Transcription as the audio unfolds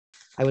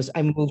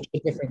I moved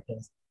to different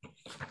things.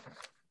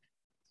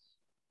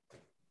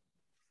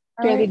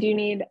 Dorothy, do you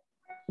need,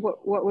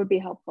 what would be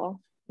helpful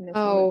in this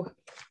moment?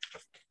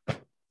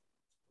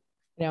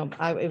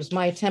 It was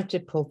my attempt to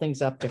pull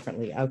things up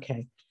differently.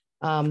 Okay.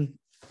 I'm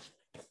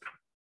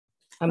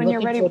when looking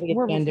you're ready, for the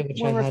agenda,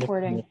 which I had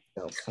recording.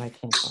 ago, but I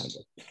can't find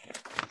it.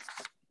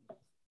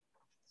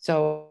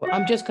 So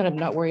I'm just going to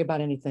not worry about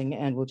anything,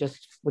 and we'll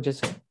just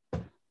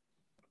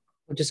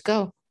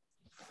go.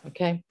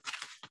 Okay.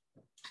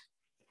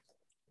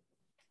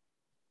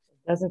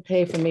 It doesn't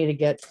pay for me to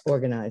get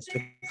organized,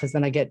 because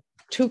then I get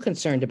too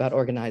concerned about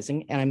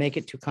organizing and I make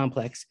it too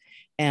complex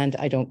and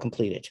I don't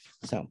complete it.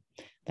 So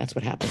that's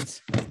what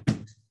happens.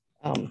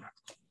 On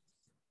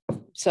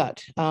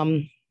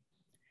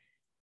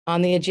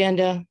the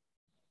agenda,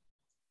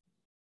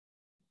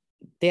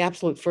 the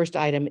absolute first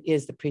item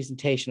is the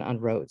presentation on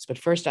roads. But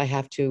first I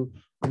have to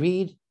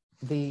read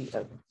the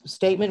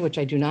statement, which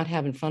I do not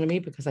have in front of me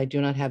because I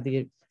do not have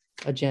the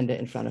agenda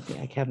in front of me.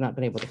 I have not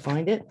been able to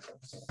find it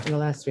in the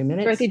last 3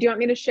 minutes. Dorothy, do you want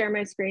me to share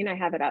my screen? I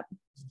have it up.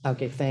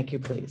 Okay, thank you,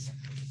 please.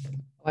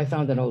 I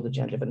found an old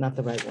agenda, but not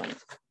the right one.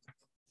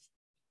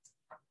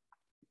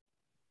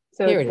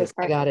 So here it is.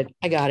 I got it.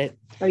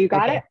 Oh, you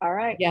got it? All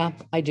right. Yeah,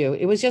 I do.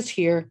 It was just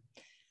here.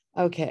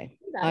 Okay.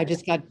 I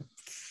just got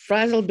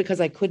frazzled because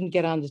I couldn't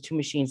get on the two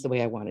machines the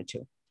way I wanted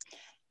to.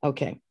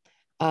 Okay.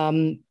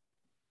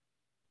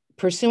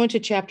 Pursuant to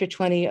Chapter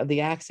 20 of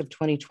the Acts of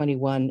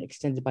 2021,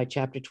 extended by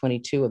Chapter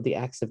 22 of the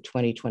Acts of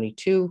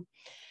 2022,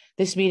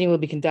 this meeting will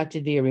be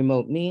conducted via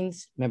remote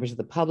means. Members of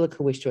the public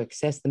who wish to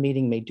access the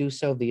meeting may do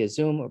so via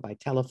Zoom or by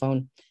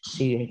telephone.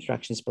 See the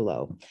instructions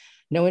below.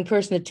 No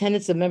in-person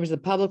attendance of members of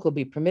the public will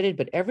be permitted,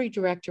 but every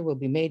director will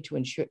be made to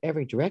ensure,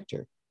 every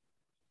director?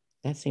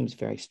 That seems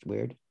very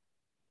weird.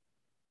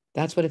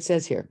 That's what it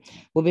says here.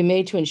 Will be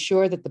made to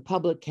ensure that the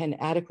public can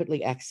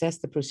adequately access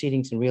the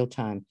proceedings in real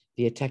time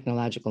via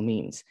technological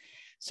means.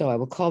 So I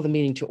will call the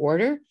meeting to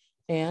order,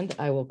 and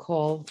I will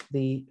call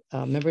the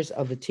members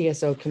of the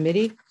TSO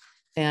committee,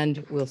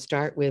 and we'll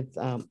start with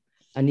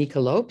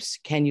Anika Lopes.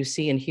 Can you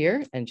see and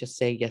hear? And just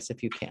say yes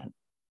if you can.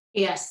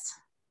 Yes.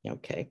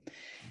 Okay.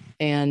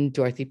 And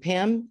Dorothy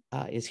Pam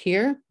is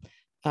here.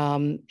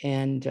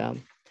 And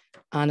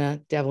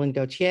Anna Devlin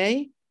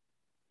Gauthier.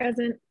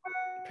 Present.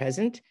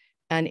 Present.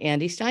 And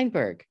Andy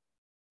Steinberg.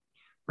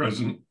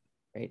 Present.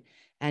 Great.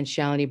 And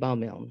Shalini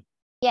Baumilne.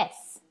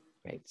 Yes.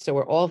 Great. So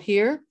we're all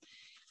here.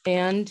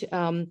 And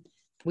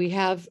we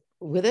have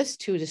with us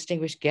two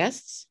distinguished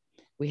guests.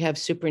 We have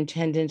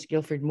Superintendent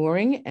Guilford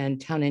Mooring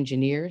and Town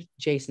Engineer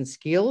Jason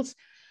Skeels,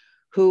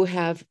 who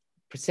have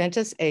sent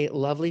us a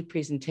lovely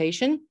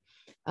presentation,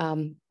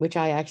 which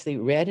I actually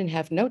read and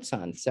have notes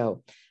on.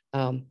 So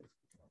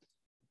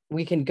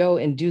we can go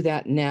and do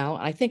that now.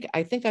 I think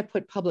I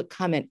put public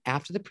comment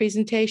after the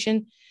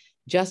presentation,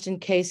 just in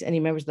case any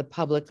members of the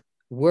public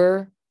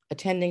were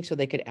attending so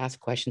they could ask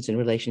questions in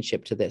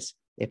relationship to this,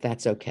 if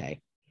that's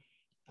okay.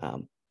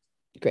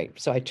 Great.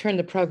 So I turn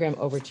the program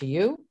over to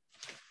you.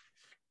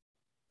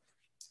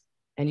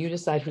 And you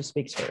decide who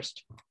speaks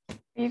first. Are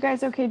you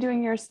guys okay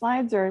doing your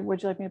slides, or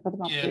would you like me to put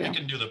them up? Yeah, I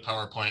can do the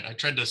PowerPoint. I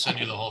tried to send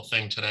you the whole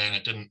thing today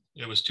and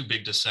it was too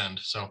big to send.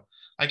 So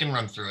I can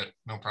run through it,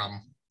 no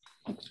problem.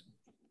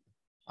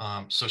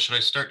 So should I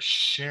start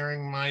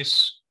sharing my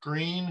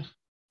screen?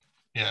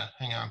 Yeah,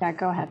 hang on. Yeah,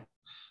 go ahead.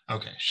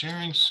 Okay,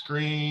 sharing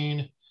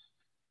screen.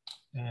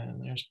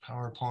 And there's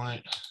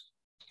PowerPoint.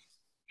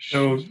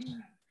 So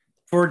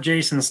before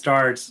Jason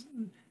starts,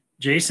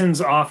 Jason's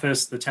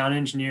office, the town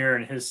engineer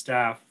and his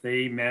staff,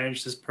 they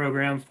manage this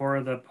program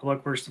for the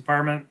Public Works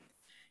Department.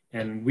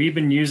 And we've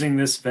been using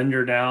this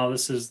vendor now.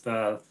 This is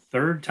the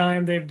third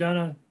time they've done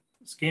a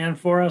scan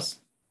for us.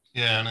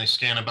 Yeah, and they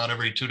scan about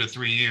every 2 to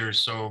 3 years,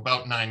 so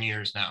about 9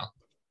 years now.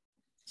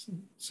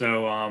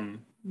 So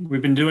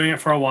we've been doing it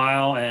for a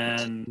while,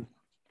 and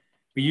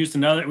we used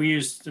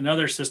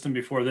another system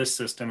before this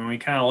system, and we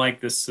kind of like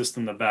this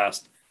system the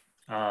best.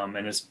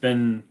 And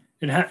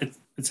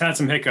it's had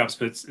some hiccups,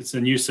 but it's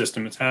a new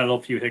system. It's had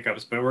a few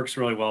hiccups, but it works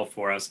really well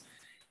for us.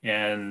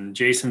 And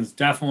Jason's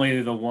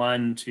definitely the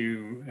one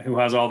who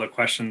has all the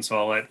questions. So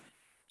I'll let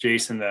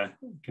Jason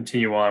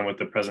continue on with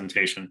the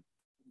presentation.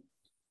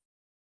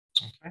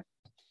 Okay.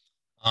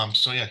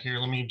 So yeah, here,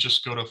 let me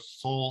just go to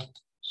full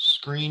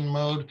screen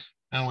mode.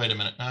 Now, wait a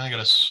minute. Now I got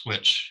to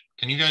switch.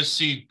 Can you guys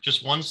see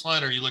just one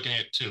slide, or are you looking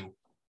at two?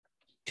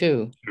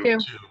 Two.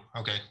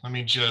 Okay, let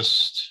me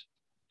just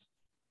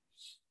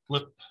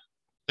flip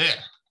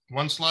there.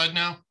 One slide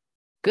now?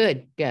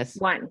 Good, yes.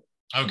 One.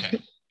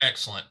 Okay,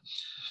 excellent.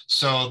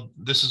 So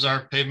this is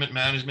our pavement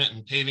management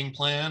and paving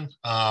plan.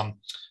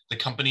 The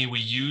company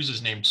we use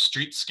is named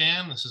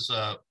StreetScan. This is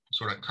a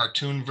sort of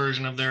cartoon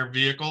version of their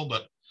vehicle,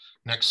 but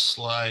next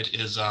slide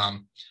is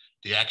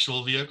the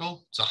actual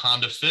vehicle. It's a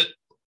Honda Fit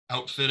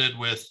outfitted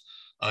with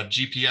a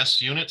GPS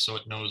unit, so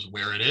it knows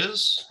where it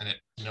is, and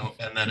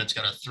then it's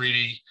got a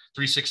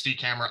 360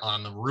 camera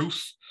on the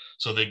roof.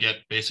 So they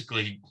get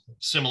basically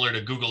similar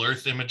to Google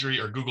Earth imagery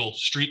or Google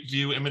Street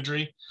View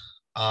imagery.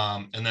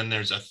 And then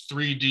there's a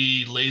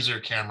 3D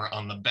laser camera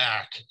on the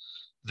back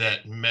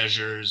that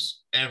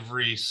measures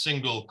every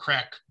single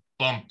crack,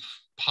 bump,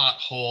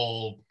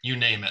 pothole, you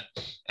name it,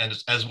 and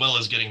as well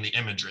as getting the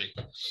imagery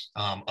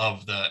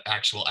of the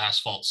actual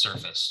asphalt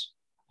surface.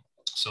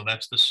 So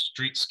that's the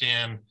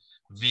StreetScan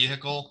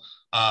vehicle.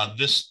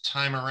 This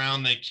time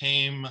around, they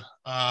came,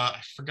 I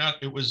forgot, I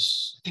think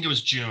it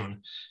was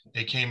June.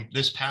 They came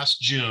this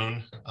past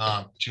June,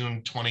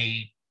 June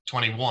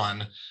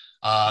 2021.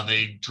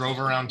 They drove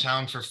around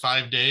town for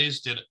 5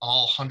 days, did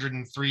all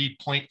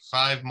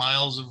 103.5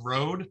 miles of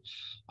road,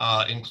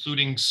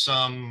 including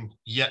some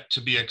yet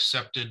to be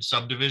accepted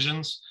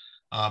subdivisions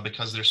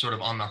because they're sort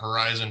of on the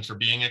horizon for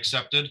being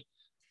accepted.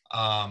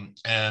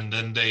 And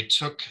then they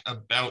took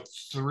about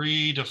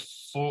 3 to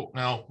 4,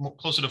 now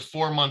closer to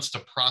 4 months to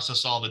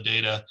process all the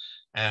data.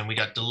 And we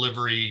got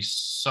delivery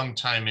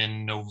sometime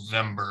in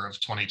November of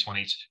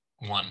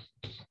 2021.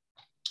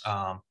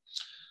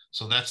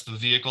 So that's the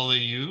vehicle they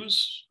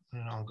use.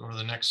 And I'll go to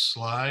the next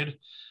slide.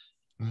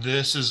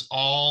 This is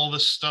all the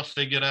stuff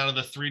they get out of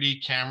the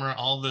 3D camera,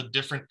 all the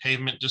different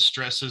pavement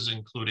distresses,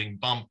 including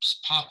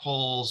bumps,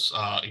 potholes,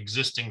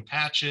 existing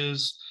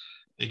patches.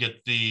 They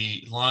get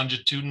the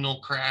longitudinal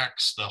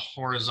cracks, the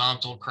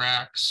horizontal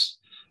cracks.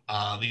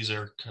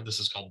 This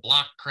is called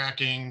block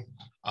cracking,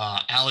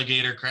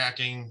 alligator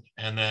cracking,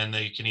 and then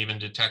they can even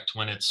detect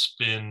when it's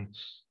been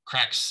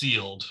crack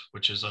sealed,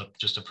 which is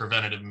just a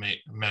preventative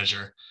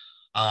measure.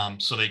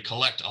 So they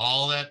collect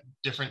all that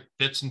different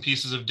bits and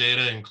pieces of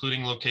data,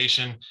 including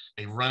location.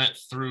 They run it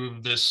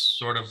through this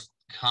sort of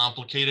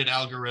complicated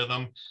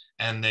algorithm,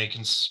 and they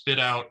can spit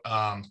out,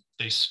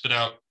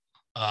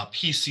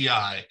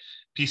 PCI.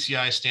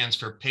 PCI stands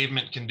for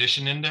Pavement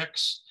Condition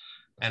Index,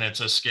 and it's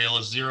a scale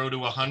of 0 to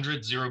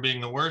 100, 0 being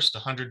the worst,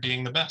 100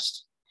 being the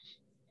best.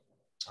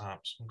 So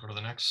we'll go to the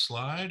next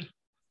slide.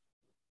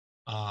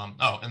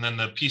 And then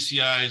the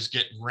PCIs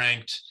get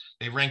ranked.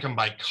 They rank them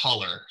by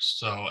color.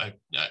 So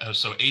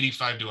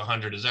 85 to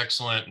 100 is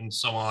excellent, and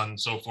so on and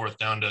so forth,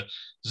 down to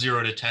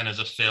 0 to 10 is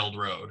a failed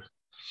road.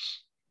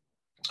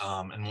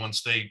 And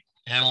once they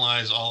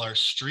analyze all our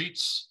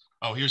streets,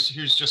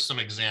 here's just some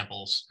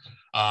examples.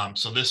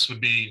 So this would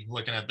be,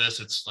 looking at this,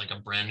 it's like a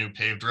brand new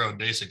paved road,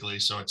 basically.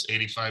 So it's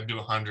 85 to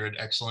 100,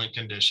 excellent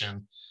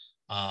condition.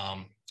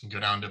 Go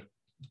down to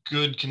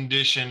good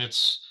condition.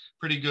 It's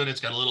pretty good. It's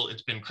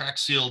been crack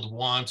sealed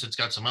once. It's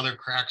got some other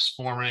cracks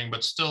forming,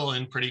 but still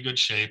in pretty good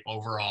shape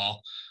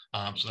overall.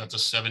 So that's a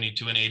 70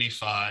 to an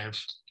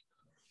 85.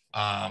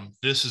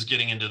 This is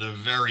getting into the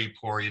very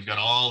poor. You've got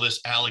all this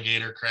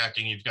alligator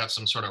cracking. You've got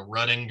some sort of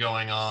rutting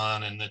going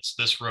on, and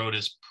this road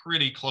is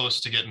pretty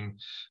close to getting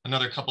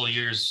another couple of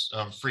years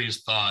of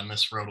freeze thaw, and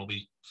this road will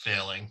be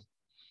failing.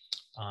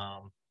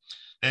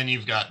 Then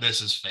you've got,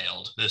 this is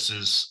failed. This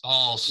is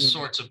all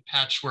sorts of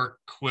patchwork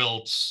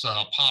quilts,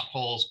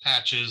 potholes,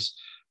 patches,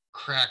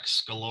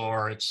 cracks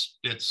galore.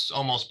 It's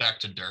almost back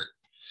to dirt.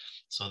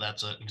 So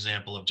that's an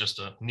example of just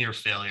a near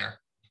failure.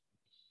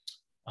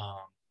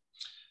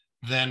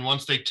 Then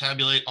once they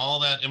tabulate all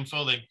that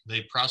info,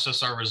 they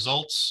process our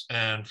results.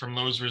 And from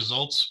those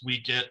results,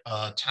 we get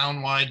a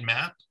town-wide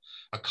map,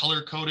 a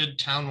color-coded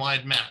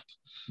town-wide map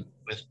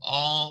with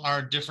all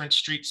our different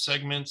street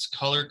segments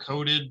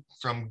color-coded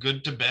from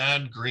good to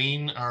bad.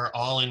 Green are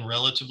all in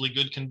relatively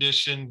good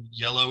condition.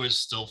 Yellow is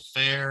still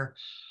fair.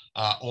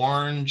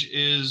 Orange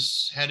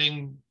is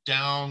heading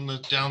down the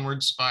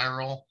downward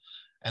spiral.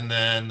 And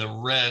then the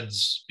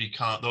reds,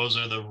 those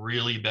are the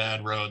really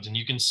bad roads. And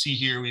you can see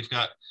here, we've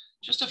got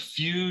just a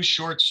few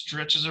short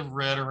stretches of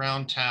red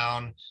around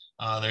town.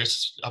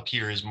 There's up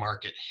here is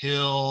Market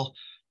Hill.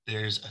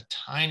 There's a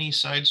tiny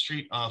side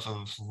street off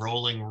of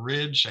Rolling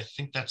Ridge. I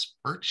think that's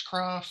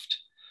Birchcroft.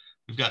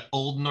 We've got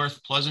Old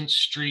North Pleasant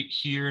Street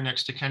here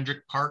next to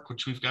Kendrick Park,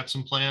 which we've got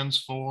some plans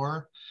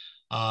for.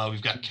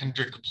 We've got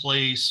Kendrick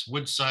Place,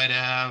 Woodside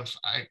Ave.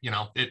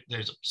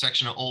 There's a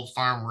section of Old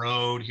Farm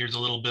Road. Here's a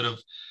little bit of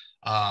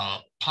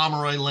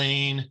Pomeroy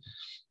Lane.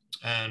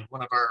 And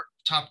one of our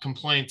top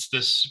complaints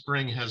this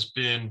spring has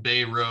been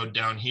Bay Road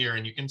down here.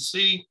 And you can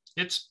see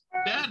it's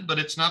bad, but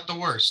it's not the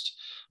worst.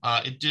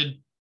 It did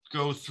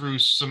go through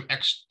some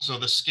so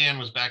the scan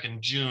was back in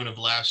June of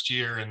last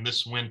year, and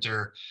this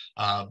winter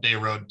Bay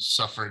Road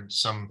suffered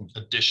some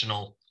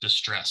additional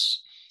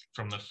distress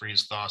from the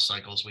freeze thaw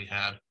cycles we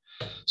had.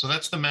 So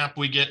that's the map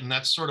we get, and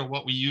that's sort of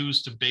what we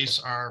use to base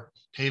our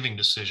paving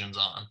decisions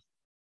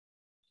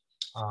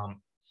on.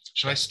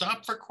 Should I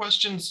stop for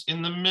questions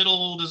in the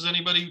middle? Does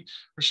anybody,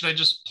 or should I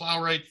just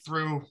plow right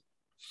through,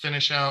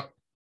 finish out?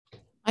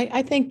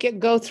 I think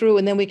go through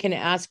and then we can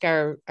ask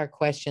our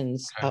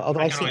questions. Okay.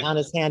 Although I see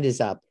Anna's hand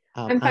is up.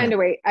 I'm fine to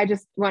wait. I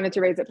just wanted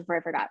to raise it before I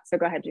forgot. So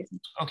go ahead,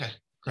 Jason. Okay,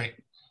 great.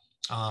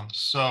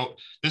 So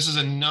this is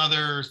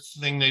another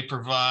thing they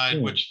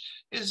provide, which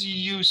is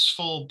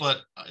useful,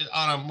 but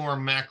on a more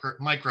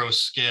micro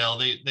scale.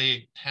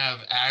 They have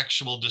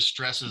actual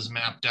distresses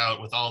mapped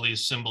out with all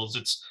these symbols.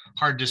 It's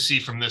hard to see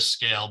from this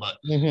scale, but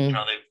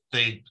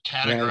they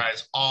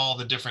categorize all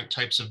the different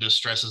types of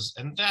distresses,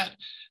 and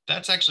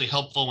that's actually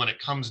helpful when it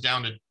comes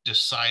down to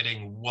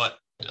deciding what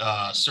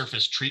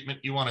surface treatment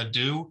you want to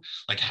do,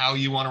 like how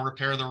you want to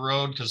repair the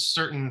road, because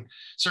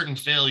certain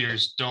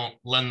failures don't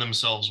lend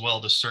themselves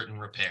well to certain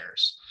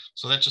repairs.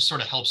 So that just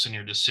sort of helps in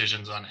your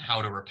decisions on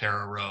how to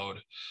repair a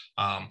road.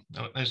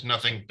 There's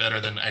nothing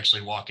better than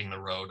actually walking the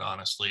road,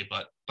 honestly,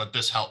 but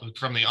this help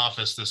from the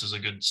office, this is a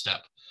good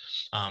step.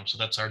 So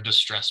that's our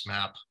distress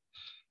map.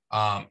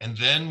 And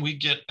then we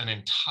get an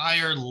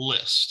entire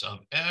list of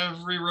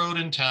every road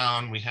in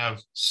town. We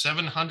have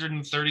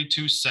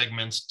 732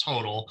 segments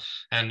total.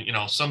 And, you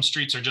know, some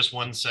streets are just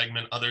one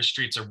segment. Other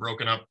streets are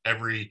broken up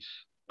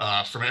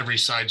from every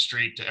side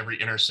street to every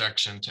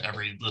intersection to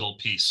every little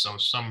piece. So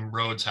some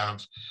roads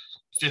have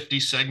 50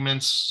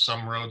 segments.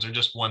 Some roads are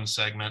just one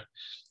segment.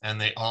 And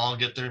they all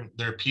get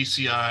their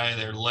PCI,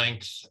 their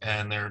length,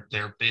 and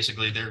their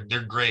basically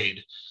their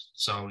grade.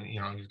 So, you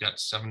know, you've got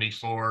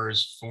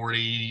 74s,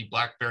 40,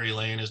 Blackberry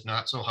Lane is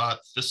not so hot,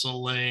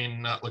 Thistle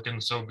Lane not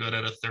looking so good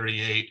at a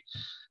 38.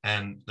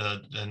 And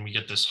then we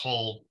get this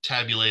whole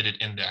tabulated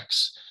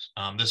index.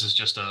 This is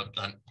just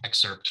an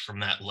excerpt from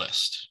that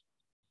list,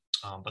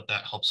 but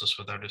that helps us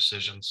with our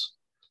decisions.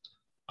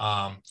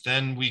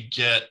 Then we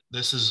get,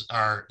 this is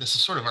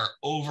sort of our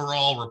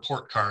overall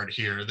report card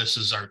here. This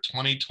is our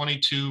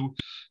 2022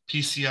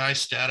 PCI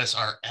status,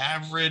 our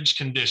average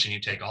condition.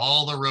 You take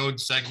all the road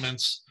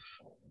segments,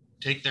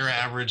 take their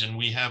average, and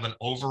we have an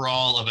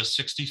overall of a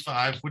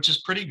 65, which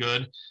is pretty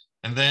good.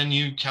 And then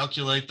you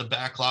calculate the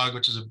backlog,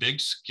 which is a big,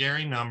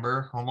 scary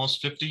number,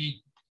 almost $50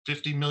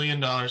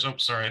 million. Oh,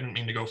 sorry, I didn't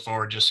mean to go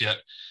forward just yet.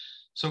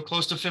 So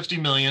close to 50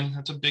 million.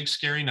 That's a big,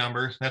 scary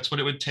number. That's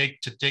what it would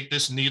take to take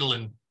this needle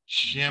and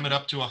jam it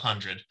up to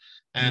 100.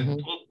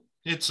 And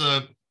it's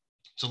a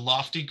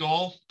lofty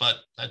goal, but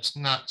that's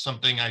not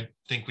something I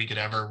think we could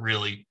ever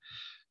really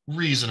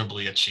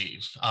reasonably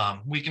achieve.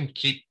 We can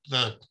keep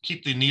the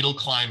needle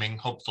climbing,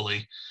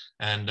 hopefully,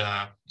 and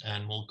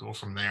we'll go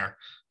from there.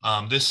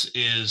 This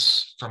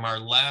is from our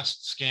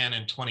last scan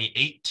in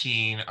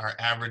 2018. Our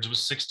average was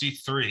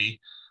 63,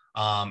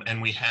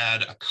 and we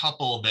had a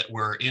couple that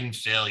were in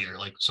failure.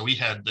 Like, so we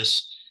had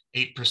this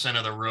 8%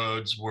 of the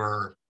roads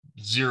were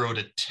 0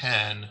 to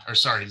 10, or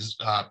sorry,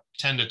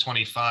 10 to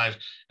 25,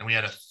 and we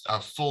had a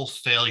full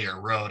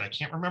failure road. I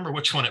can't remember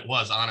which one it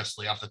was,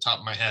 honestly, off the top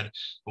of my head,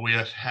 but we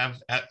have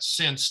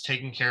since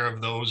taken care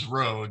of those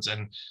roads.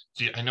 And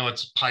I know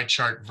it's pie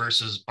chart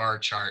versus bar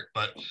chart,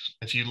 but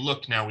if you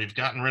look now, we've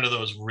gotten rid of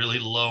those really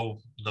low,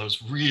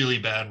 those really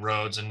bad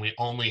roads, and we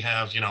only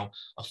have, you know,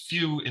 a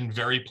few in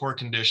very poor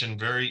condition,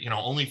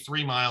 only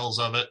 3 miles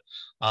of it.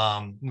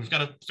 We've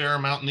got a fair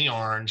amount in the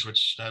orange,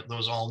 which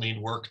those all need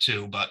work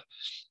too, but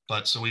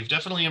so we've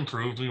definitely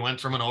improved. We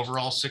went from an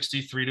overall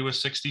 63 to a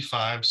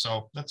 65.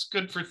 So that's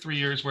good for 3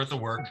 years worth of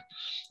work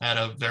at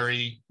a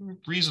very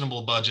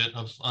reasonable budget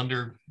of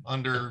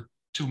under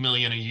 2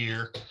 million a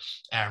year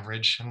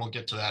average. And we'll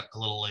get to that a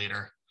little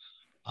later.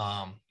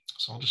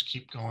 So I'll just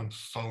keep going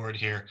forward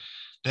here.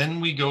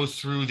 Then we go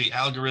through the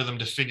algorithm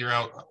to figure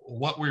out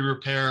what we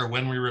repair,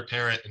 when we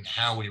repair it, and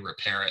how we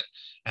repair it.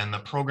 And the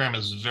program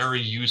is very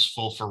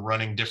useful for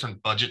running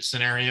different budget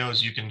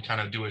scenarios. You can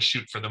kind of do a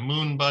shoot for the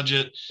moon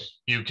budget.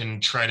 You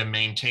can try to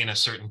maintain a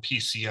certain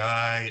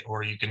PCI,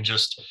 or you can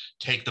just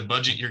take the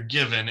budget you're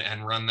given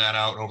and run that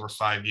out over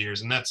 5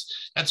 years. And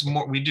that's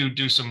more, we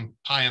do some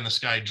pie in the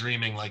sky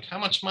dreaming, like how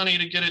much money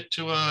to get it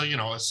to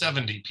a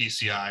 70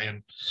 PCI.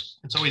 And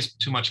it's always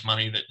too much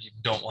money that you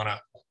don't want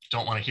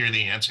to hear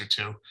the answer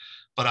to.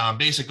 But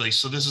basically,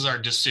 so this is our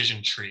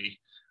decision tree.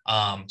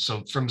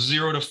 So from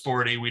 0 to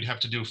 40, we'd have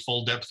to do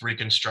full depth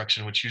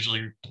reconstruction, which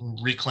usually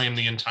reclaim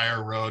the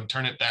entire road,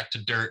 turn it back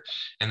to dirt,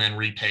 and then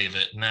repave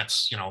it. And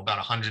that's,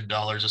 about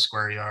 $100 a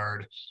square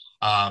yard.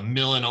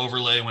 Mill and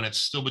overlay, when it's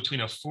still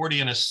between a 40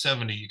 and a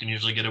 70, you can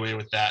usually get away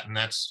with that. And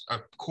that's a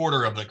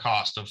quarter of the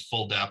cost of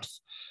full depth.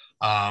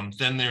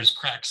 Then there's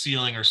crack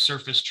sealing or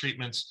surface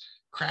treatments.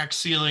 Crack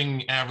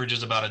sealing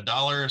averages about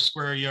 $1 a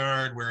square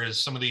yard, whereas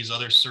some of these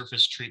other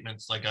surface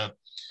treatments, like a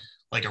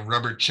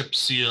rubber chip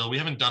seal, we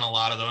haven't done a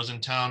lot of those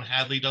in town.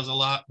 Hadley does a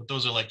lot, but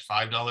those are like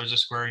 $5 a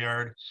square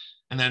yard.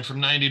 And then from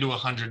 90 to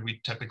 100, we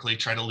typically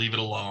try to leave it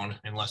alone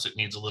unless it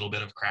needs a little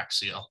bit of crack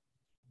seal,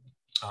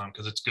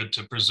 because it's good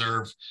to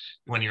preserve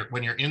when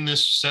you're in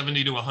this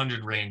 70 to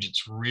 100 range.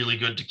 It's really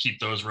good to keep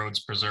those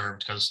roads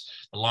preserved, because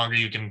the longer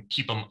you can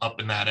keep them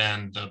up in that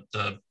end,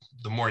 the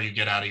more you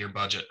get out of your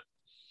budget.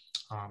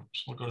 So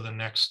we'll go to the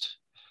next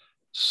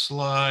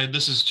slide.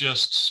 This is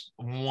just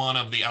one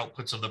of the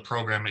outputs of the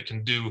program. It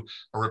can do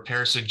a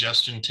repair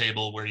suggestion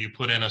table where you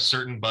put in a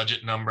certain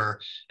budget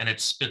number and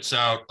it spits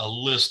out a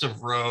list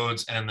of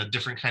roads and the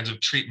different kinds of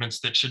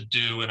treatments that should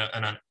do and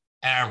an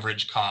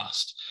average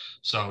cost.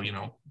 So,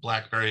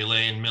 Blackberry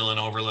Lane, mill and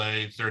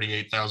overlay,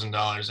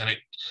 $38,000.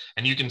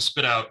 And you can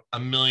spit out a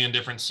million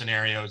different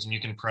scenarios, and you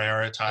can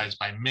prioritize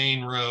by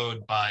main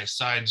road, by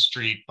side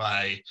street,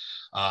 by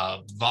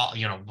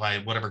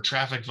by whatever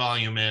traffic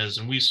volume is.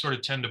 And we sort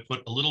of tend to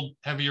put a little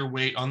heavier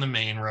weight on the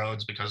main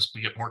roads because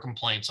we get more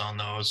complaints on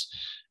those.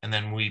 And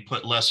then we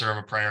put lesser of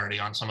a priority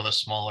on some of the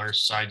smaller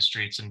side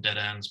streets and dead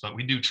ends, but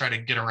we do try to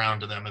get around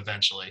to them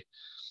eventually.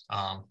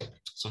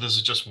 So this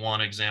is just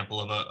one example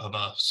of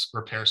a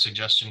repair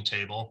suggestion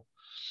table.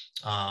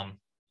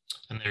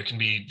 And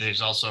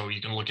there's also,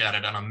 you can look at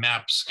it on a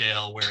map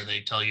scale where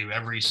they tell you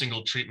every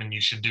single treatment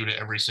you should do to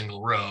every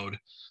single road.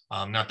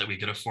 Not that we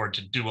could afford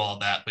to do all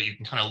that, but you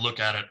can kind of look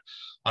at it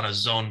on a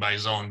zone by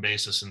zone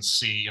basis and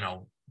see,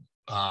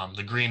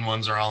 the green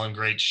ones are all in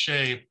great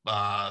shape.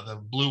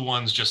 The blue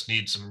ones just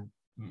need some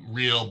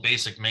real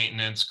basic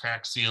maintenance,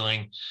 crack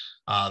sealing.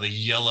 The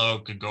yellow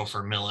could go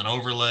for mill and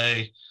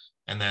overlay.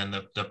 And then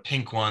the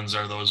pink ones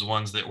are those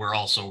ones that were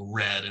also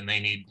red and they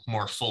need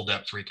more full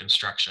depth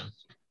reconstruction.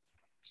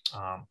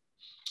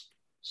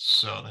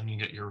 So then you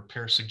get your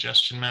repair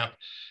suggestion map.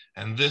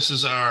 And this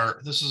is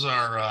our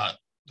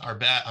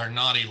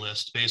naughty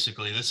list.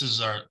 Basically, this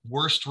is our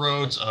worst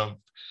roads of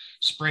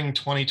spring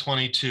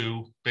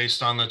 2022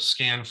 based on the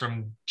scan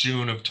from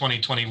June of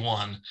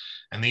 2021.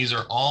 And these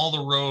are all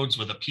the roads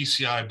with a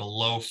PCI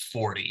below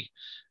 40.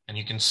 And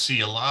you can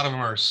see a lot of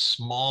them are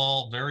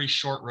small, very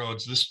short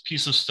roads. This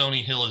piece of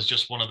Stony Hill is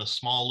just one of the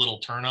small little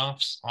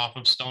turnoffs off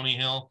of Stony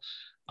Hill.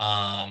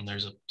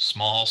 There's a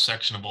small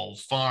section of Old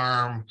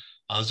Farm.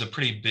 There's a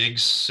pretty big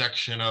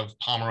section of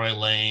Pomeroy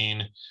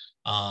Lane.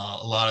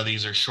 A lot of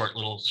these are short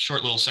little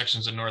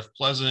sections of North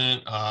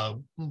Pleasant. A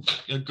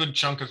good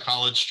chunk of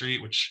College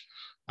Street, which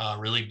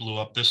really blew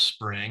up this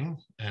spring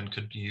and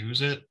could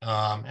use it.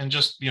 And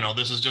just,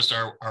 this is just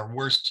our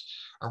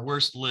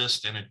worst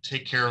list, and to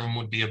take care of them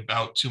would be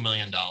about $2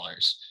 million.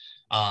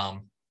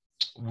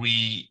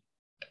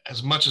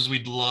 As much as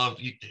we'd love,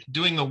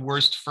 doing the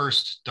worst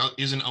first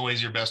isn't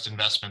always your best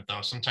investment,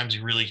 though. Sometimes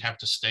you really have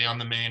to stay on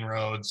the main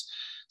roads,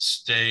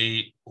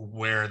 stay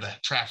where the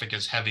traffic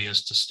is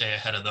heaviest to stay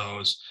ahead of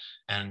those,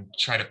 and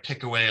try to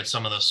pick away at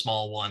some of the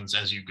small ones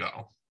as you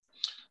go.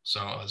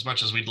 So as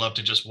much as we'd love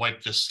to just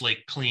wipe this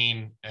slate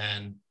clean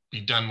and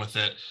be done with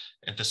it,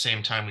 at the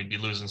same time, we'd be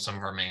losing some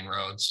of our main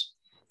roads.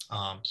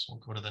 So we'll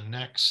go to the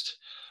next.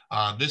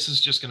 This is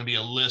just going to be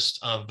a list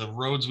of the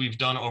roads we've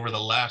done over the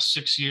last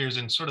 6 years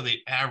and sort of the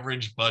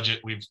average budget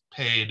we've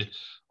paid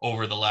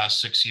over the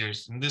last 6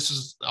 years. And this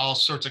is all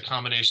sorts of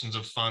combinations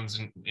of funds,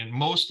 in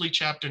mostly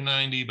Chapter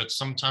 90, but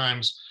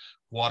sometimes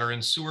water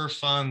and sewer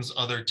funds,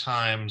 other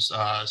times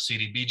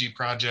CDBG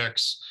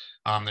projects.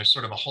 There's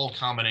sort of a whole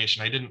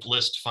combination. I didn't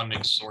list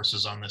funding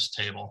sources on this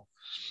table,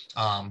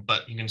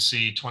 but you can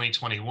see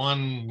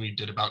 2021, we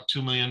did about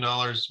 $2 million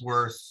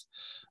worth.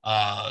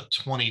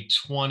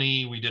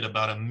 2020, we did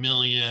about $1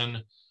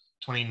 million.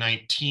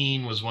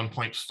 2019 was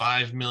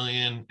 1.5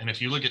 million. And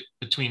if you look at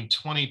between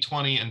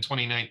 2020 and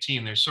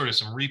 2019, there's sort of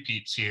some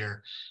repeats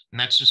here. And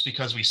that's just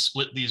because we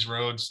split these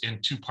roads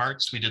in two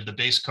parts. We did the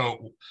base coat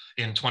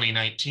in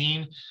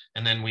 2019,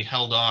 and then we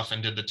held off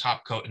and did the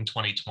top coat in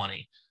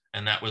 2020.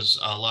 And that was,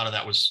 a lot of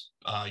that was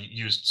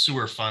used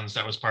sewer funds.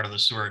 That was part of the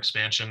sewer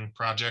expansion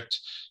project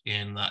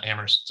in the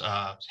Amherst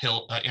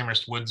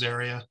Amherst Woods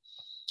area.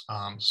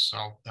 So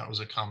that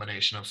was a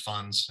combination of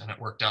funds, and it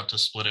worked out to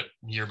split it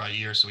year by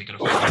year so we could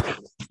afford it.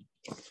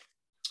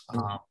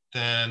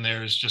 Then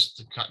there's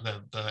just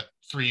the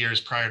 3 years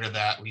prior to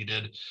that, we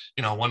did,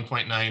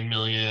 1.9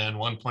 million,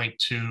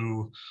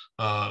 1.2,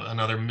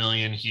 another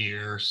million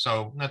here.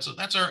 So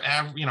that's our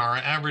average, our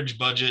average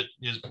budget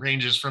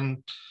ranges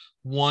from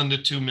 1 to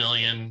 2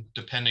 million,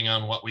 depending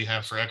on what we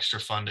have for extra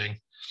funding.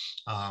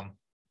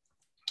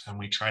 And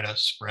we try to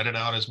spread it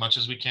out as much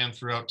as we can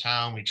throughout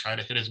town. We try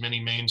to hit as many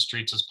main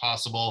streets as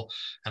possible.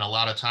 And a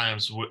lot of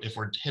times, if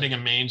we're hitting a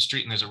main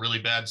street and there's a really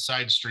bad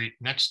side street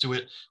next to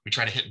it, we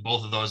try to hit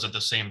both of those at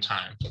the same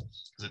time, because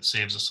it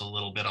saves us a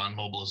little bit on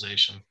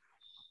mobilization.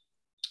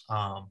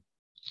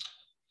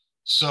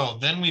 So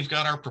then we've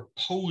got our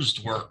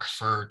proposed work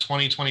for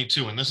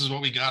 2022. And this is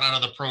what we got out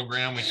of the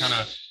program. We kind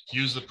of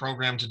use the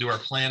program to do our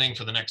planning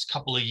for the next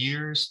couple of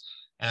years.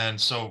 And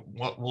so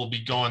what we'll be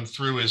going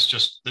through is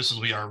this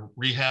will be our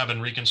rehab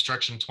and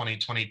reconstruction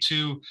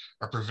 2022,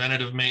 our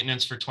preventative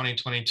maintenance for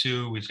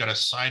 2022. We've got a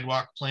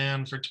sidewalk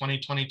plan for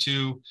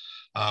 2022.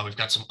 We've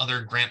got some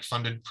other grant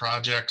funded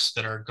projects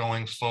that are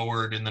going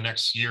forward in the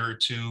next year or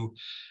two.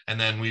 And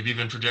then we've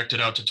even projected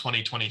out to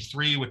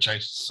 2023, which I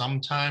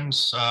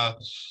sometimes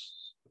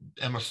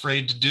am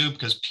afraid to do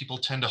because people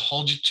tend to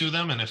hold you to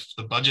them. And if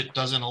the budget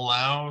doesn't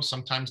allow,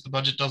 sometimes the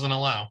budget doesn't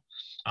allow.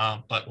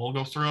 But we'll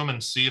go through them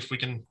and see if we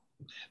can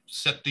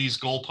set these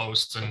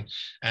goalposts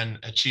and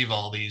achieve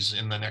all these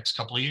in the next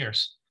couple of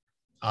years.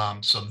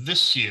 So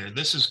this year,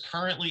 this is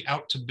currently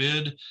out to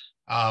bid.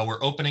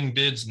 We're opening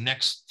bids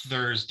next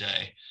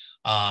Thursday.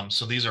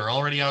 So these are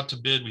already out to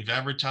bid. We've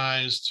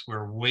advertised.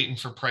 We're waiting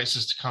for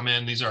prices to come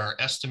in. These are our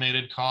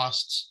estimated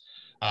costs.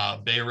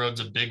 Bay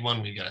Road's a big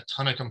one. We've got a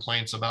ton of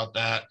complaints about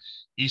that.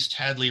 East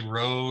Hadley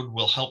Road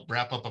will help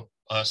wrap up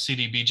a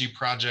CDBG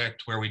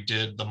project where we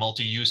did the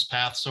multi-use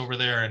paths over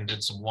there and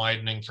did some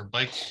widening for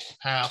bike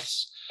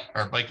paths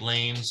or bike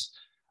lanes.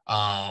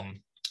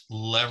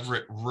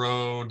 Leverett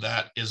Road,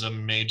 that is a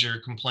major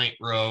complaint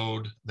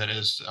road that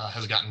has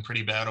gotten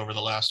pretty bad over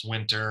the last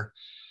winter.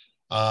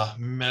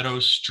 Meadow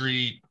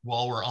Street,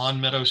 while we're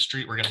on Meadow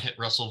Street, we're going to hit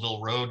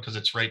Russellville Road because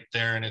it's right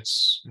there and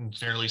it's in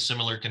fairly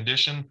similar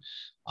condition.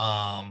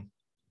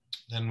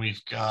 Then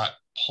we've got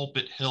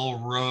Pulpit Hill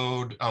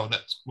Road. Oh,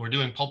 we're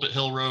doing Pulpit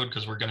Hill Road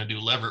because we're going to do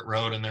Leverett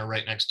Road, and they're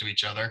right next to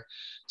each other.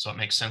 So it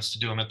makes sense to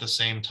do them at the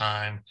same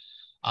time.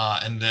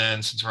 And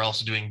then since we're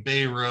also doing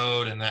Bay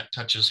Road and that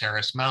touches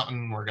Harris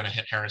Mountain, we're going to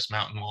hit Harris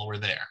Mountain while we're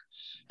there.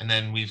 And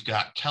then we've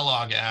got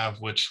Kellogg Ave,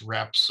 which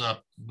wraps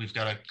up. We've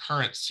got a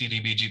current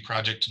CDBG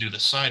project to do the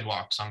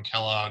sidewalks on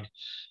Kellogg,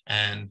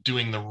 and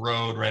doing the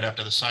road right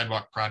after the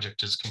sidewalk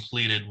project is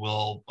completed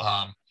will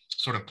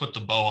sort of put the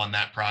bow on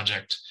that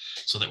project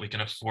so that we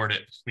can afford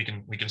it. We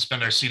can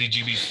spend our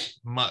CDBG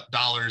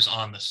dollars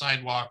on the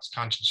sidewalks,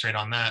 concentrate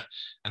on that,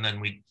 and then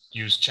we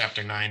use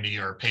Chapter 90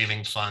 or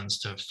paving funds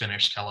to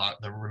finish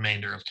the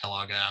remainder of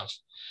Kellogg Ave.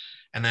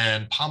 And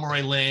then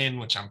Pomeroy Lane,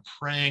 which I'm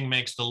praying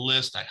makes the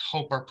list. I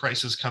hope our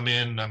prices come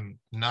in. I'm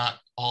not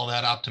all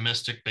that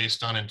optimistic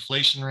based on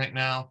inflation right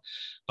now,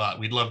 but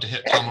we'd love to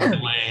hit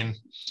Pomeroy Lane,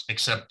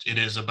 except it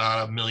is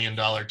about $1 million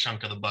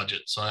chunk of the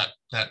budget. So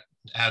that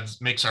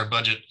makes our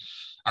budget,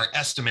 our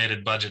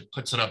estimated budget,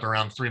 puts it up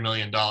around $3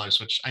 million,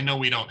 which I know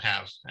we don't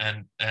have.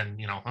 And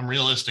you know, I'm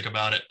realistic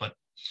about it, but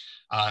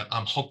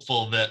I'm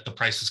hopeful that the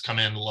prices come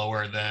in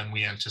lower than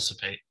we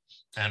anticipate.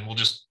 And we'll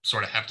just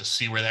sort of have to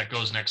see where that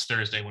goes next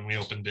Thursday when we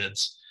open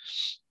bids.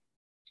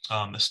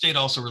 The state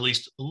also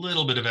released a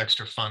little bit of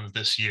extra funds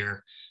this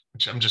year,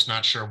 which I'm just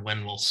not sure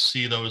when we'll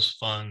see those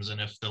funds and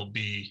if we'll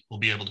be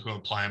able to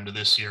apply them to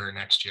this year or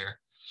next year.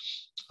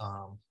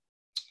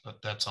 But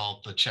that's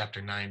all the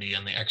Chapter 90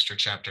 and the extra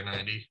Chapter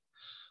 90.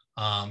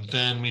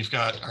 Then we've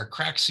got our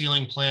crack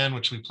sealing plan,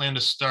 which we plan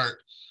to start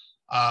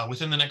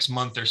within the next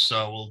month or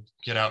so. We'll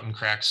get out and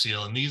crack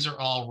seal. And these are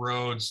all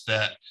roads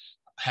that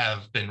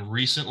have been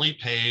recently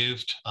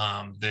paved.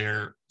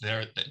 They're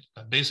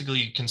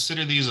basically,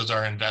 consider these as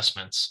our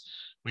investments.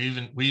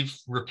 We've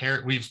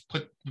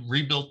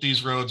rebuilt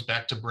these roads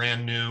back to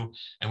brand new,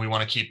 and we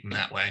want to keep them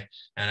that way.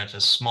 And if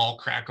a small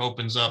crack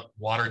opens up,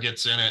 water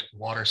gets in it,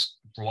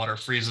 water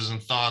freezes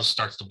and thaws,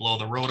 starts to blow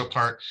the road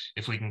apart.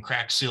 If we can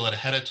crack seal it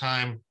ahead of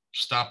time,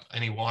 stop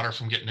any water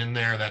from getting in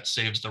there, that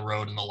saves the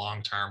road in the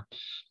long term.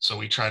 So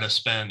we try to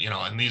spend, you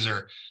know, and these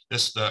are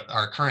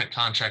our current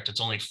contract,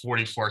 it's only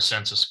 44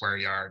 cents a square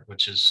yard,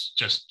 which is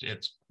just,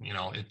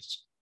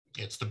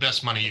 it's the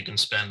best money you can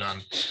spend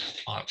on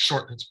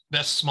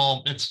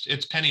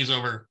it's pennies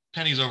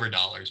over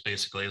dollars,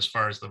 basically, as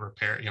far as the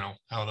repair, you know,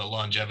 how the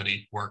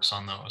longevity works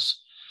on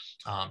those.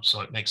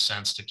 So it makes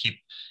sense to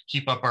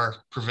keep up our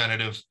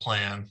preventative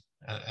plan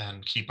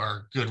and keep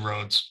our good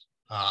roads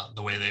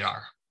the way they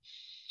are.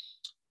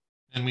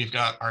 And we've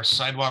got our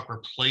sidewalk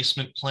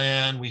replacement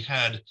plan. We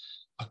had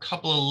a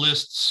couple of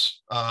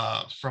lists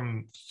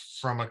from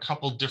a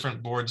couple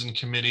different boards and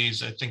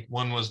committees. I think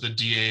one was the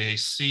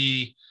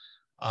DAAC.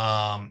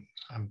 I'm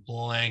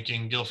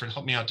blanking. Guilford,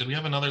 help me out. Did we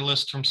have another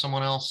list from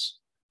someone else?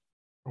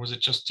 Or was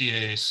it just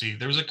DAAC?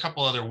 There was a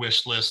couple other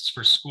wish lists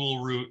for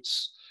school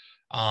routes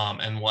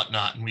and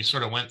whatnot. And we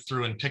sort of went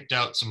through and picked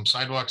out some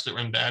sidewalks that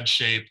were in bad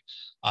shape.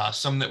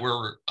 Some that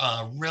were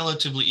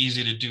relatively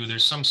easy to do.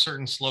 There's some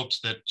certain slopes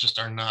that just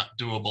are not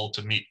doable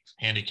to meet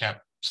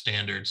handicap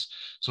standards.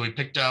 So we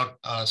picked out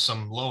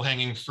some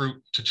low-hanging fruit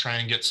to try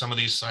and get some of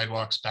these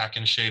sidewalks back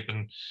in shape.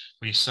 And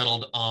we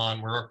settled on,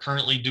 we're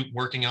currently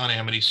working on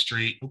Amity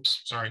Street.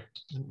 Oops, sorry,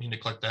 didn't mean to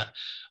click that.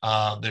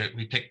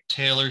 We picked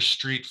Taylor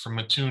Street from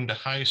Mattoon to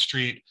High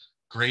Street,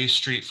 Gray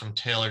Street from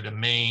Taylor to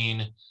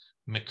Main,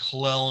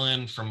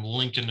 McClellan from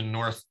Lincoln to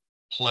North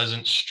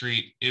Pleasant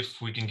Street, if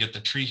we can get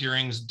the tree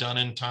hearings done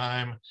in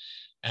time,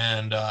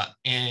 and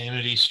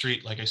Amity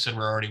Street, like I said,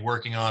 we're already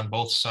working on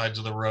both sides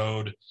of the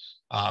road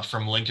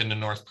from Lincoln to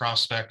North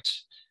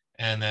Prospect,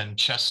 and then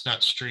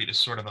Chestnut Street is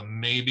sort of a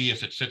maybe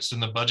if it fits in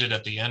the budget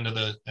at the end of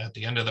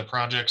the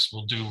projects.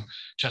 We'll do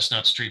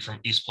Chestnut Street from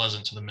East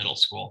Pleasant to the middle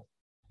school.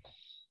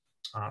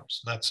 So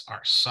that's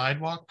our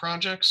sidewalk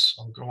projects.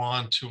 I'll go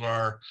on to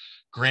our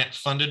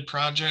grant-funded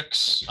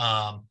projects.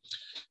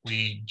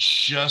 We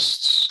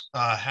just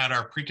had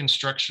our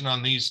pre-construction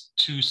on these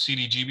two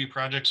CDGB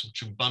projects,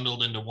 which we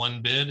bundled into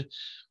one bid.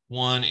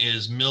 One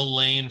is Mill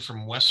Lane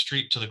from West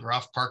Street to the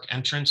Groff Park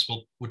entrance,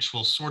 which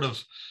will sort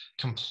of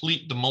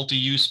complete the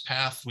multi-use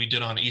path we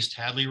did on East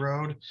Hadley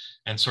Road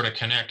and sort of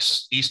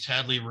connects East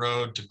Hadley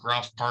Road to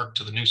Groff Park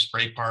to the new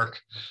spray park,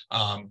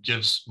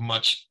 gives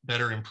much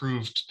better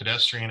improved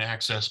pedestrian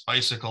access,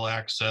 bicycle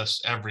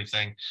access,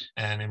 everything,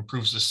 and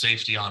improves the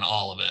safety on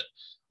all of it.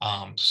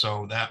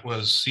 So that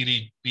was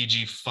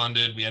CDBG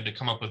funded. We had to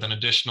come up with an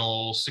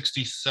additional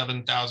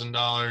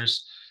 $67,000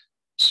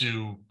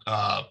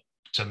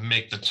 to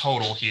make the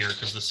total here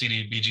because the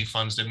CDBG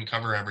funds didn't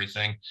cover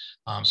everything.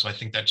 So I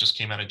think that just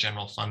came out of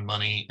general fund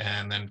money.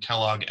 And then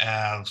Kellogg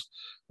Ave,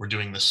 we're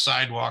doing the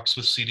sidewalks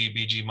with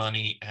CDBG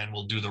money, and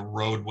we'll do the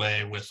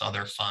roadway with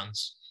other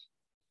funds.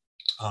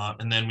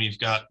 And then we've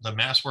got the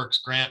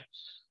MassWorks grant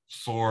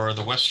for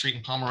the West Street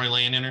and Pomeroy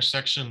Lane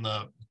intersection,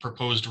 the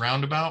proposed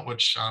roundabout,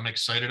 which I'm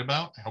excited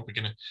about. I hope we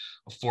can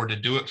afford to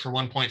do it for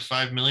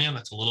 1.5 million.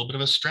 That's a little bit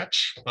of a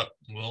stretch, but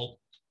we'll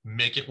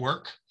make it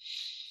work.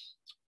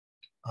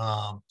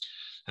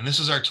 And And this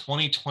is our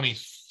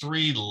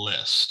 2023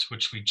 list,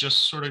 which we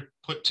just sort of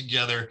put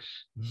together.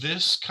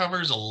 This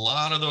covers a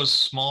lot of those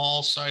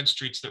small side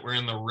streets that were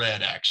in the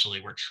red,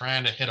 actually. We're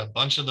trying to hit a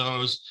bunch of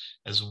those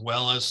as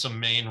well as some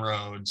main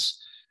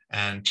roads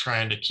and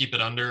trying to keep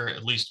it under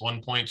at least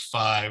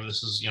 1.5.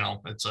 This is,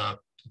 it's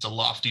a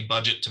lofty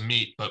budget to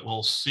meet, but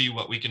we'll see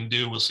what we can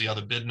do. We'll see how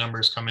the bid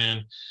numbers come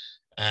in.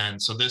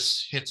 And so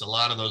this hits a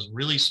lot of those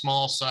really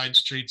small side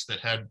streets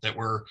that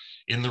were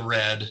in the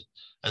red,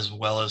 as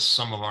well as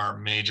some of our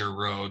major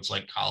roads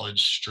like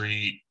College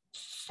Street.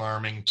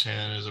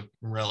 Farmington is a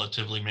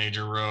relatively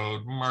major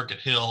road. Market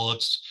Hill,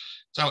 it's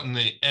out in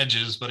the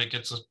edges, but it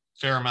gets a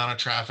fair amount of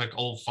traffic.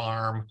 Old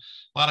Farm,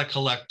 a lot of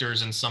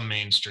collectors, and some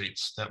main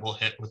streets that we'll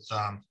hit with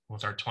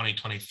our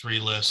 2023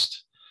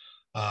 list.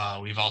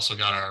 We've also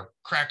got our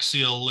crack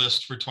seal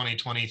list for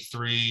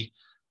 2023,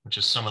 which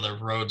is some of the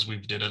roads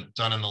we've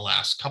done in the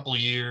last couple of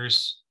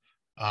years.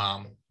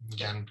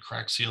 Again,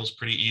 crack seal is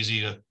pretty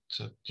easy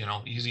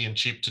easy and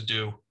cheap to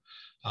do.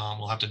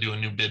 We'll have to do a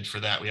new bid for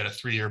that. We had a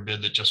 3-year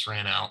bid that just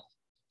ran out.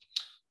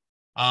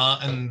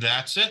 And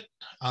that's it.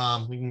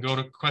 We can go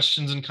to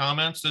questions and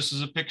comments. This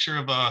is a picture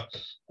of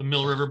the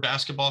Mill River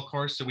basketball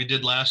course that we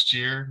did last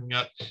year. We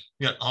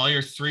got all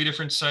your 3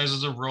 different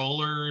sizes of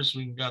rollers.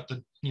 We got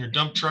your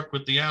dump truck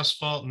with the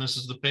asphalt, and this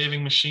is the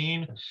paving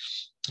machine.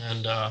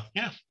 And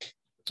yeah,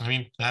 I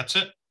mean, that's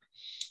it.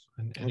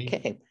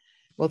 Okay.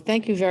 Well,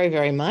 thank you very,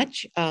 very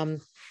much.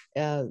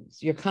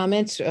 Your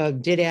comments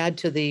did add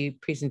to the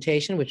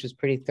presentation, which was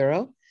pretty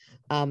thorough.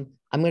 I'm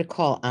going to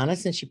call Anna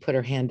since she put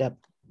her hand up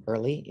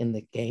early in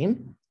the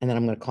game, and then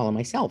I'm going to call her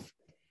myself.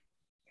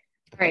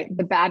 All right.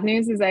 The bad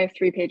news is I have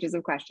 3 pages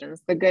of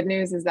questions. The good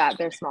news is that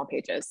they're small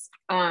pages.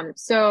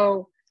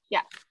 So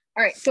yeah.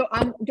 All right. So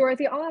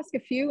Dorothy, I'll ask a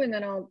few and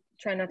then I'll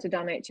try not to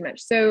dominate too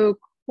much. So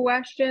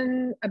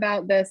question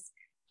about this.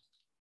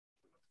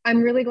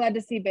 I'm really glad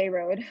to see Bay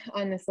Road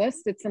on this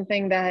list. It's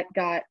something that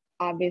got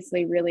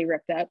obviously really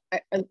ripped up.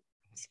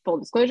 Full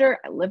disclosure,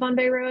 I live on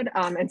Bay Road.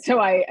 And so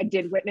I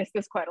did witness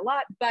this quite a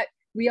lot, but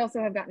we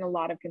also have gotten a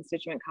lot of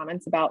constituent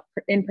comments about,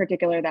 in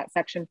particular, that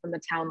section from the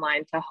town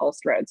line to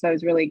Hulst Road. So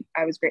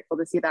I was grateful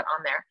to see that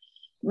on there.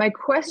 My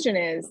question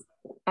is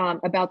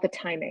about the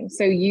timing.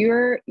 So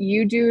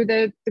you do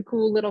the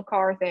cool little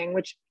car thing,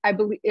 which I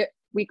believe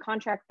we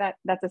contract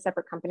that's a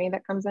separate company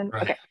that comes in.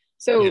 Right. Okay.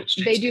 So Yeah,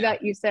 they do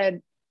that, you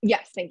said,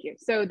 yes, thank you.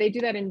 So they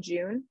do that in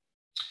June.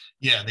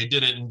 Yeah, they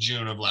did it in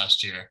June of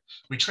last year.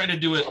 We try to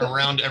do it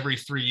around every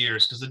 3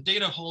 years because the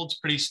data holds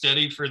pretty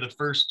steady for the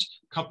first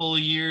couple of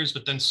years,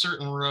 but then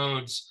certain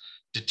roads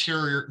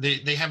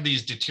deteriorate. They have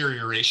these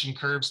deterioration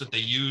curves that they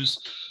use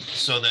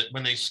so that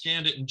when they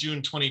scanned it in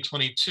June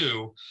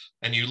 2022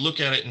 and you look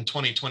at it in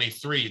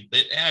 2023,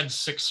 it adds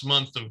 6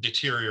 months of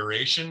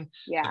deterioration.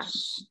 Yeah.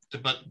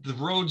 But the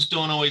roads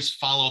don't always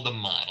follow the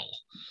model.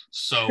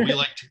 So we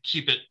like to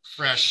keep it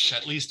fresh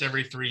at least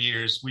every 3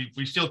 years.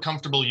 We feel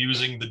comfortable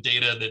using the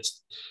data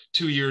that's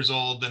 2 years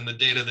old and the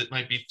data that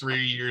might be 3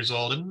 years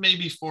old and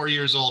maybe 4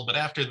 years old. But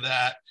after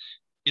that,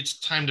 it's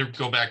time to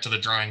go back to the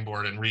drawing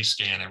board and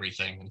rescan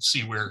everything and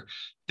see where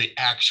the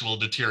actual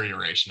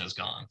deterioration has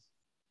gone.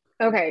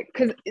 Okay,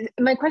 because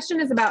my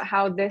question is about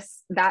how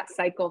that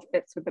cycle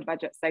fits with the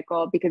budget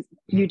cycle, because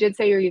you did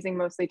say you're using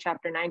mostly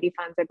Chapter 90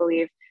 funds, I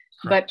believe.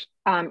 Correct.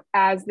 But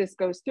as this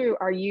goes through,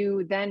 are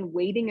you then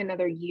waiting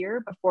another year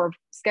before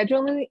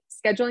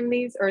scheduling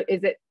these, or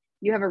is it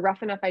you have a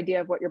rough enough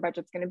idea of what your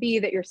budget's going to be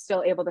that you're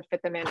still able to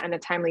fit them in a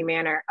timely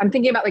manner? I'm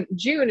thinking about like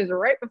June is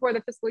right before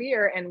the fiscal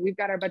year, and we've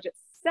got our budget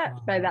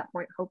set by that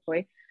point,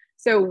 hopefully.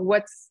 So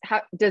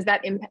is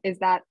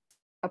that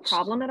a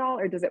problem at all,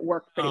 or does it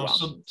work pretty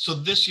well? So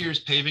this year's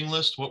paving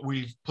list, what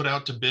we've put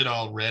out to bid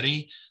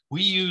already,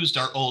 we used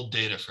our old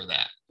data for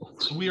that.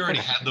 So we already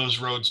had those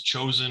roads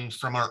chosen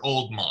from our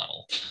old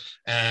model.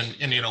 And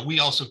we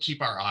also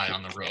keep our eye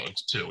on the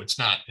roads too.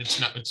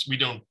 We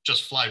don't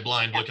just fly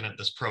blind looking at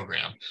this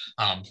program.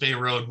 Bay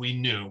Road, we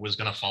knew was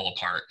going to fall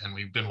apart, and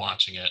we've been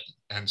watching it.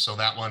 And so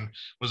that one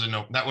was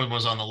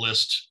on the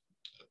list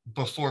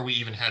before we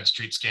even had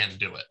StreetScan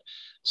do it.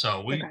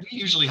 So we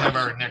usually have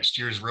our next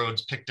year's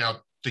roads picked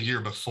out the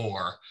year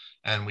before,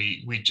 and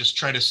we just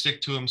try to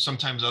stick to them.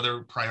 Sometimes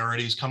other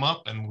priorities come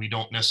up and we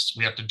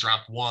have to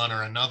drop one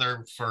or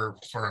another for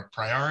a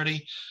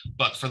priority,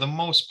 but for the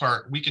most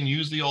part we can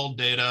use the old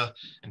data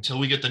until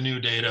we get the new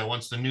data.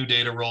 Once the new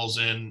data rolls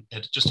in,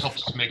 it just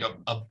helps us make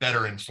a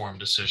better informed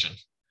decision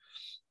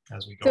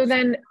as we go.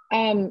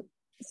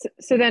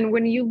 So then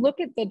when you look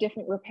at the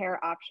different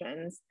repair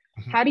options,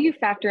 how do you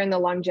factor in the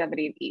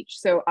longevity of each?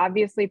 So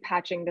obviously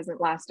patching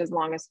doesn't last as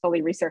long as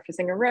fully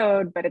resurfacing a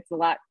road, but it's a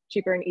lot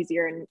cheaper and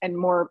easier and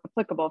more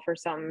applicable for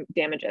some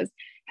damages.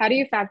 How do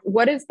you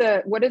what is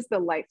the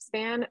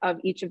lifespan of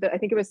each of the, I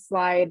think it was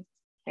slide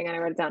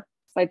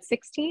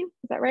 16, is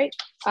that right?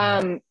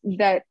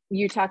 That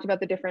you talked about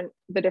the different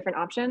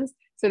options.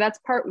 So that's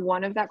part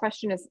one of that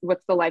question, is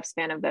what's the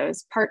lifespan of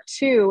those? Part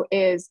two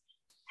is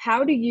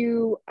how do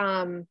you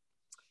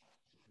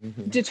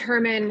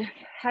determine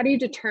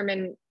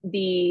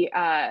the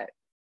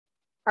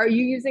are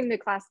you using the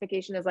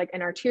classification as like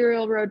an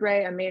arterial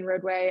roadway, a main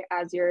roadway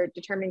as your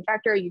determining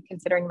factor? Are you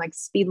considering like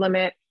speed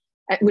limit,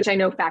 which I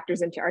know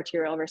factors into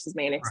arterial versus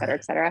main, et cetera,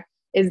 et cetera?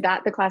 Is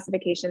that the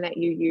classification that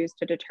you use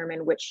to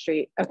determine which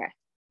street? Okay.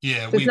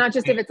 Yeah. So it's not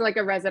just if it's like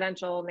a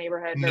residential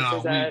neighborhood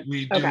versus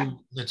we do, okay.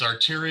 It's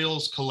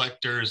arterials,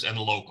 collectors, and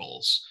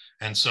locals.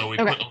 And so we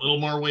Okay. put a little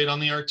more weight on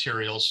the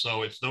arterials.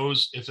 So if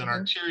an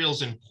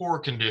arterial's in poor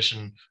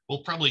condition,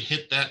 we'll probably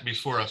hit that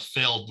before a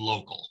failed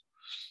local.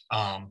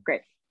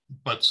 Great.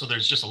 But so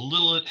there's just a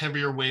little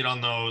heavier weight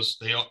on those.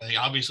 They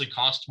obviously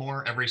cost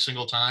more every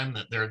single time.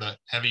 That they're the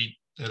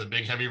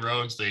big heavy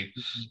roads. They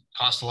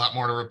cost a lot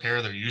more to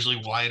repair. They're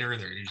usually wider,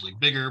 they're usually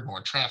bigger,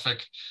 more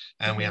traffic,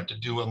 and we have to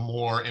do a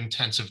more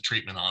intensive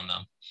treatment on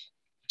them.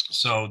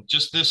 So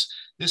just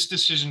this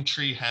decision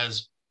tree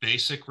has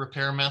basic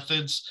repair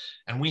methods,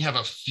 and we have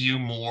a few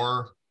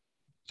more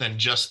than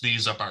just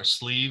these up our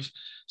sleeve.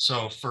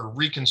 So for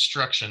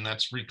reconstruction,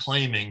 that's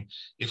reclaiming.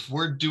 If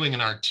we're doing an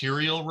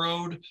arterial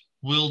road,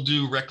 we'll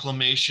do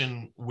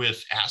reclamation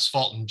with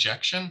asphalt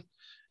injection,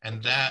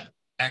 and that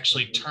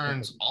actually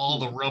turns all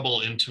the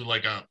rubble into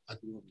like a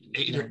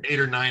 8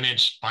 or 9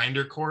 inch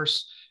binder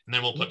course, and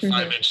then we'll put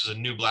 5 inches of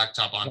new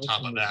blacktop on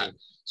top of that.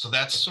 So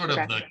that's sort of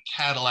the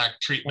Cadillac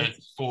treatment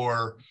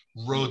for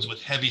roads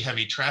with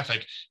heavy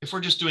traffic. If we're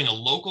just doing a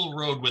local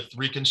road with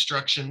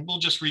reconstruction, we'll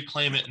just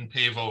reclaim it and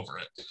pave over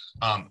it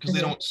because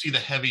they don't see the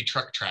heavy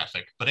truck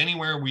traffic. But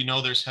anywhere we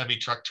know there's heavy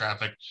truck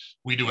traffic,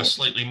 we do a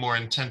slightly more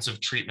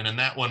intensive treatment, and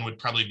that one would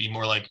probably be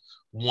more like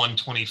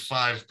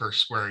 $125 per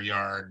square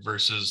yard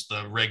versus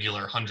the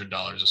regular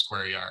 $100 a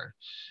square yard.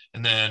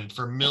 And then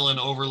for mill and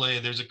overlay,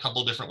 there's a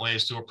couple different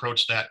ways to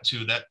approach that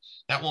too. That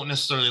won't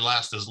necessarily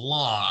last as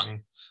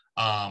long,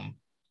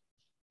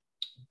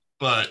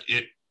 but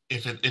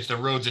if the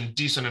road's in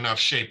decent enough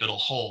shape, it'll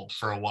hold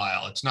for a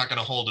while. It's not going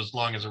to hold as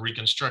long as a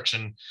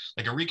reconstruction.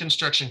 Like a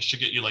reconstruction should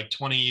get you like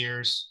 20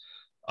 years.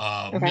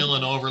 Mill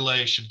and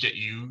overlay should get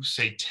you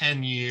say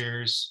 10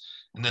 years.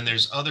 And then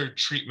there's other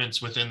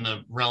treatments within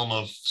the realm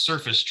of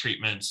surface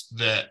treatments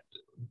that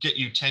get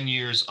you 10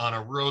 years on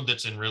a road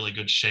that's in really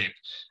good shape.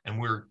 And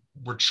we're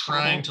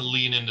trying to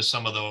lean into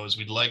some of those.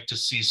 We'd like to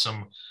see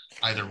some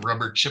either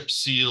rubber chip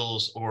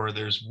seals, or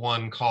there's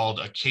one called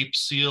a cape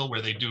seal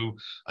where they do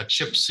a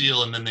chip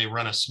seal and then they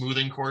run a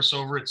smoothing course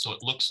over it so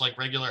it looks like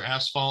regular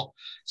asphalt.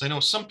 So I know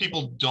some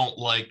people don't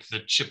like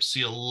the chip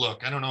seal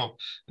look. I don't know,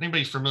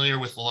 anybody familiar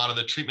with a lot of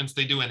the treatments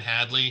they do in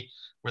Hadley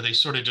where they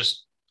sort of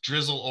just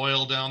drizzle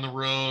oil down the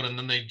road and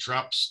then they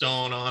drop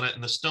stone on it,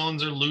 and the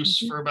stones are loose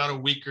for about a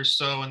week or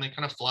so and they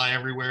kind of fly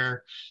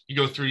everywhere. You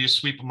go through, you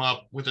sweep them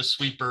up with a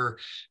sweeper,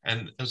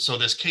 and so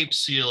this cape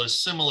seal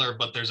is similar,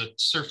 but there's a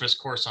surface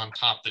course on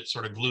top that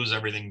sort of glues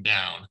everything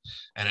down,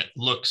 and it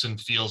looks and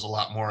feels a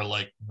lot more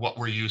like what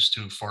we're used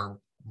to for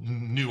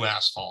new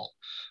asphalt.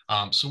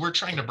 So we're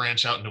trying to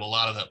branch out into a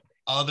lot of the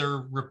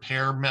other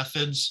repair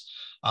methods,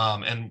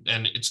 and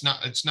it's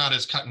not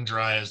as cut and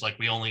dry as like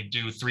we only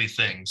do 3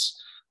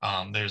 things.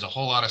 There's a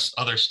whole lot of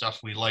other stuff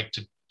we like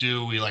to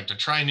do. We like to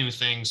try new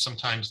things.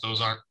 Sometimes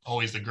those aren't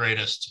always the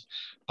greatest,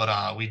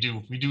 but we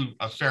do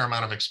a fair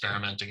amount of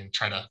experimenting and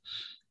try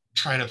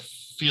to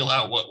feel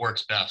out what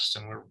works best.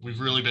 And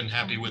we've really been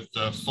happy with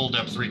the full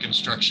depth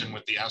reconstruction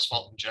with the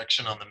asphalt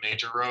injection on the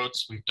major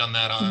roads. We've done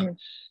that on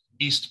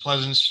East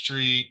Pleasant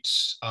Street,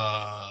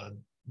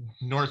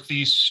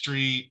 Northeast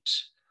Street,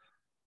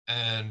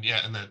 and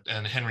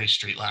Henry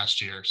Street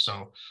last year.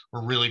 So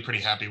we're really pretty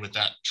happy with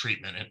that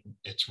treatment.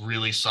 It's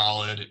really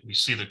solid. We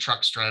see the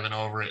trucks driving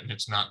over it and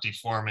it's not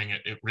deforming.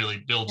 It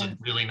really builds a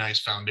really nice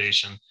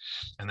foundation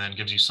and then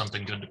gives you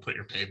something good to put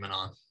your pavement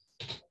on.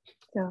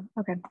 So,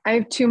 okay. I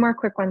have 2 more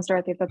quick ones,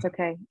 Dorothy, if that's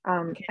okay.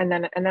 And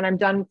then I'm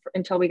done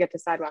until we get to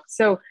sidewalks.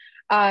 So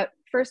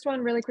first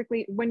one, really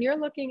quickly, when you're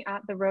looking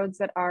at the roads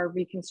that are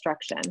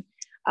reconstruction,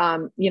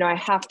 I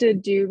have to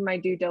do my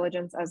due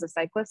diligence as a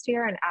cyclist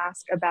here and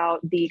ask about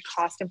the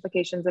cost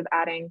implications of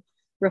adding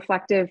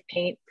reflective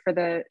paint for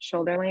the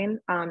shoulder lane,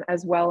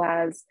 as well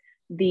as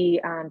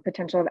the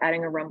potential of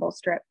adding a rumble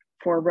strip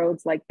for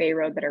roads like Bay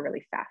Road that are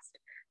really fast.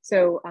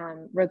 So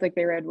roads like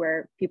Bay Road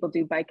where people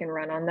do bike and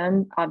run on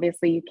them,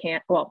 obviously you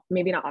can't, well,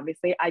 maybe not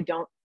obviously, I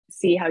don't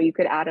see how you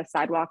could add a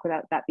sidewalk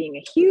without that being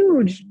a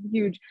huge,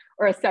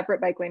 or a separate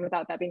bike lane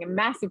without that being a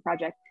massive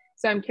project.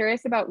 So I'm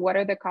curious about what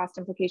are the cost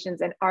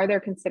implications and are there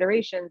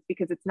considerations,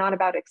 because it's not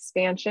about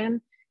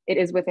expansion, it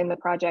is within the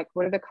project.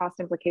 What are the cost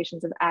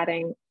implications of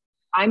adding?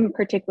 I'm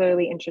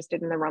particularly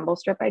interested in the rumble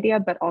strip idea,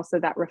 but also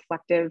that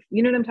reflective,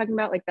 you know what I'm talking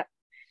about? Like that,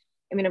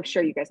 I mean, I'm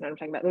sure you guys know what I'm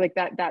talking about. Like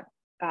that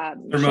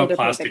shoulder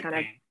paint that kind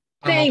of,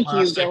 thank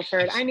you,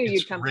 Guilford. I knew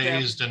you'd come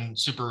raised through. And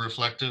super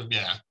reflective,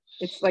 yeah.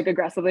 It's like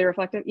aggressively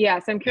reflective. Yeah.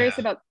 So I'm curious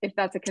about if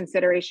that's a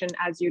consideration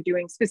as you're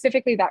doing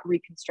specifically that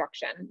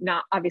reconstruction.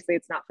 Not obviously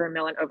it's not for a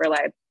mill and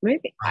overlay.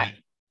 Maybe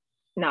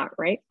not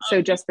right.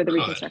 So just for the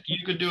reconstruction.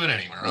 You could do it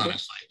anywhere,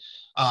 honestly.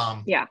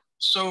 Yeah.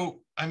 So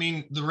I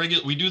mean,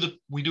 we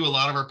do a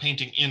lot of our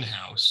painting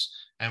in-house,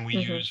 and we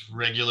use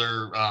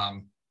regular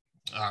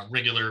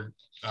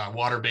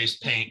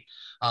water-based paint.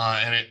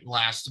 and it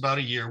lasts about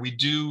a year. We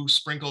do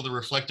sprinkle the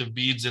reflective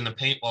beads in the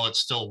paint while it's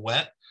still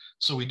wet.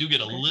 So we do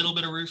get a little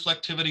bit of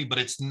reflectivity, but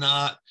it's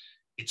not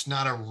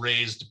a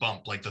raised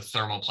bump like the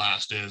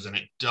thermoplast is, and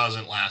it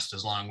doesn't last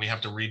as long. We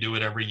have to redo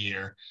it every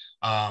year.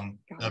 I'm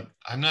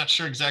not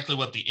sure exactly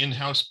what the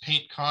in-house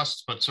paint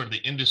costs, but sort of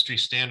the industry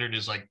standard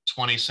is like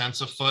 20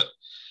 cents a foot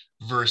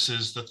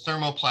versus the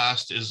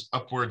thermoplast is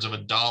upwards of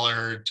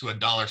 $1 to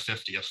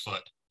 $1.50 a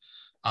foot.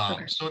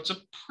 So it's a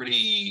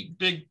pretty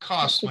big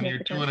cost when you're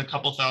doing a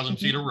couple thousand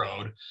feet of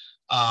road.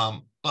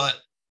 But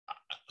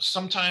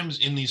sometimes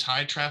in these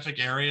high traffic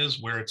areas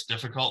where it's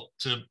difficult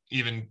to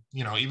even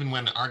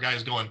when our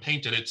guys go and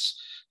paint it,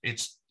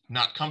 it's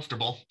not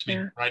comfortable to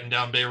be riding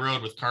down Bay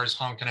Road with cars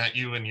honking at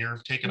you and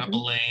you're taking up a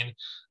lane.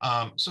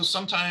 So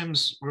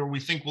sometimes where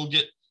we think we'll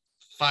get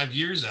 5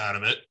 years out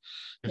of it,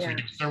 if we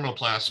do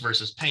thermoplast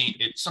versus paint,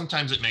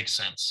 sometimes it makes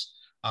sense.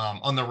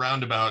 On the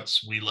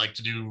roundabouts, we like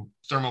to do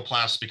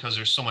thermoplast because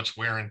there's so much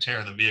wear and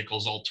tear. The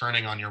vehicle's all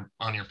turning on your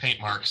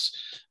paint marks.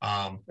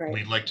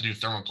 We'd like to do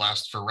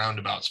thermoplast for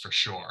roundabouts for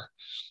sure.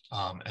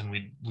 And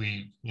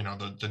we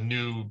the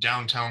new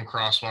downtown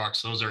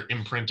crosswalks, those are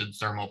imprinted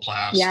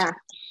thermoplast.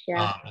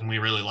 And we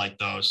really like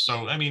those.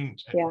 So I mean,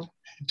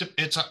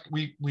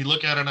 we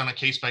look at it on a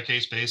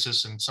case-by-case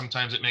basis, and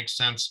sometimes it makes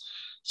sense,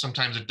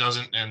 sometimes it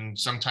doesn't, and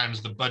sometimes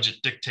the budget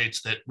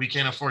dictates that we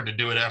can't afford to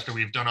do it after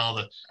we've done all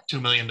the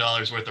 $2 million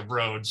worth of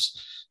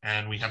roads,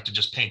 and we have to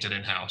just paint it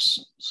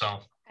in-house. So,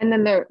 and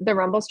then the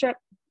rumble strip,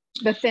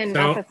 the thin,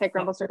 not the thick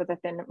rumble strip, but the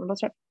thin rumble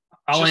strip.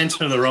 I'll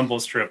answer the rumble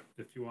strip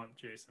if you want,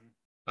 Jason.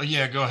 Oh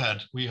yeah, go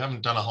ahead. We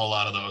haven't done a whole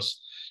lot of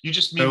those. You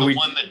just mean the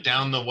one that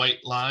down the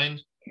white line,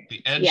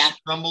 the edge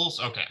rumbles?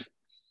 Okay.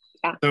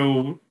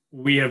 So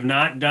we have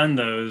not done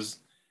those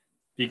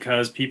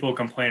because people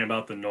complain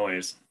about the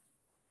noise.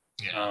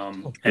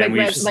 And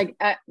like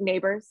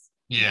neighbors.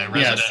 Yeah,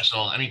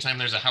 residential. Yes. Anytime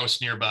there's a house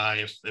nearby,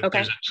 if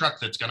there's a truck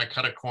that's going to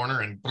cut a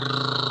corner and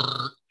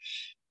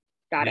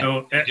got it.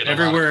 So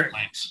everywhere.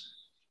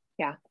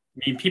 I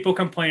mean, people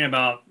complain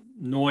about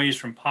noise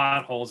from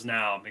potholes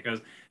now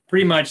because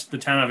pretty much the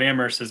town of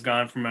Amherst has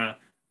gone from a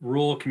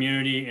rural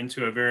community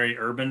into a very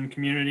urban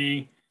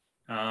community.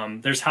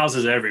 There's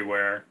houses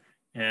everywhere.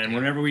 And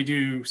whenever we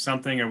do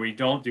something or we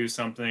don't do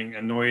something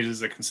and noise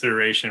is a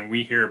consideration,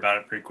 we hear about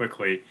it pretty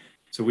quickly.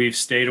 So we've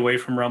stayed away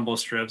from rumble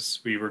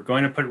strips. We were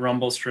going to put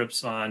rumble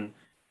strips on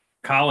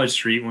College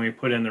Street when we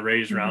put in the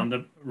raised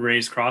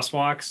raised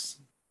crosswalks,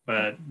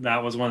 but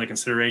that was one of the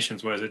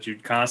considerations, was that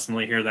you'd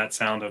constantly hear that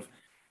sound of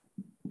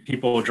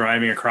people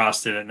driving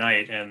across it at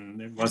night, and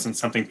it wasn't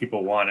something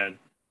people wanted.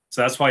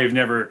 So that's why we've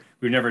never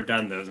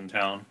done those in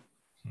town.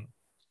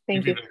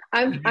 Thank you.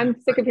 I'm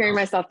sick of hearing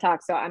myself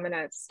talk, so I'm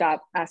gonna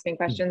stop asking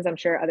questions. I'm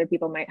sure other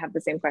people might have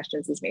the same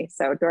questions as me.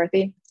 So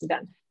Dorothy, I'm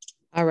done.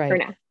 All right. For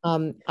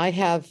now. I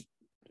have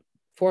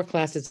 4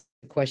 classes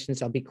of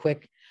questions. I'll be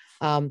quick.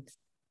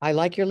 I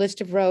like your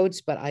list of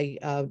roads, but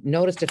I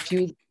noticed a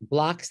few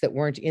blocks that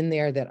weren't in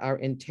there that are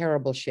in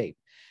terrible shape.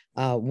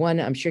 One,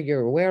 I'm sure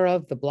you're aware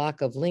of, the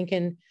block of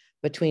Lincoln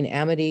between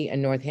Amity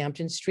and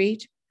Northampton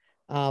Street.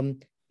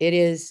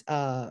 It's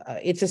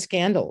a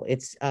scandal.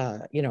 It's,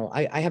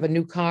 I have a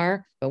new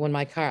car, but when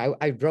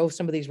I drove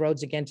some of these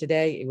roads again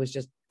today, it was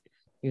just,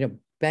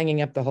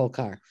 banging up the whole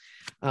car.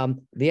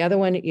 The other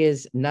one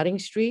is Nutting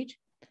Street,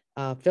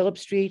 Phillip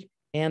Street,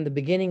 and the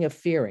beginning of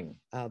Fearing.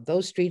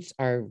 Those streets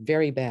are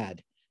very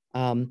bad.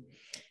 And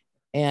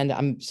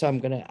I'm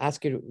going to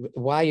ask you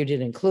why you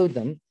didn't include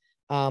them.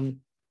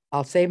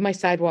 I'll save my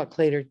sidewalk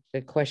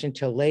question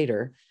till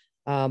later.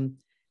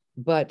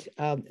 But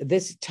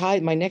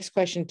my next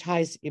question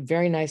ties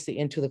very nicely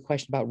into the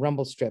question about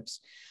rumble strips.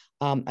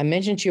 I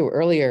mentioned to you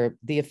earlier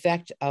the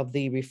effect of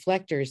the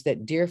reflectors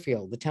that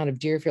the town of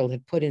Deerfield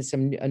had put in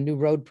a new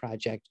road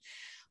project,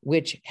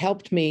 which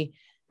helped me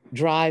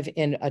drive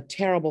in a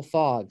terrible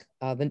fog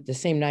the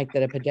same night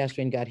that a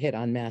pedestrian got hit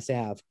on Mass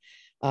Ave.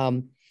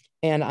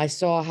 And I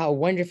saw how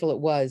wonderful it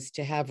was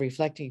to have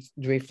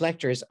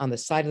reflectors on the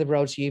side of the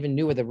road, so you even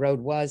knew where the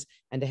road was,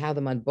 and to have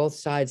them on both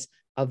sides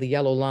of the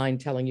yellow line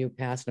telling you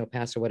pass, no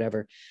pass, or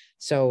whatever.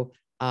 So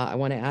I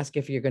want to ask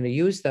if you're going to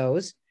use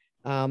those.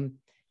 And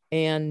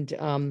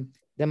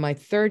then my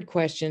third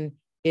question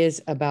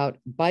is about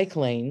bike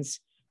lanes.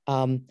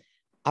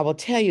 I will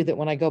tell you that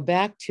when I go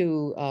back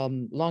to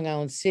Long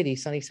Island City,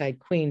 Sunnyside,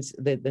 Queens,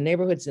 the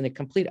neighborhood's in a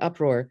complete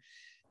uproar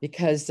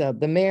because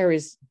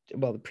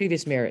the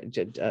previous mayor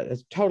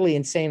is totally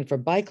insane for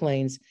bike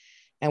lanes.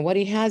 And what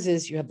he has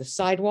is you have the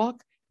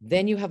sidewalk,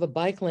 then you have a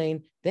bike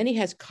lane, then he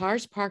has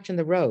cars parked in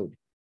the road,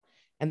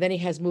 and then he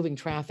has moving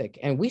traffic.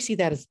 And we see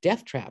that as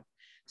death trap.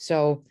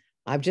 So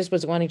I just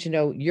was wanting to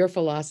know your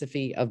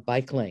philosophy of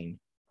bike lane.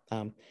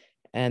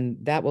 And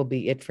that will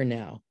be it for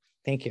now.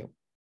 Thank you.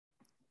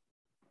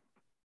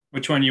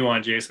 Which one you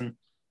want, Jason?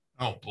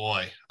 Oh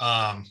boy.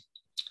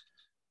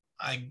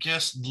 I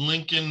guess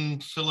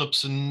Lincoln,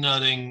 Phillips, and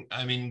Nutting.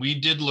 I mean, we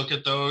did look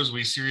at those.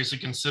 We seriously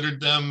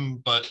considered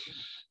them, but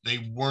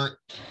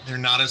they're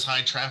not as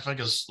high traffic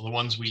as the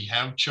ones we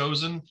have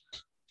chosen.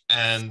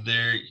 And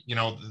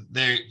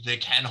they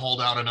can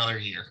hold out another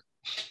year.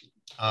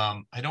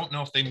 I don't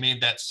know if they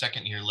made that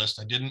second year list.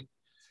 I didn't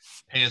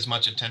pay as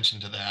much attention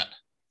to that.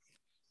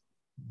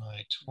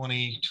 My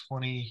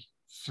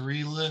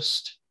 2023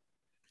 list.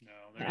 No,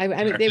 I mean,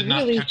 I they did not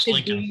really catch should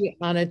Lincoln. be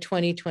on a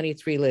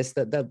 2023 list.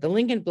 The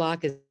Lincoln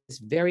block is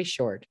very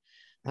short.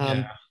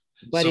 Yeah.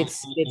 But So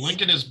it's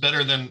Lincoln is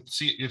better than,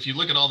 see, if you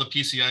look at all the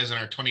PCIs in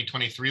our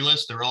 2023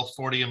 list, they're all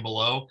 40 and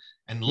below.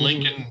 And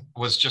Lincoln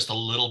was just a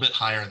little bit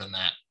higher than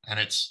that. And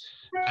it's,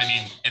 I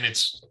mean, and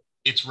it's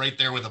right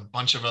there with a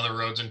bunch of other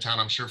roads in town.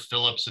 I'm sure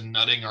Phillips and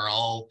Nutting are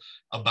all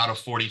about a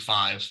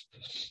 45.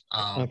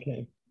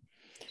 okay.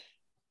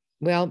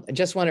 Well, I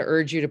just want to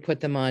urge you to put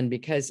them on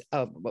because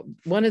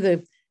one of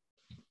the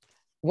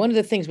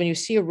things when you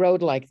see a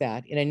road like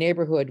that in a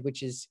neighborhood,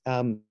 which is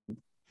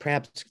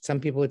perhaps some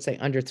people would say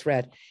under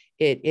threat,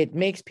 it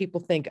makes people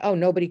think, oh,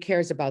 nobody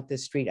cares about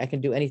this street. I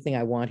can do anything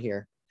I want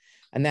here.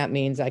 And that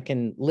means I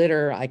can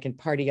litter, I can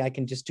party, I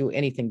can just do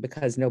anything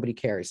because nobody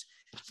cares.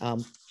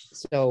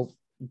 So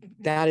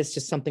that is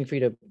just something for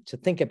you to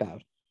think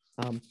about.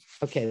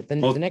 Okay, then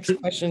the next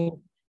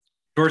question.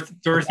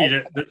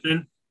 Dorothy,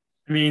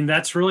 I mean,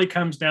 that's really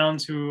comes down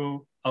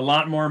to a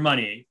lot more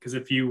money, because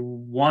if you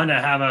want to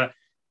have I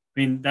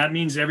mean, that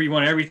means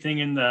everything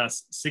in the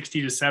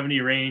 60 to 70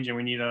 range, and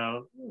we need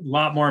a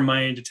lot more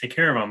money to take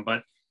care of them,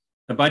 but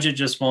the budget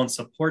just won't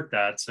support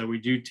that. So we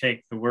do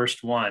take the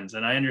worst ones.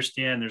 And I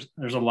understand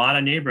there's a lot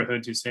of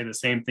neighborhoods who say the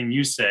same thing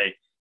you say.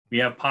 We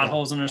have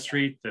potholes in the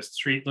street. The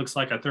street looks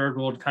like a third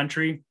world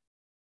country.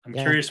 I'm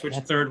curious which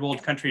third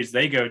world countries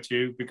they go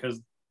to, because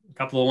a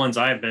couple of ones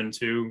I've been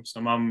to,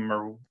 some of them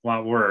are a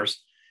lot worse.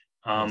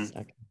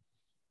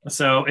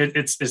 So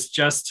it's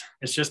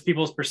just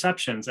people's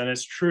perceptions, and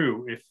it's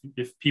true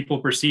if people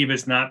perceive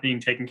it's not being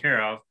taken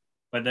care of.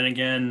 But then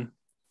again,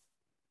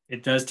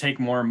 it does take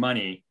more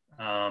money.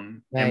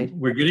 And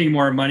we're getting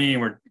more money,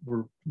 and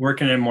we're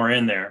working in more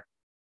in there.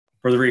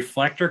 For the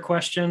reflector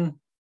question,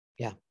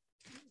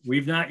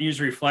 we've not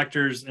used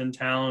reflectors in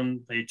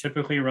town. They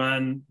typically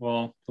run,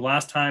 well, the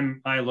last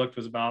time I looked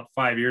was about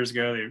 5 years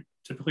ago. They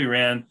typically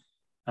ran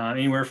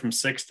anywhere from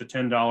 $6 to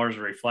 $10 a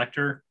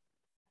reflector.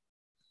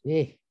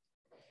 Yeah.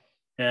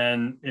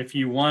 And if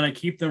you want to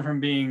keep them from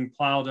being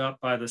plowed up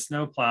by the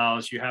snow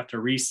plows, you have to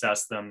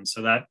recess them.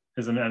 So that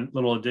is a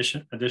little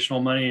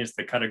additional money, is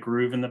to cut a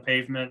groove in the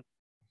pavement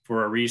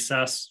for a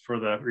recess for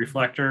the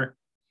reflector.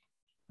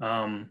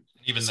 Even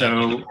that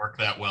doesn't work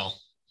that well.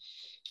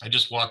 I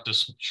just walked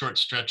this short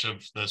stretch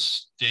of the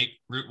state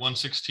Route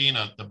 116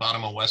 at the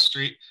bottom of West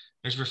Street.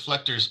 There's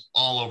reflectors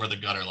all over the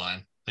gutter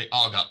line. They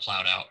all got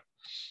plowed out.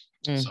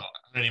 So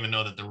I don't even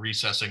know that the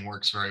recessing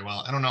works very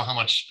well. I don't know how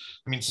much,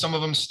 I mean, some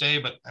of them stay,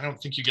 but I don't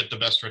think you get the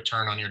best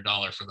return on your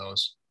dollar for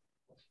those.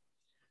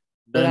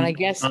 Then I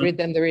guess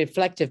then the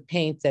reflective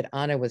paint that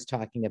Anna was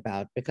talking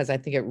about, because I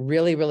think it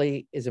really,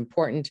 really is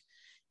important.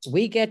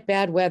 We get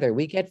bad weather,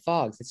 we get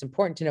fogs. It's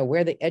important to know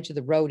where the edge of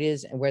the road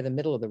is and where the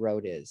middle of the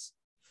road is.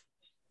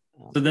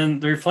 So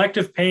then the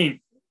reflective paint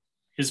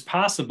is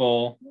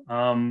possible.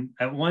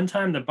 At one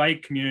time, the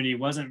bike community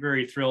wasn't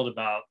very thrilled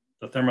about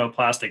the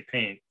thermoplastic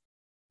paint,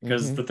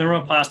 because the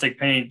thermoplastic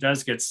paint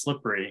does get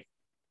slippery.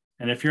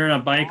 And if you're in a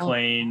bike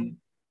lane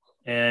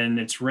and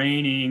it's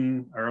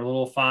raining or a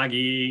little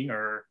foggy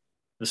or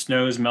the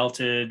snow's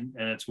melted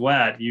and it's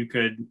wet, you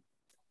could,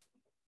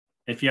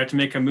 if you have to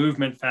make a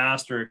movement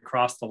fast or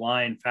cross the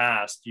line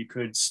fast, you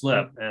could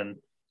slip. And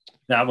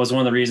that was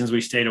one of the reasons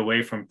we stayed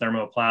away from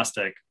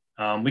thermoplastic.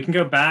 We can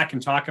go back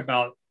and talk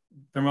about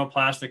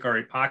thermoplastic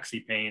or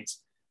epoxy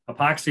paints.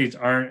 Epoxies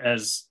aren't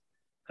as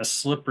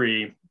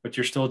slippery, but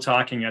you're still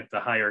talking at the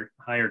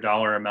higher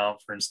dollar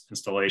amount for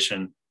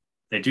installation.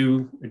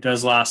 It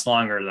does last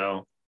longer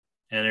though.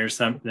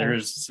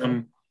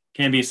 And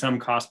can be some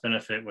cost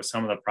benefit with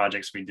some of the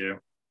projects we do.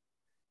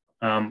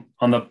 On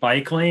the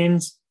bike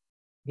lanes,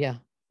 you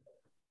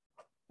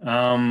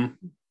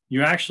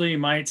actually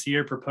might see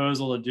a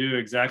proposal to do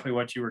exactly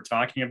what you were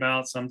talking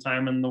about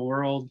sometime in the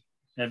world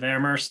of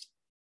Amherst.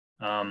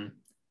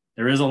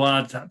 There is a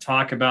lot of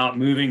talk about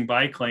moving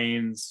bike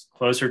lanes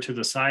closer to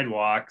the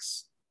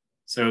sidewalks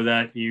so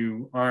that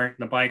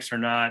the bikes are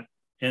not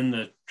in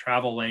the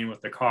travel lane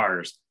with the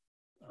cars.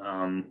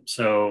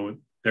 So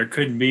there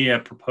could be a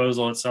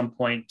proposal at some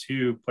point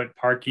to put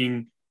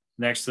parking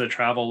next to the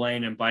travel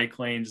lane and bike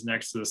lanes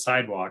next to the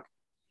sidewalk.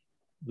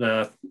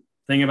 The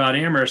thing about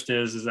Amherst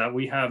is that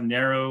we have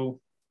narrow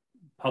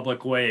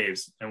public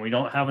ways, and we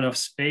don't have enough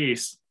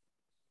space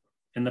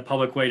in the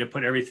public way to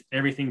put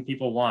everything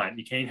people want.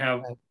 You can't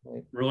have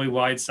really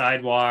wide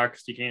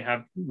sidewalks. You can't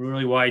have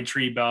really wide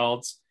tree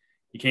belts.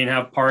 You can't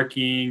have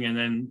parking, and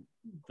then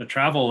the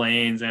travel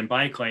lanes and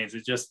bike lanes.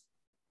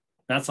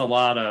 That's a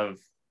lot of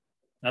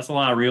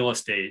real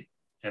estate.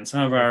 And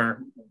some of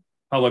our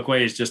public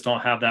ways just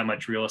don't have that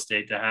much real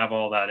estate to have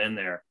all that in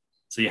there.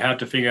 So you have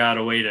to figure out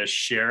a way to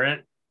share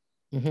it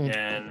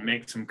and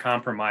make some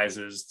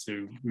compromises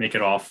to make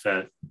it all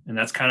fit. And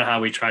that's kind of how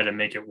we try to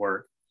make it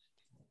work.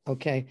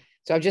 Okay.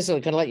 So I'm just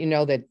going to let you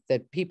know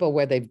that people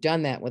where they've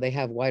done that, where they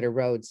have wider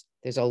roads,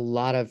 there's a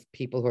lot of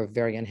people who are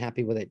very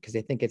unhappy with it because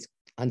they think it's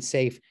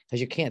unsafe because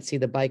you can't see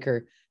the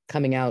biker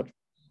coming out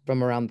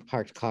from around the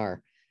parked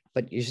car.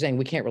 But you're saying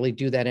we can't really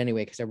do that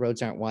anyway because our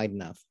roads aren't wide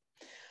enough.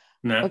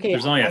 No, Okay,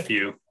 there's only a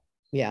few.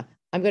 Yeah,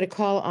 I'm going to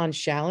call on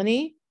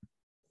Shalini.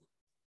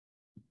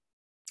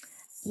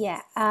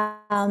 Yeah.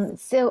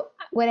 So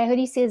what I heard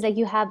you say is like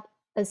you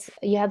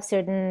have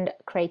certain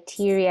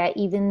criteria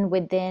even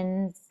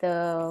within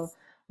the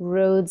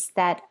roads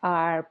that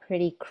are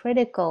pretty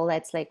critical.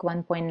 That's like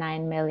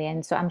 1.9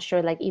 million. So I'm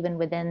sure like even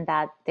within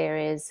that there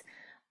is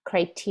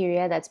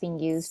criteria that's being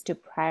used to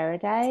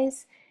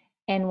prioritize.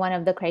 And one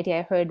of the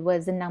criteria I heard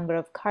was the number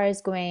of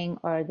cars going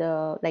or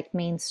the like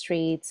main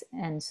streets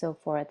and so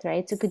forth,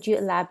 right? So could you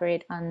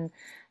elaborate on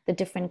the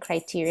different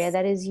criteria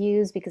that is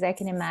used? Because I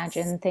can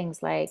imagine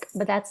things like,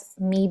 but that's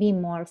maybe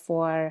more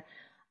for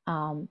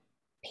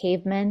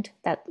pavement.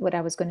 That what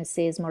I was going to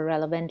say is more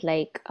relevant,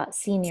 like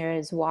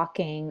seniors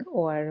walking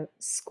or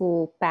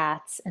school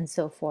paths and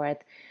so forth.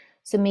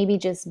 So maybe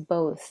just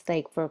both,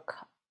 like for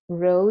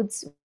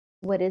roads,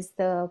 what is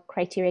the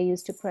criteria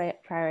used to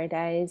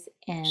prioritize,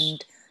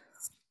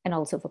 and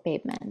also for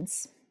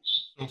pavements?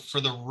 So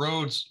for the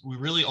roads, we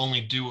really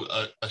only do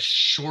a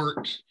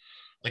short,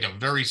 like a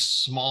very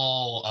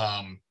small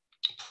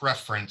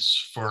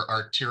preference for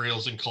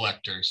arterials and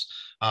collectors.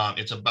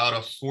 It's about a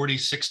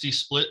 40-60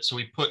 split. So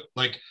we put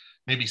like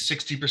maybe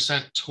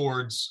 60%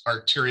 towards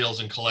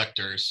arterials and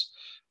collectors.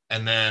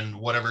 And then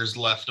whatever's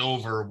left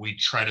over, we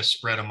try to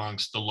spread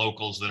amongst the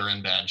locals that are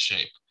in bad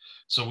shape.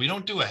 So we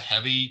don't do a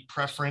heavy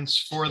preference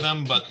for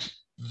them, but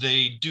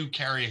they do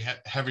carry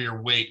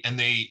heavier weight, and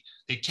they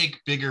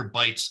take bigger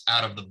bites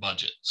out of the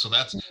budget. So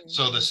that's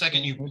so the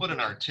second you put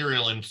an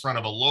arterial in front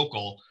of a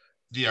local,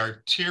 the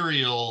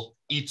arterial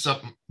eats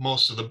up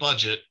most of the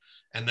budget,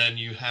 and then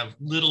you have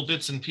little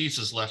bits and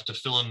pieces left to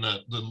fill in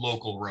the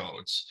local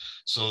roads.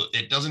 So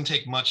it doesn't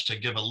take much to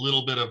give a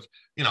little bit of,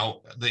 you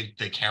know,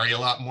 they carry a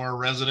lot more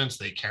residents,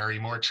 they carry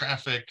more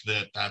traffic,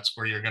 that's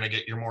where you're going to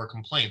get your more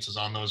complaints is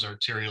on those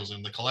arterials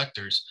and the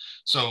collectors.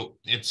 So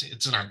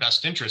it's in our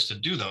best interest to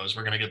do those.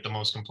 We're going to get the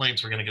most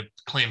complaints. We're going to get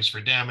claims for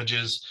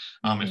damages.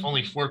 If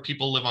only 4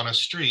 people live on a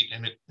street,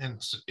 and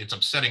it's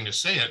upsetting to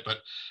say it, but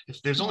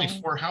if there's only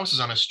 4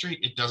 houses on a street,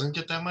 it doesn't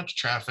get that much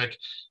traffic.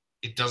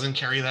 It doesn't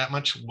carry that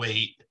much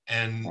weight,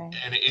 and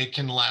it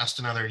can last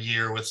another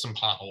year with some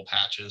pothole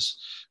patches.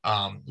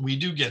 We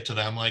do get to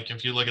them. Like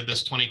if you look at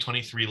this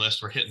 2023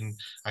 list, we're hitting,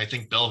 I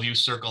think Bellevue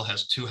Circle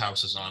has 2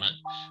 houses on it.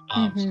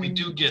 So we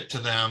do get to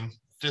them.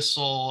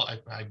 Thistle,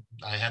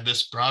 I had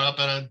this brought up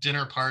at a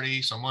dinner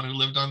party, someone who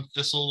lived on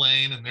Thistle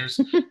Lane, and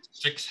there's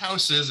 6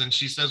 houses, and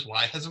she says,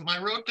 why hasn't my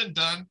road been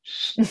done?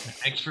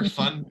 Thanks for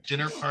fun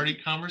dinner party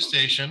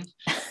conversation.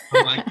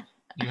 I'm like,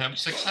 you have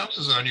 6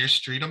 houses on your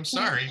street. I'm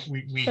sorry.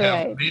 We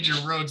have major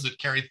roads that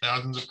carry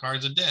thousands of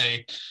cars a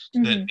day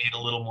that need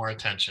a little more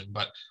attention,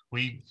 but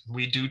we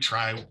do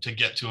try to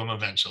get to them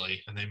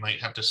eventually, and they might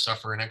have to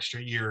suffer an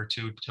extra year or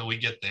 2 till we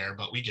get there,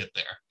 but we get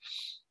there.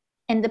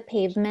 And the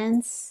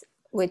pavements,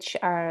 which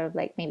are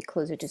like maybe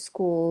closer to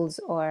schools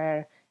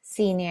or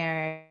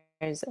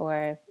seniors,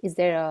 or is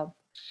there a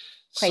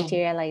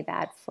criteria like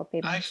that for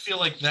pavements? I feel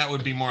like that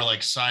would be more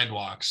like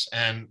sidewalks,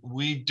 and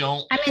we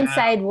don't. I mean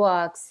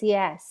sidewalks,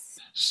 yes.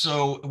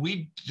 So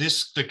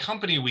the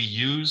company we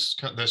use,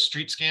 the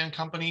StreetScan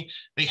company,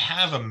 they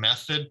have a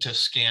method to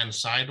scan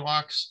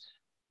sidewalks,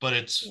 but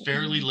it's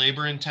fairly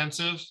labor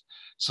intensive.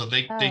 So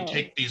they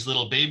take these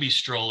little baby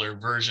stroller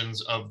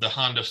versions of the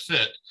Honda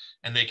Fit,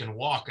 and they can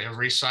walk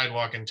every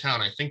sidewalk in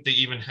town. I think they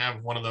even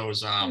have one of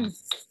those one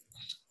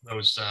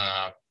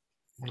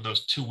of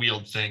those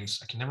 2-wheeled things.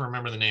 I can never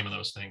remember the name of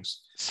those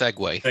things.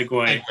 Segways. Thank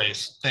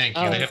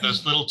you. They have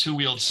those little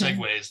 2-wheeled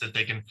segways that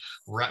they can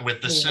ride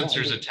with the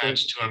sensors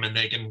attached to them, and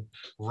they can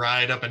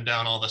ride up and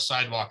down all the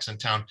sidewalks in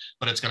town.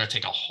 But it's going to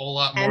take a whole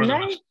lot more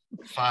than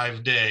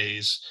 5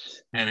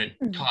 days, and it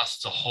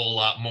costs a whole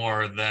lot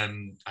more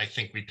than I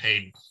think we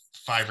paid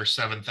 $5,000 or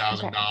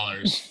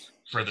 $7,000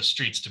 for the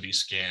streets to be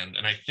scanned.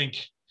 And I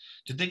think,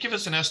 did they give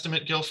us an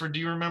estimate, Guilford? Do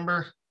you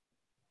remember?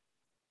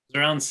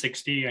 Around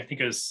 60. I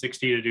think it was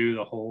 60 to do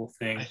the whole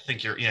thing. I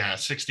think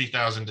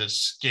 60,000 to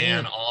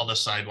scan all the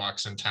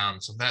sidewalks in town.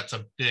 So that's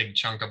a big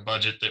chunk of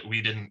budget that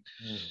we didn't.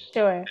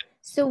 Sure.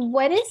 So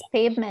what is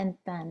pavement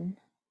then?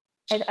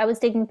 I was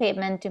taking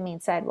pavement to mean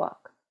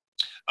sidewalk.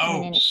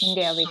 Oh, in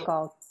India we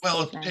call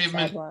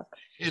pavement. Sidewalk.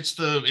 It's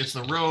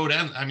the road,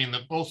 and I mean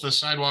both the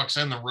sidewalks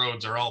and the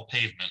roads are all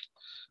pavement.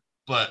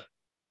 But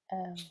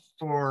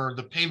for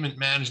the pavement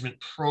management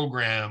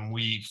program,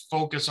 we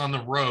focus on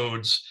the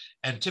roads.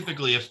 And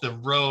typically, if the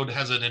road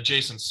has an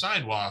adjacent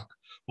sidewalk,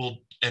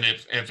 and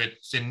if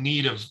it's in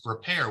need of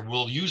repair,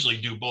 we'll usually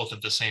do both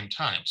at the same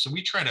time. So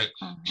we try to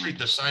treat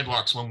the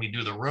sidewalks when we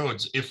do the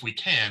roads, if we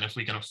can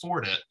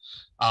afford it.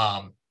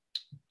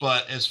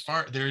 But as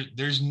far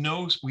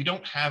we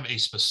don't have a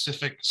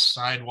specific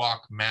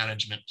sidewalk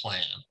management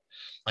plan,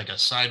 like a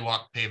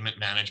sidewalk pavement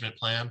management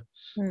plan.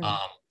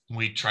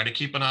 We try to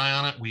keep an eye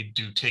on it. We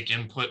do take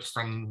input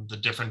from the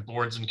different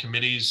boards and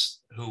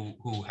committees who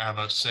have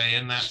a say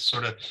in that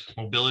sort of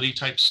mobility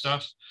type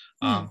stuff.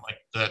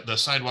 Like the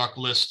sidewalk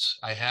list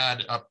I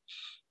had up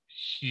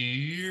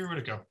here, where'd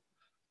it go?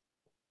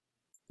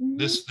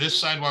 This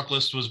sidewalk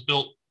list was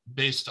built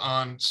based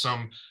on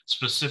some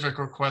specific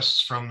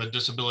requests from the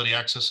Disability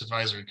Access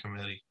Advisory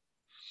Committee.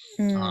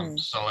 And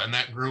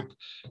that group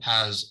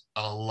has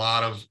a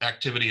lot of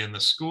activity in the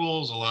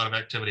schools, a lot of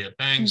activity at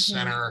Banks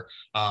Center,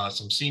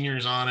 some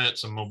seniors on it,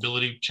 some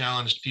mobility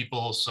challenged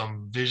people,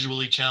 some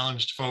visually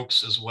challenged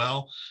folks as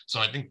well. So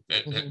I think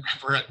it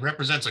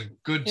represents a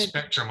good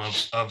spectrum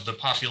of the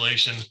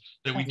population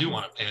that we do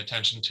want to pay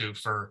attention to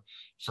for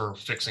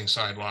fixing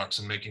sidewalks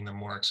and making them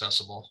more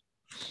accessible.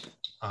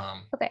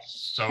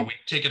 So we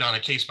take it on a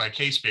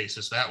case-by-case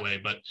basis that way,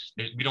 but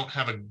we don't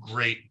have a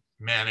great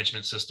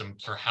management system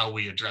for how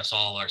we address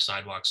all our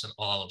sidewalks in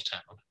all of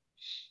town.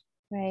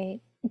 Right.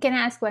 Can I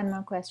ask one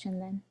more question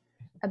then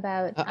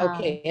about?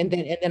 Okay, and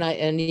then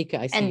Anika,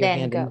 I see and your then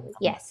hand. go.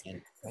 Yes,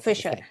 for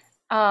sure. Okay.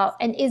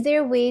 And is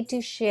there a way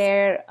to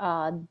share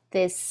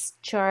this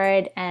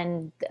chart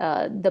and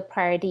the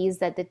priorities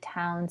that the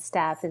town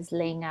staff is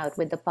laying out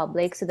with the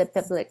public so the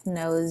public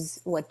knows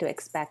what to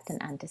expect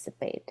and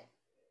anticipate?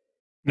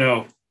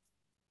 No.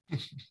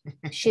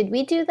 Should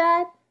we do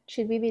that?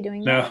 Should we be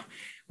doing that?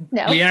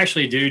 No. We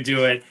actually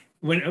do it.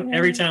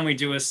 Every time we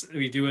do a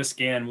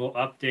scan, we'll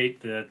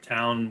update the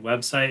town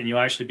website, and you'll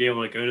actually be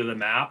able to go to the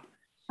map,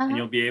 and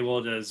you'll be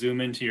able to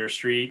zoom into your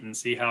street and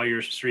see how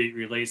your street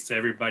relates to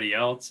everybody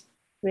else.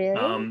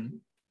 Really?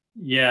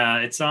 Yeah,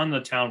 it's on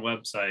the town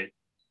website.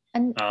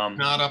 And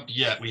Not up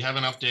yet. We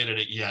haven't updated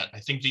it yet. I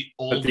think the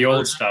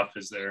old stuff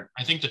is there.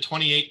 I think the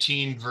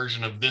 2018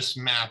 version of this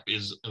map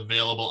is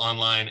available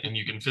online, and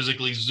you can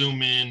physically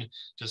zoom in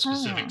to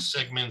specific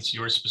segments,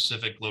 your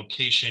specific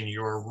location,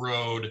 your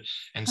road,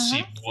 and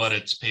see what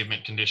its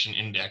pavement condition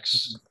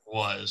index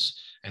was.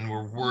 And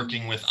we're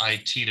working with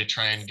IT to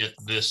try and get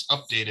this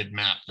updated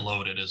map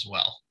loaded as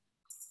well,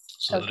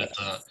 so that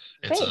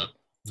it's a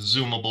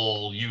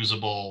zoomable,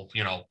 usable,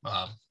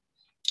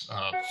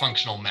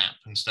 functional map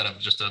instead of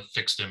just a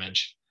fixed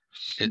image.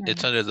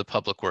 It's under the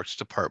Public Works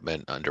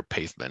Department under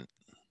pavement.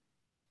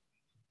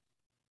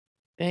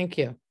 Thank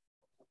you.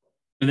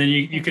 And then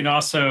you can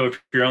also,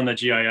 if you're on the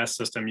GIS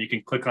system, you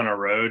can click on a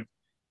road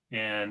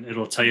and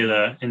it'll tell you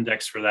the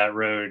index for that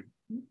road,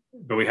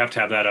 but we have to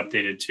have that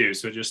updated too.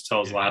 So it just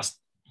tells last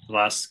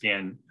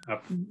scan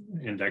up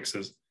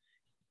indexes.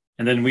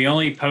 And then we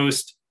only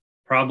post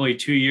probably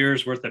 2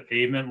 years worth of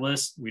pavement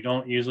lists. We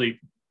don't usually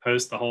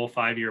post the whole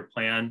 5-year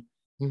plan.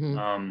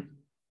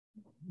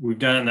 We've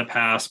done it in the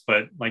past,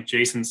 but like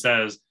Jason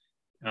says,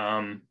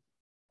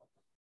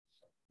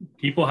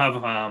 people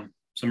have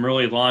some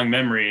really long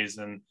memories,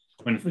 and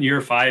when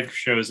year 5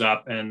 shows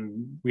up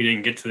and we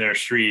didn't get to their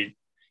street,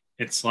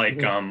 it's like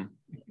it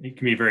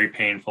can be very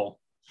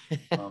painful.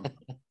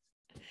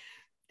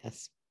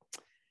 Yes.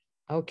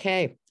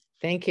 Okay.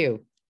 Thank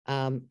you,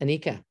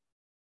 Anika.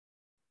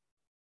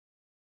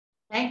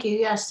 Thank you.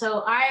 Yes.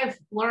 So I've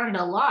learned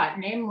a lot,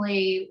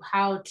 namely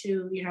how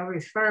to,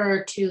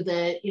 refer to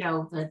the,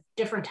 the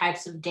different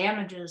types of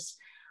damages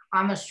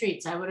on the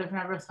streets. I would have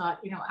never thought,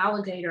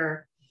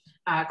 alligator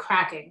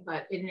cracking,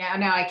 but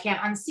now I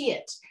can't unsee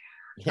it.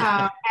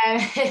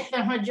 And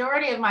the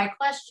majority of my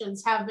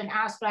questions have been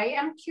asked, but I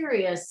am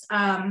curious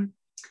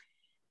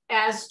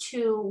as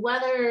to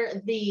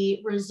whether the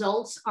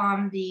results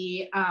on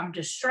the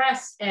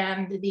distress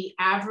and the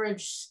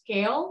average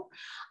scale,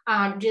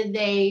 did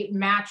they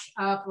match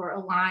up or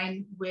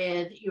align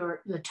with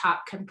the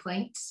top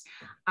complaints?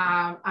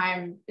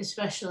 I'm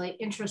especially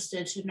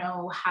interested to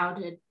know, how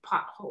did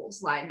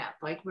potholes line up?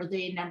 Like, were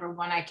they number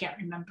 1? I can't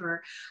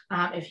remember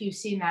if you've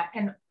seen that.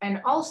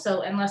 And also,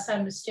 unless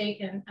I'm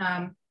mistaken,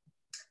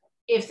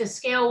 if the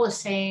scale was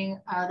saying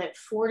that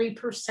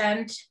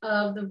 40%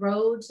 of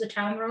the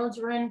town roads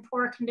were in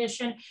poor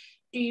condition,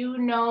 do you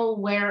know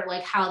where,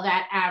 how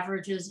that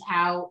averages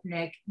out,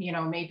 Nick,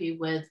 maybe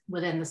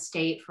within the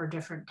state for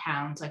different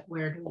towns? Like,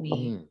 where do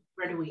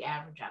we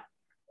average up?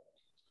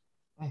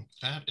 Oh,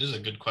 that is a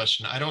good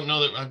question. I don't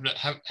know that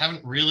I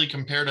haven't really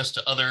compared us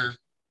to other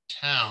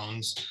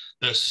towns.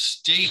 The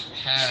state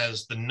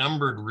has the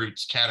numbered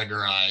routes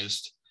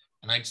categorized,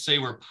 and I'd say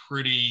we're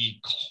pretty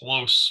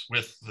close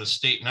with the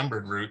state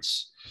numbered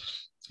routes,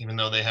 even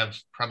though they have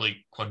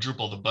probably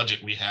quadruple the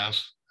budget we have.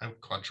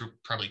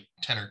 Probably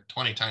 10 or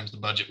 20 times the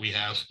budget we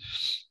have.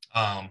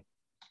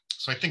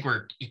 So I think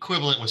we're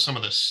equivalent with some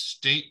of the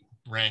state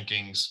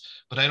rankings,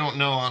 but I don't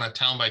know on a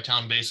town by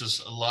town basis.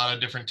 A lot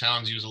of different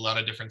towns use a lot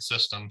of different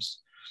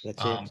systems.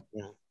 That's it.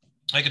 Yeah.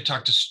 I could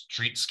talk to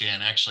StreetScan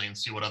actually and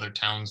see what other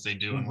towns they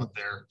do and what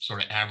their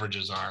sort of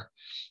averages are.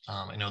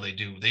 I know they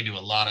do a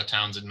lot of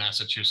towns in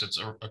Massachusetts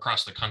or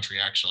across the country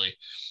actually.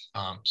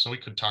 So we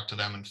could talk to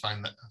them and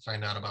find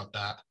out about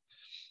that.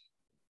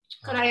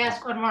 Could I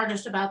ask one more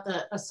just about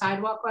the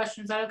sidewalk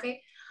question? Is that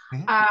okay?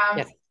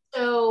 Yes.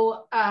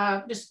 So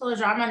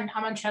disclosure, I'm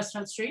on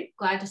Chestnut Street.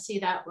 Glad to see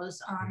that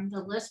was on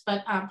the list.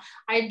 But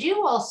I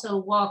do also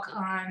walk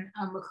on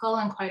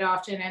McClellan quite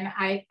often. And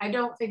I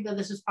don't think that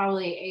this is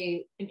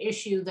probably an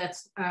issue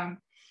that's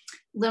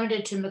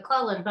limited to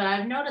McClellan, but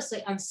I've noticed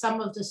that on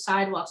some of the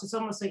sidewalks, it's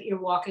almost like you're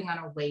walking on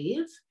a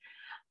wave.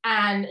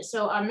 And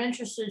so I'm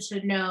interested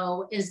to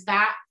know, is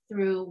that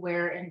through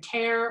wear and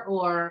tear,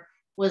 or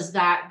was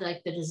that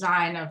like the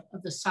design of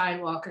the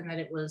sidewalk and that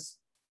it was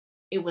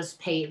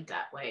paved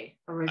that way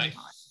originally?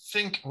 I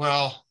think,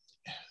 well,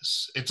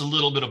 it's a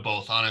little bit of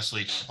both,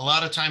 honestly. A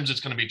lot of times it's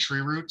going to be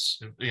tree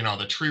roots. You know,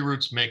 the tree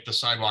roots make the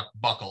sidewalk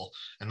buckle,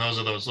 and those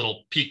are those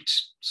little peaked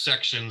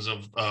sections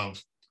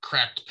of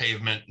cracked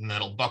pavement, and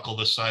that'll buckle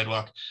the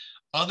sidewalk.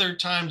 Other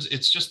times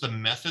it's just the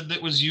method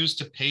that was used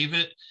to pave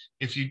it.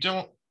 If you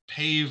don't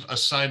pave a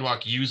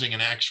sidewalk using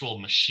an actual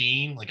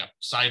machine, like a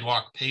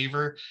sidewalk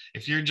paver,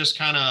 if you're just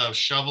kind of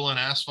shoveling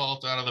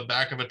asphalt out of the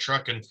back of a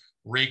truck and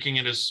raking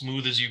it as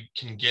smooth as you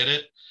can get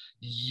it,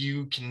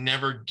 you can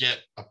never get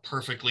a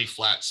perfectly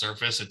flat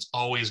surface. It's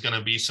always going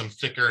to be some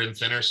thicker and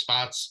thinner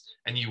spots,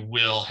 and you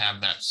will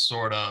have that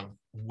sort of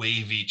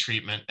wavy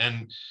treatment.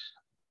 And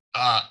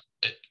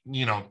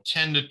you know,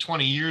 10 to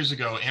 20 years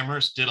ago,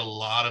 Amherst did a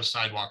lot of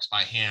sidewalks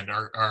by hand.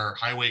 Our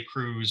highway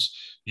crews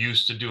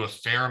used to do a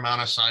fair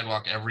amount of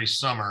sidewalk every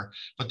summer,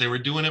 but they were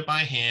doing it by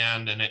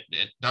hand, and it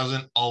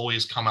doesn't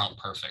always come out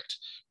perfect.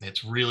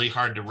 It's really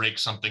hard to rake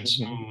something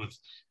smooth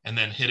and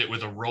then hit it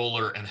with a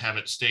roller and have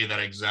it stay that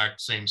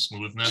exact same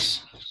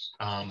smoothness.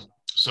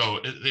 So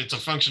it's a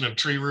function of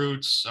tree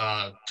roots,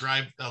 a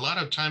lot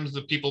of times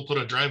the people put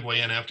a driveway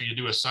in after you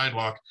do a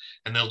sidewalk,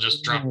 and they'll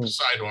just drop the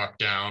sidewalk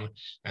down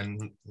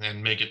and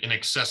make it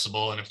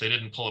inaccessible. And if they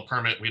didn't pull a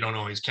permit, we don't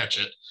always catch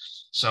it.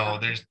 So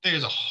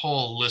there's a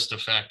whole list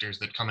of factors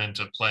that come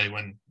into play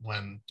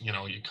when you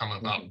know, you come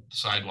about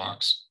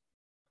sidewalks.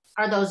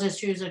 Are those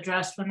issues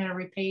addressed when they're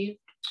repaved?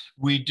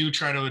 We do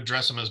try to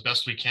address them as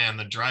best we can.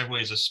 The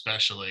driveways,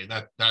 especially,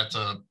 that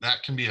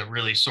can be a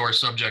really sore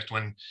subject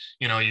when,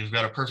 you know, you've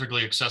got a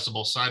perfectly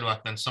accessible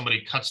sidewalk, then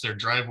somebody cuts their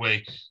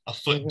driveway a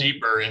foot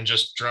deeper and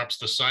just drops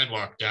the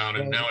sidewalk down,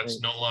 and now it's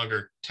no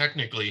longer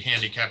technically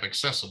handicap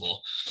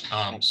accessible.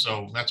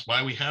 So that's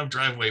why we have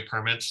driveway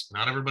permits.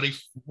 Not everybody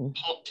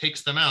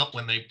takes them out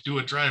when they do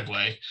a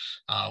driveway.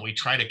 We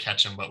try to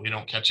catch them, but we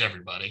don't catch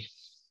everybody.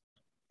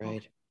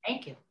 Right.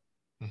 Thank you.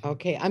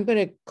 Okay, I'm going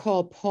to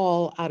call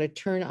Paul out of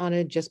turn on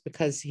it just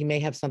because he may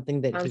have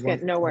something that he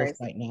wants no to worries.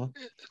 right now.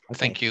 Okay.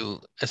 Thank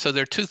you. So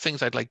there are two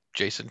things I'd like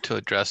Jason to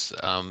address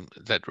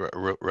that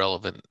are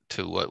relevant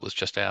to what was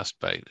just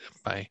asked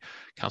by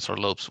Councilor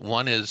Lopes.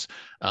 One is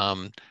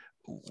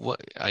what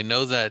I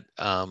know that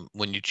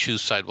when you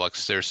choose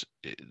sidewalks,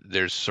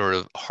 there's sort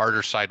of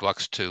harder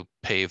sidewalks to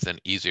pave than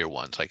easier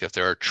ones. Like if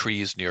there are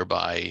trees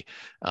nearby,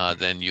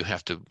 then you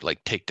have to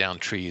like take down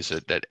trees.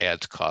 That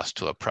adds cost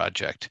to a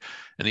project.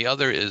 And the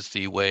other is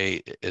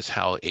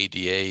how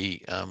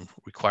ADA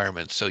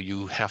requirements. So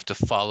you have to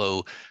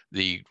follow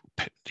the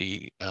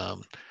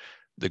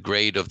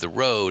grade of the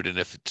road, and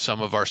if some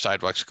of our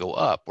sidewalks go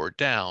up or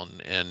down,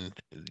 and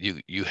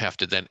you have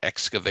to then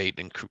excavate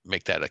and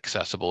make that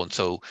accessible. And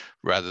so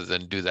rather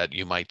than do that,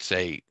 you might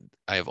say,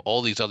 I have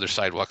all these other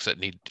sidewalks that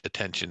need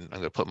attention. I'm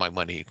going to put my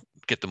money,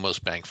 get the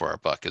most bang for our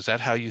buck. Is that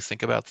how you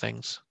think about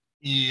things?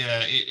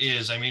 Yeah, it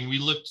is. I mean, we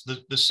looked,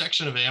 the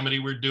section of Amity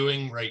we're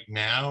doing right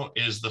now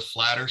is the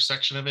flatter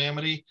section of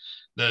Amity.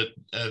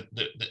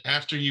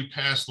 After you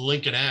pass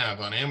Lincoln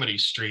Ave on Amity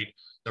Street,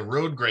 the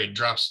road grade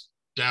drops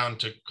down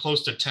to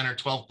close to 10 or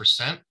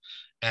 12%.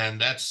 And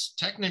that's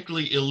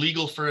technically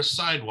illegal for a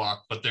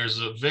sidewalk, but there's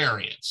a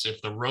variance.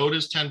 If the road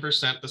is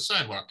 10%, the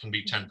sidewalk can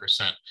be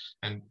 10%.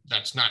 And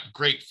that's not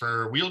great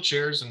for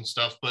wheelchairs and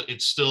stuff, but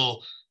it's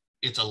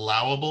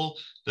allowable.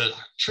 The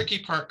tricky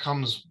part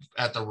comes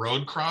at the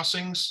road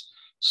crossings.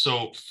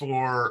 So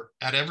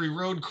at every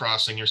road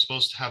crossing, you're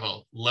supposed to have a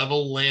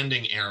level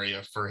landing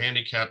area for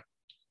handicap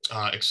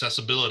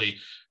accessibility,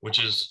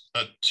 which is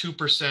a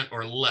 2%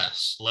 or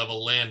less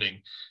level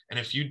landing. And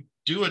if you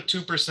do a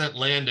 2%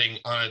 landing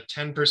on a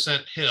 10%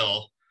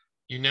 hill,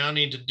 you now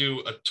need to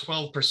do a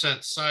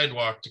 12%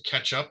 sidewalk to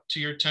catch up to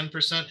your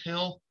 10%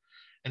 hill.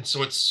 And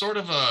so it's sort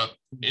of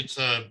it's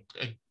a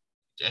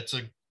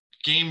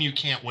game you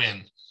can't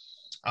win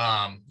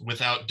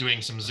without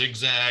doing some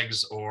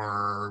zigzags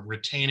or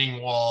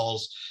retaining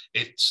walls.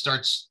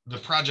 The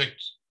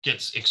project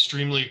gets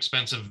extremely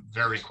expensive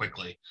very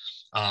quickly.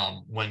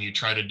 When you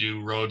try to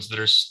do roads that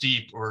are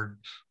steep or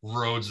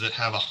roads that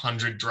have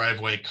 100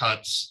 driveway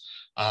cuts,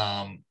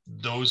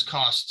 those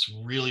costs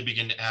really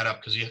begin to add up,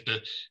 because you have to,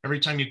 every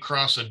time you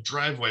cross a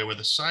driveway with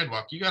a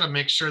sidewalk, you got to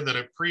make sure that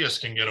a Prius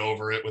can get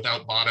over it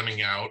without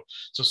bottoming out.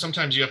 So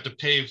sometimes you have to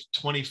pave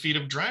 20 feet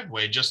of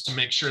driveway just to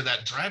make sure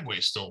that driveway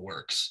still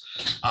works.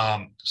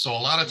 So a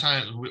lot of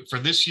times for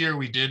this year,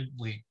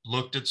 we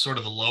looked at sort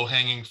of the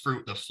low-hanging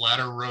fruit, the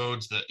flatter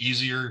roads, the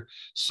easier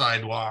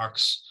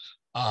sidewalks,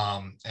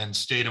 and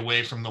stayed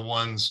away from the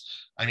ones.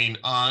 I mean,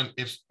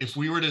 if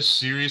we were to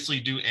seriously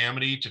do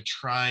Amity to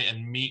try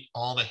and meet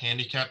all the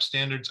handicap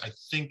standards, I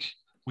think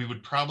we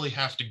would probably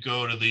have to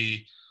go to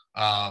the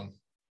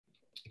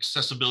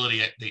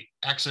accessibility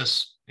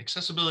access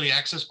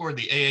board,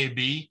 the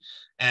AAB,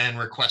 and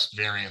request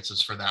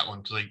variances for that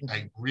one, because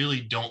I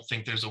really don't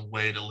think there's a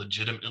way to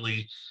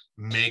legitimately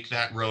make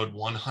that road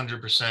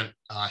 100%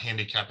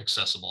 handicap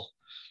accessible.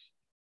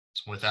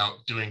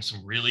 without doing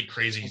some really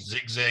crazy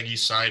zigzaggy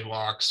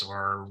sidewalks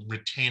or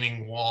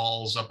retaining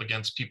walls up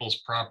against people's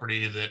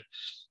property that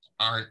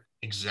aren't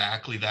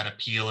exactly that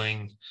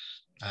appealing.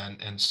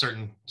 And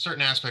certain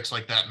aspects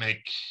like that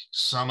make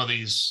some of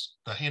these,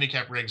 the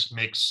handicap rigs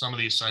make some of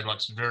these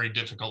sidewalks very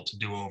difficult to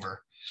do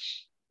over.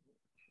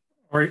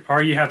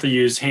 Or you have to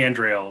use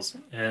handrails,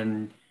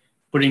 and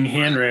putting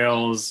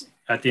handrails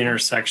at the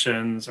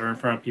intersections or in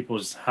front of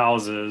people's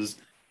houses,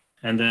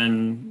 and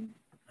then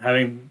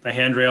having the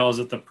handrails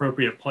at the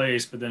appropriate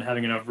place, but then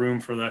having enough room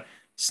for the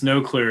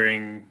snow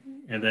clearing,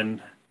 and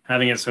then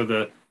having it so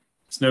the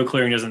snow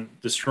clearing doesn't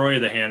destroy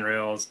the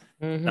handrails.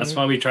 Mhm. That's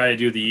why we try to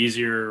do the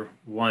easier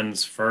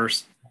ones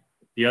first.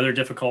 The other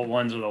difficult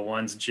ones are the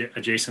ones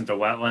adjacent to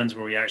wetlands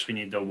where we actually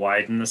need to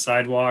widen the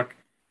sidewalk.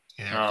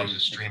 Yeah, there's a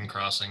stream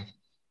crossing.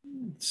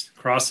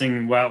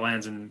 Crossing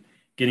wetlands and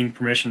getting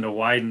permission to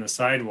widen the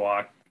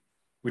sidewalk,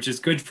 which is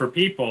good for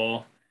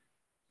people,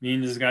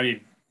 means it's got to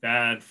be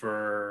bad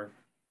for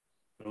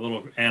the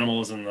little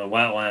animals in the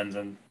wetlands,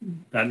 and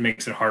that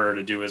makes it harder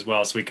to do as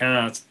well. So we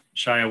kind of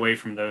shy away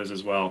from those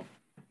as well.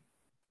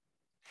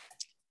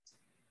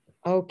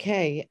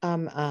 Okay,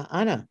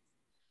 Anna,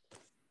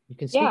 you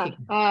can speak.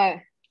 Yeah,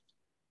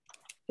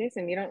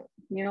 Jason, you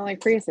don't like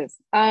Priuses.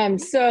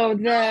 So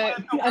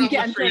I'm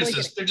getting totally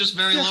Priuses. They're just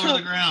very low to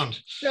the ground.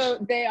 So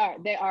they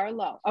are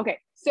low. Okay,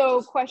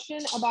 so question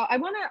about, I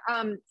want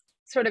to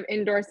sort of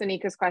endorse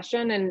Anika's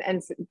question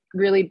and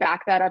really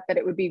back that up, that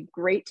it would be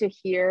great to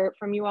hear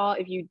from you all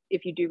if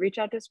you do reach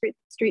out to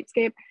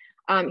Streetscape,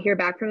 hear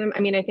back from them. I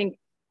mean,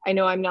 I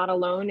know I'm not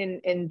alone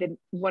in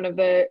one of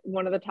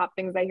the top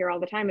things I hear all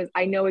the time is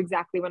I know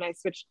exactly when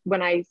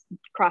I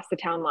cross the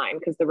town line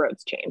because the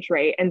roads change,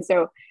 right? And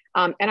so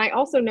and I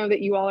also know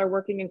that you all are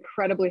working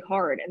incredibly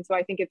hard, and so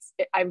I think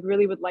I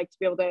really would like to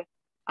be able to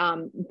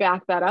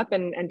back that up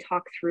and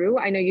talk through.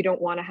 I know you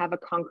don't want to have a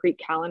concrete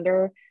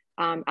calendar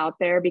out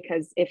there,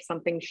 because if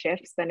something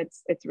shifts, then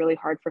it's really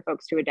hard for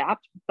folks to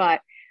adapt. But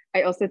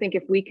I also think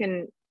if we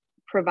can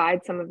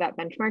provide some of that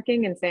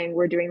benchmarking and saying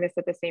we're doing this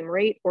at the same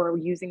rate or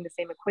using the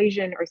same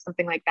equation or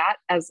something like that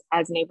as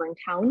neighboring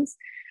towns.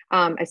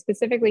 I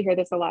specifically hear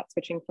this a lot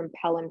switching from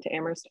Pelham to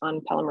Amherst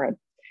on Pelham Road.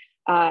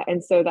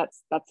 And so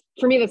that's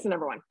for me, that's the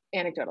number one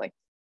anecdotally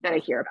that I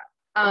hear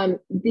about.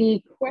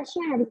 The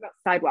question I have is about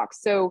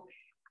sidewalks. So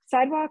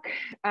sidewalk,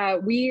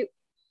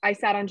 I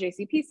sat on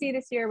JCPC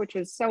this year, which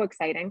was so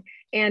exciting.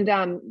 And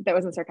that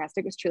wasn't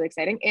sarcastic, it was truly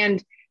exciting.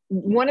 And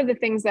one of the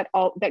things that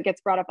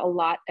gets brought up a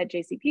lot at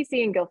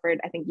JCPC in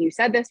Guilford, I think you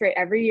said this, right?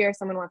 Every year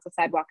someone wants a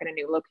sidewalk in a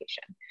new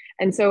location.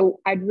 And so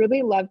I'd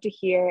really love to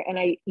hear,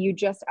 and you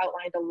just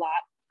outlined a lot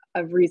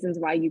of reasons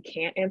why you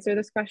can't answer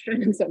this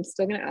question. And so I'm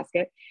still gonna ask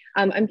it.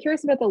 I'm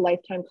curious about the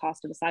lifetime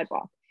cost of a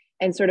sidewalk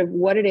and sort of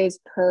what it is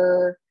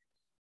per,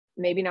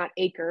 maybe not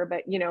acre,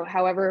 but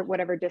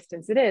whatever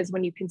distance it is,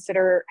 when you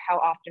consider how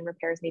often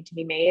repairs need to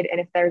be made,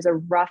 and if there's a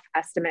rough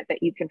estimate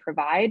that you can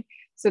provide,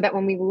 so that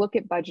when we look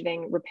at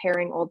budgeting,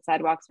 repairing old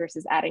sidewalks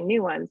versus adding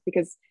new ones,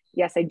 because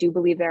yes, I do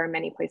believe there are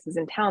many places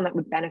in town that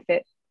would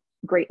benefit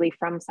greatly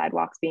from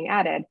sidewalks being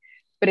added,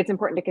 but it's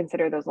important to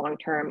consider those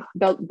long-term,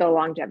 the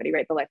longevity,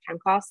 right? The lifetime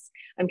costs.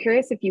 I'm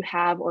curious if you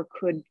have or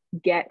could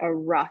get a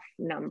rough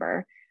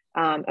number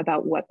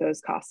about what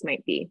those costs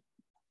might be.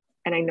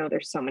 And I know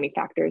there's so many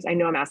factors. I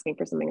know I'm asking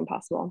for something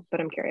impossible, but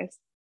I'm curious.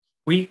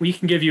 We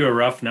can give you a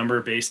rough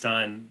number based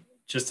on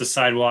just a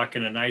sidewalk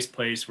in a nice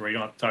place where you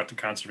don't have to talk to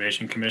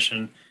Conservation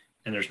Commission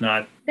and there's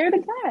not They're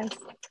the best.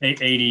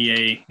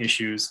 ADA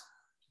issues.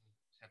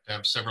 Have to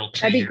have several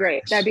trees. That'd be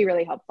great. That'd be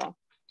really helpful.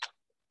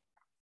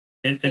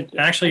 And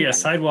actually,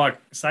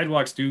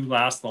 sidewalks do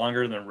last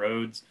longer than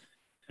roads.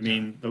 I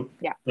mean,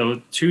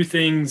 the two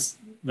things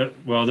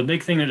the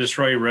big thing to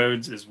destroy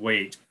roads is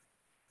weight.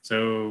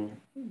 So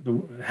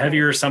the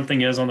heavier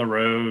something is on the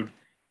road,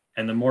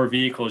 and the more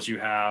vehicles you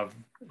have,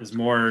 is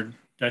more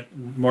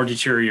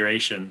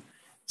deterioration.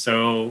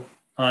 So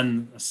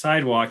on a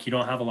sidewalk, you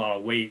don't have a lot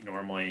of weight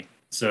normally,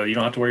 so you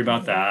don't have to worry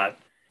about that.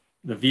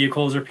 The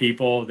vehicles are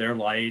people; they're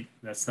light.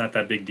 That's not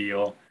that big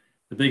deal.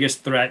 The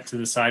biggest threat to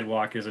the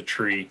sidewalk is a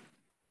tree.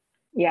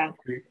 Yeah.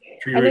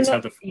 Tree roots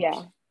have the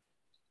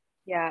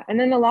Yeah. And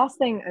then the last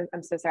thing,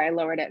 I'm so sorry, I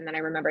lowered it and then I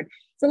remembered.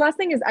 So the last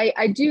thing is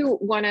I do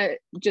want to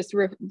just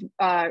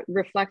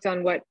reflect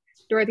on what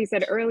Dorothy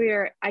said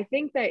earlier. I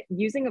think that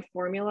using a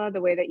formula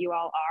the way that you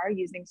all are,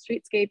 using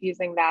Streetscape,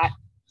 using that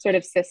sort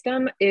of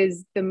system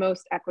is the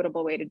most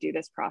equitable way to do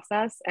this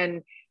process.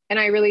 And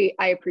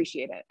I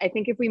appreciate it. I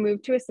think if we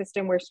move to a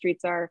system where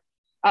streets are,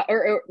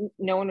 or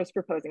no one was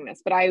proposing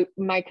this, but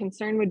my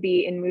concern would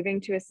be in moving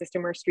to a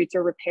system where streets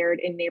are repaired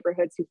in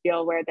neighborhoods who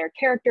feel where their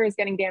character is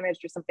getting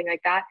damaged or something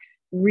like that,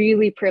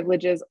 really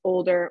privileges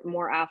older,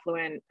 more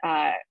affluent,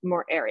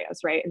 more areas,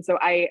 right? And so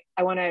I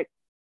want to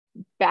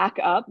back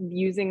up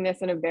using this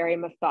in a very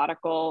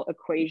methodical,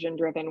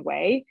 equation-driven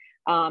way,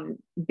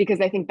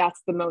 because I think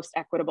that's the most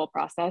equitable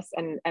process.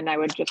 And I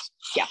would just,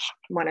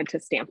 wanted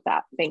to stamp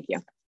that. Thank you.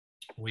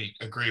 We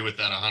agree with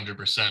that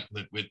 100%.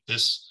 That with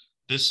this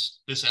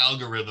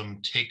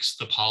algorithm takes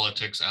the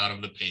politics out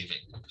of the paving.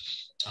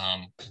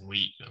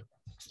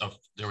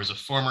 There was a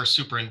former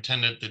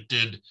superintendent that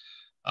did,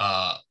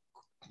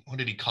 what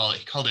did he call it?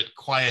 He called it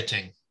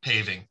quieting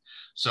paving.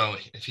 So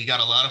if he got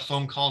a lot of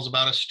phone calls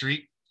about a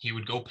street, he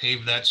would go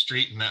pave that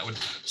street, and that would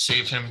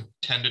save him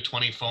 10 to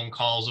 20 phone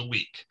calls a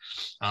week.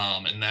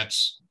 And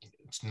it's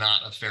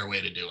not a fair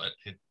way to do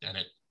it.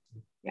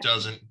 It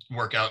doesn't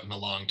work out in the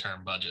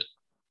long-term budget.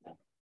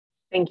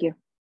 Thank you.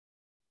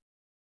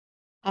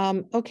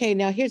 Okay,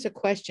 now here's a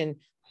question.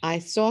 I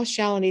saw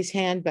Shalini's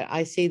hand, but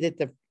I see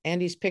that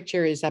Andy's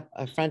picture is up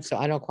front, so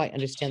I don't quite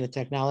understand the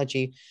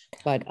technology.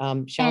 But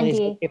Shalini's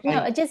Andy,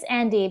 no, just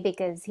Andy,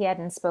 because he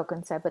hadn't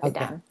spoken, so I put it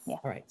down. Yeah.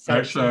 All right. So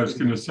actually, I was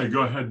going to say,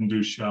 go ahead and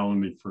do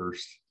Shalini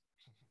first.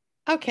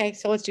 Okay,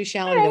 so let's do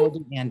Shalini, then we'll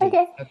do Andy.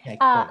 Okay. Okay.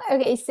 Cool.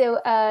 Okay. So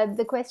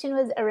the question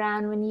was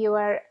around when you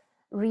are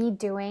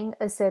redoing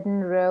a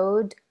certain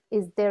road,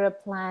 is there a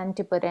plan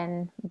to put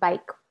in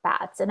bike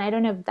paths? And I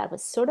don't know if that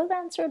was sort of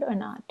answered or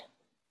not.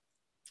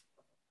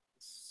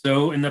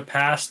 So in the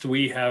past,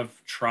 we have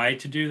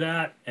tried to do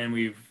that, and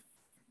we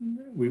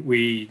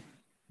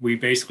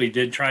basically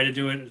did try to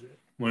do it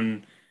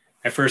when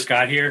I first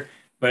got here.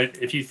 But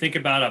if you think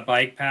about a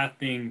bike path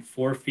being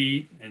 4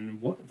 feet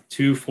and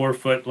 2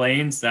 4-foot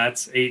lanes,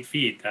 that's 8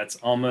 feet. That's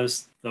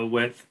almost the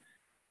width.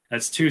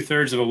 That's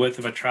 2/3 of a width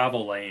of a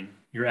travel lane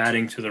you're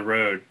adding to the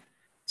road.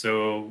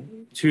 So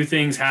 2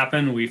 things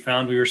happened. We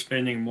found we were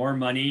spending more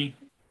money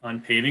on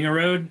paving a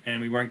road,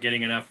 and we weren't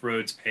getting enough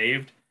roads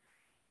paved.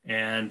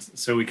 And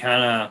so we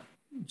kind of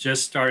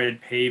just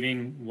started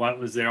paving what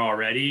was there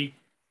already,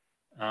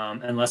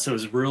 unless it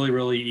was really,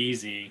 really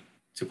easy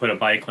to put a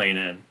bike lane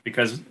in,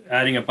 because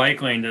adding a bike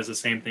lane does the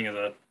same thing as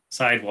a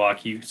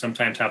sidewalk. You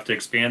sometimes have to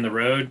expand the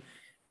road.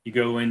 You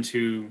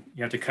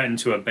have to cut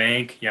into a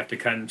bank. You have to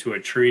cut into a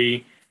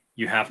tree.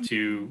 You have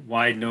to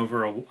widen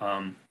over a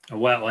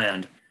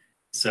wetland.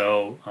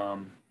 So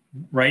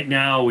right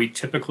now we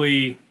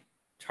typically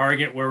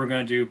target where we're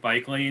going to do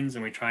bike lanes,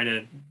 and we try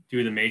to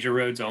do the major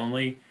roads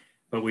only,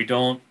 but we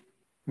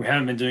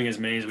haven't been doing as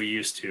many as we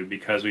used to,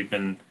 because we've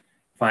been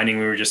finding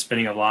we were just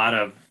spending a lot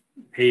of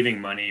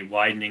paving money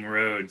widening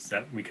roads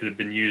that we could have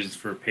been used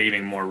for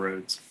paving more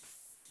roads,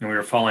 and we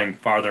were falling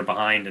farther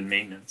behind in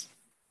maintenance.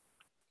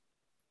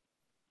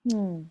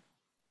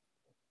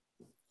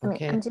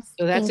 Okay,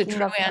 so that's a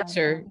true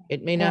answer.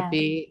 It may not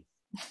be,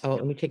 oh,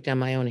 let me take down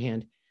my own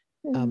hand.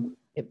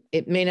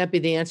 It may not be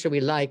the answer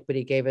we like, but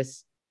he gave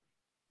us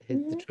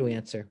the true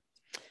answer.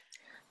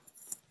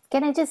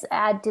 Can I just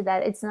add to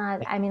that? It's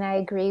not, I mean, I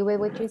agree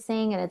with what you're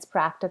saying, and it's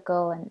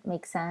practical and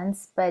makes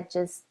sense, but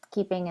just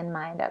keeping in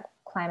mind that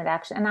climate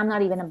action, and I'm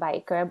not even a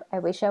biker. I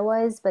wish I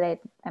was, but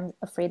I'm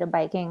afraid of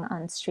biking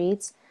on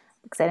streets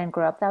because I didn't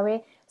grow up that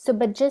way. So,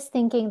 but just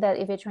thinking that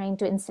if you're trying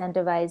to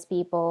incentivize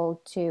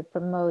people to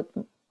promote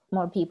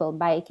more people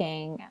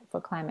biking for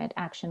climate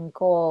action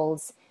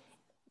goals,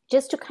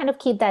 just to kind of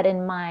keep that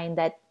in mind,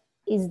 that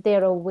is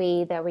there a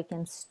way that we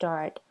can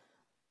start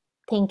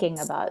thinking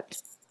about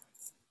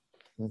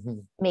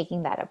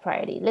making that a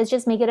priority? Let's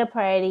just make it a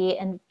priority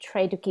and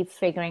try to keep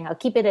figuring out,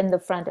 keep it in the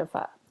front of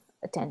our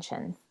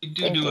attention. We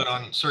do it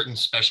on certain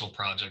special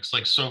projects.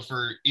 Like, so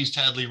for East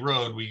Hadley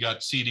Road, we got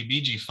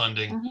CDBG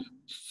funding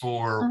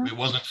for, it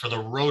wasn't for the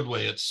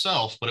roadway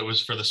itself, but it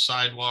was for the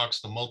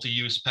sidewalks, the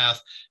multi-use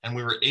path, and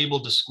we were able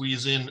to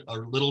squeeze in a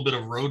little bit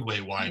of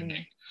roadway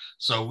widening.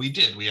 So we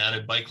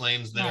added bike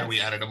lanes there, we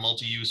added a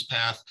multi-use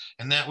path,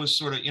 and that was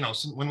sort of, you know,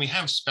 when we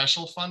have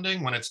special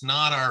funding, when it's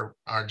not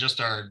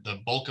the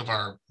bulk of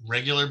our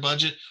regular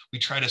budget, we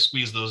try to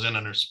squeeze those in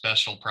under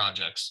special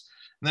projects.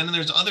 And then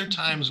there's other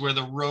times where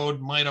the road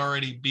might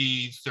already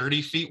be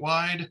 30 feet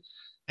wide,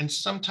 and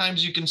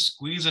sometimes you can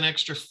squeeze an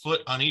extra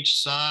foot on each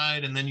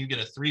side, and then you get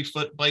a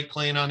 3-foot bike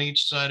lane on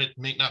each side. It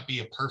may not be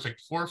a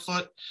perfect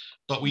 4-foot,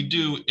 but we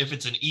do, if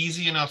it's an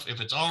easy enough,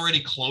 if it's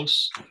already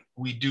close,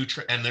 we do,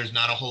 and there's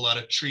not a whole lot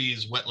of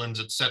trees,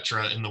 wetlands,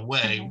 etc. in the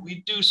way,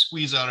 we do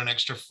squeeze out an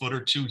extra foot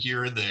or 2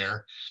 here or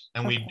there,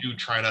 and we do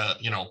try to,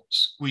 you know,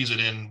 squeeze it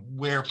in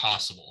where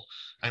possible.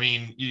 I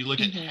mean, you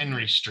look at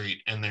Henry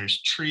Street, and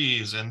there's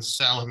trees and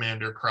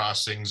salamander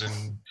crossings,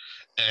 and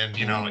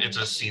you know, it's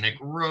a scenic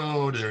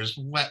road, there's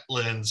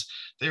wetlands.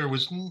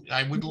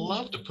 I would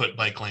love to put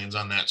bike lanes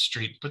on that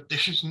street, but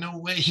there's no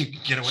way you can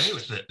get away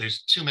with it.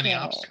 There's too many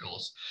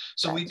obstacles.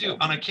 So we do,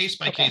 on a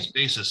case-by-case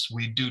basis,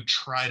 we do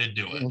try to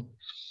do it.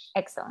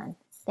 Excellent.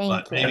 Thank you.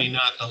 But maybe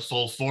not the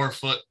full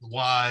 4-foot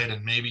wide,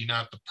 and maybe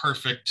not the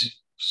perfect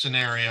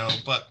scenario,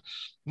 but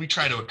we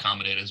try to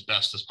accommodate as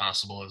best as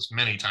possible, as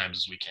many times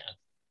as we can.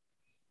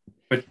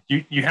 But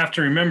you have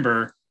to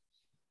remember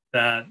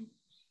that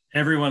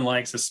everyone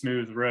likes a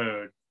smooth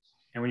road.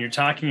 And when you're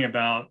talking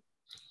about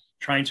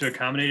trying to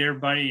accommodate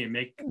everybody and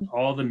make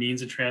all the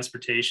means of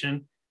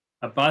transportation,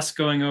 a bus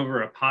going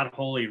over a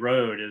potholy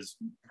road is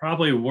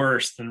probably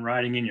worse than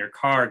riding in your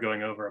car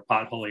going over a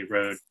potholy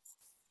road.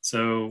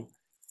 So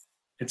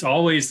it's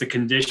always the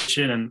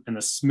condition and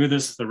the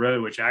smoothness of the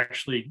road, which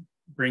actually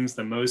brings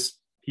the most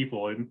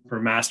people. For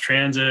mass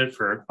transit,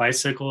 for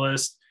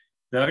bicyclists,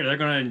 they're going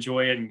to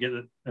enjoy it and get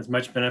as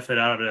much benefit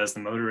out of it as the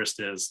motorist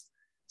is.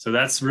 So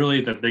that's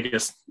really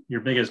your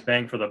biggest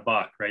bang for the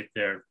buck right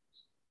there.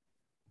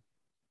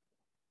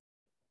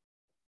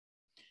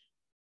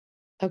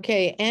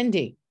 Okay,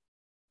 Andy.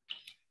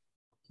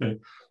 Okay.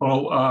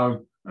 Well, I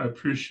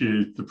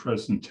appreciate the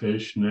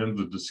presentation and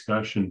the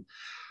discussion.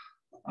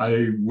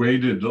 I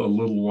waited a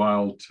little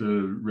while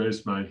to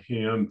raise my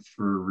hand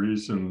for a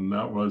reason, and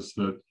that was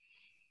that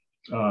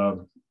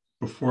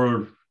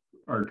before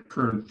our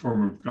current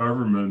form of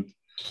government,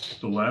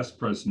 the last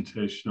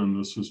presentation on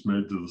this was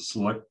made to the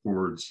select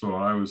board. So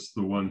I was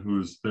the one who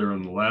was there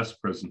in the last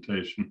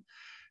presentation.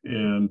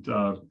 And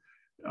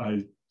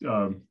I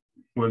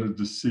wanted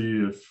to see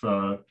if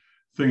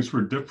things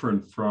were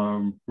different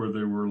from where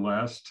they were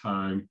last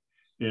time.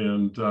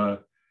 And I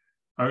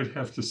would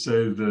have to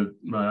say that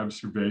my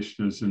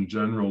observation is in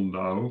general,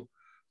 no.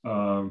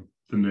 The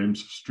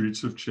names of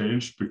streets have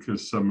changed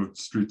because some of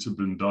the streets have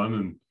been done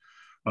and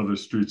other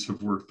streets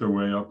have worked their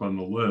way up on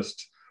the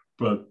list.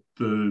 But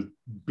the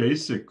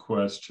basic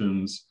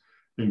questions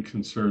and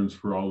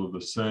concerns were all of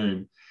the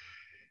same.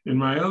 And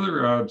my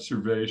other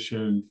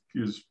observation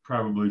is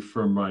probably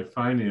from my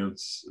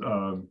finance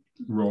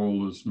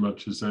role as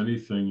much as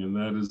anything, and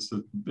that is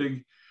that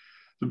the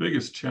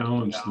biggest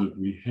challenge that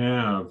we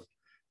have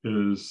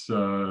is,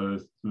 I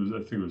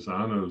think it was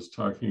Anna was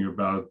talking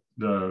about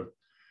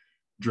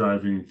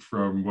driving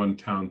from one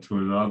town to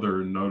another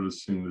and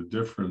noticing the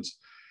difference,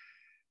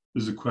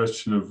 is a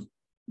question of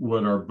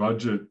what our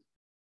budget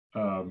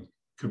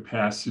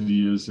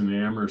capacity is in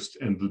Amherst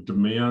and the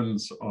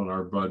demands on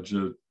our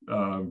budget,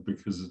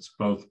 because it's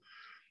both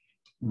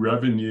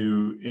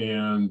revenue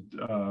and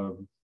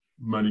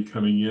money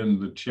coming in.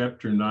 The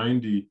Chapter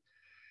 90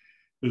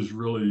 is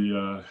really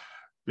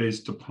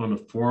based upon a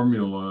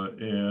formula,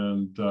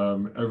 and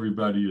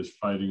everybody is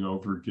fighting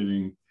over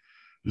getting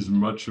as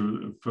much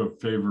of a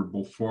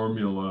favorable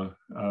formula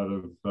out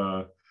of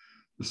the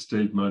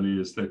state money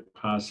as they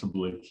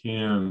possibly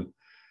can.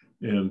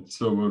 And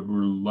so what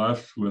we're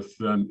left with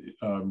then,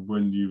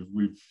 when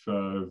we've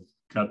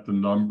got the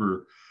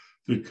number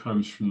that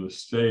comes from the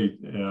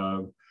state,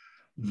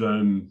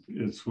 then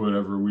it's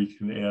whatever we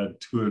can add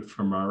to it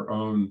from our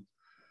own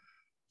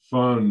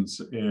funds.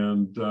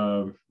 And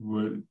so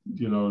you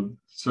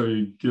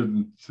get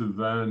into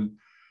then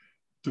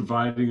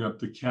dividing up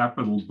the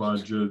capital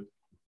budget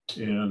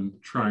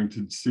and trying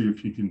to see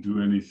if you can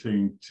do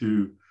anything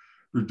to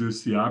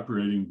reduce the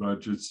operating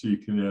budget so you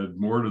can add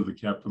more to the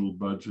capital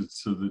budget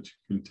so that you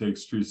can take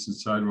streets and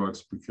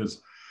sidewalks,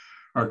 because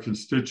our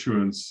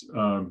constituents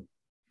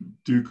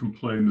do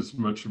complain as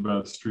much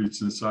about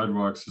streets and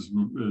sidewalks as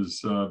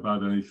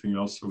about anything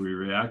else that we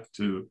react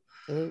to.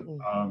 But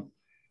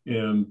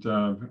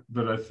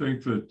I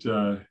think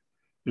that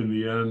in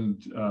the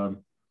end,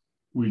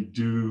 we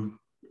do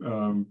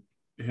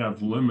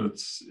have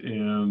limits,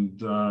 and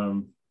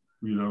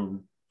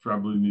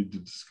probably need to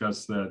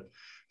discuss that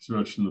as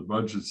much in the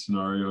budget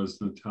scenario as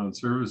the town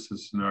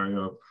services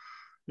scenario.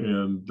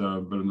 And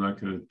but I'm not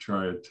going to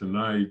try it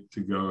tonight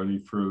to go any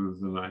further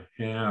than I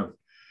have.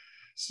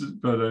 So,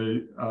 but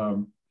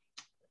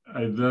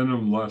I then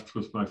am left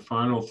with my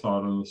final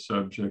thought on the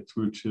subject,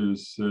 which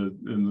is,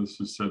 and this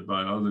was said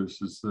by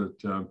others, is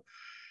that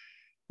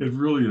it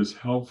really is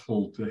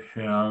helpful to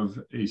have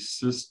a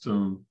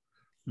system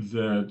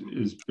that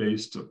is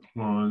based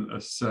upon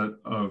a set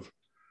of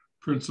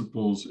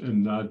principles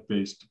and not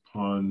based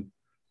upon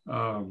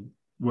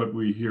what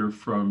we hear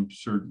from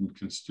certain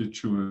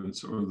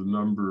constituents or the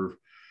number of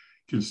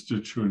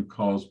constituent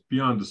calls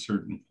beyond a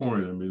certain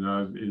point. I mean,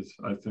 I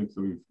think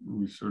that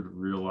we sort of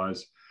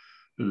realize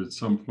that at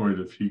some point,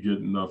 if you get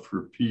enough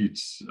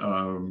repeats,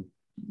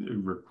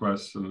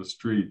 requests on the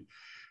street,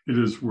 it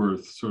is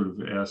worth sort of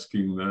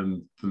asking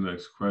then the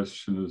next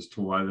question as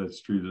to why that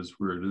street is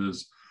where it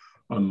is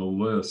on the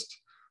list.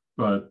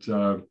 But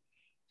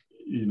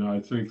I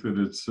think that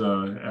it's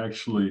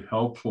actually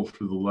helpful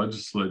for the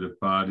legislative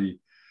body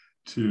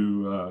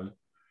to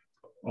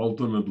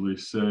ultimately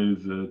say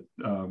that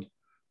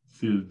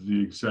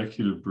the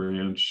executive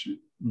branch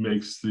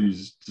makes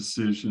these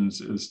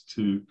decisions as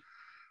to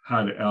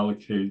how to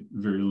allocate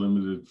very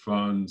limited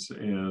funds.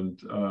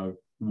 And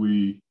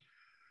we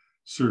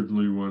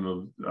certainly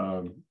want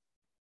to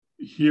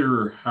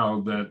hear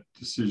how that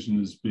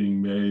decision is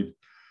being made,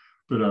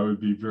 but I would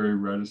be very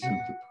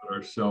reticent to put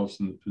ourselves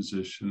in the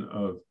position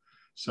of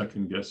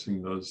second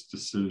guessing those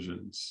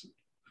decisions.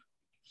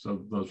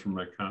 So those were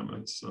my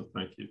comments. So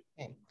thank you.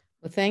 Okay.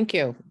 Well, thank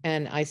you.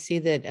 And I see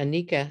that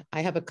Anika,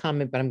 I have a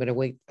comment, but I'm going to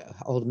wait,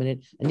 hold a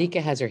minute.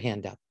 Anika has her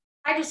hand up.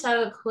 I just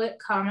have a quick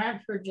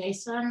comment for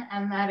Jason,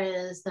 and that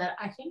is that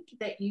I think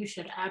that you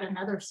should add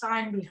another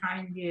sign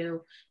behind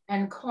you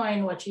and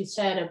coin what you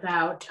said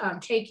about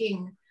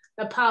taking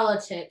the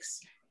politics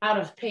out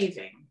of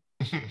paving.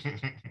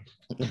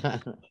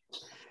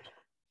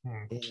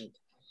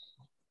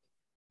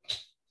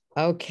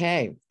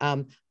 Okay.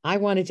 I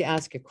wanted to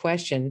ask a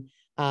question.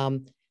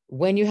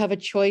 When you have a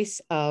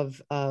choice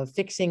of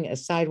fixing a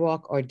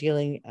sidewalk or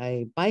dealing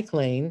a bike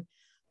lane,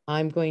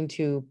 I'm going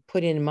to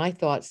put in my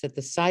thoughts that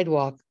the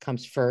sidewalk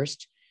comes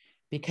first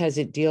because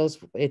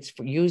it's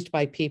used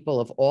by people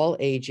of all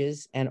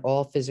ages and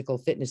all physical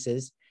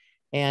fitnesses.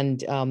 And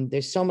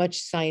there's so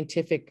much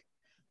scientific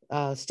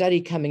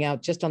study coming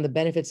out just on the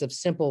benefits of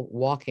simple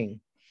walking.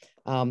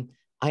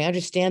 I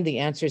understand the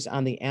answers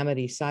on the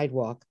Amity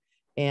sidewalk,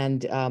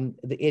 and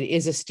it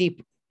is a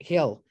steep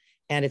hill,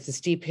 and it's a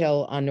steep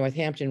hill on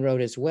Northampton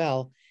Road as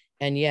well.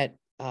 And yet,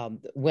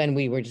 when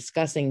we were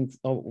discussing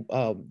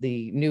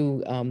the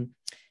new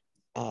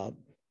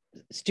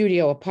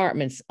studio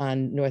apartments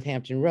on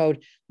Northampton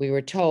Road, we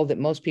were told that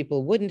most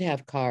people wouldn't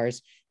have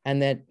cars,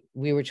 and that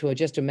we were to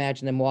just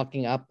imagine them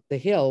walking up the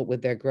hill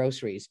with their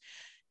groceries.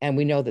 And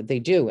we know that they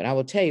do. And I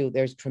will tell you,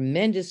 there's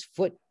tremendous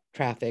foot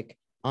traffic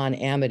on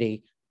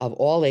Amity of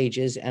all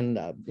ages, and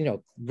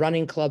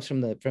running clubs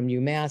from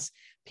UMass,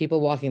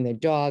 people walking their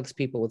dogs,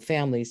 people with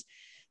families.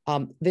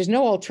 There's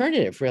no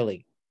alternative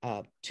really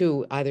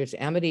to either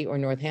Amity or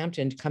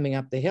Northampton coming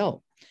up the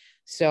hill.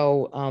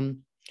 So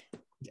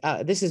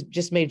this is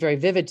just made very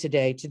vivid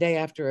today. Today,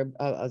 after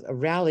a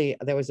rally,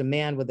 there was a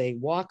man with a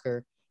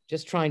walker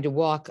just trying to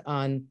walk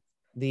on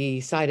the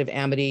side of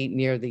Amity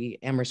near the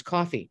Amherst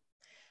Coffee.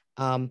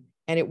 And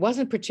it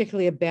wasn't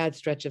particularly a bad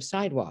stretch of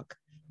sidewalk,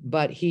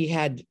 but he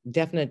had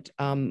definite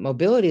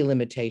mobility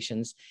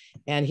limitations.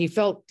 And he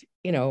felt,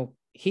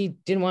 he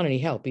didn't want any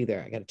help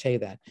either. I got to tell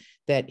you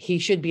that he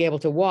should be able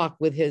to walk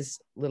with his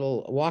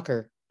little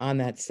walker on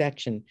that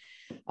section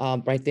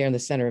right there in the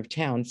center of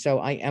town. So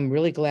I am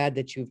really glad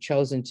that you've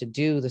chosen to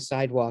do the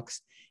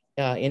sidewalks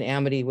in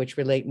Amity, which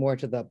relate more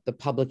to the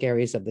public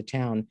areas of the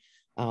town.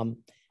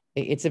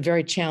 It's a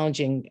very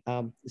challenging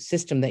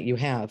system that you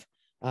have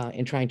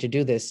in trying to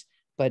do this,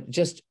 but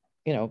just,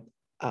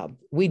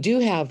 we do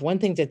have one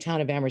thing the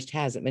town of Amherst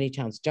has that many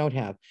towns don't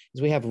have,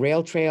 is we have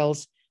rail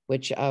trails,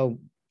 which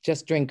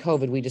just during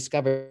COVID, we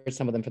discovered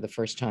some of them for the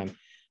first time.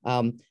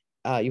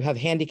 You have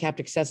handicapped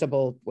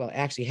accessible, well,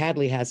 actually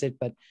Hadley has it,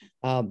 but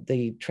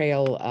the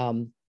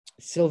trail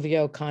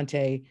Silvio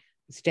Conte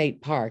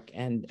State Park,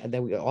 and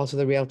then also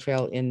the rail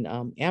trail in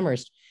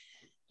Amherst,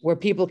 where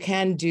people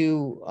can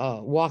do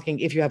walking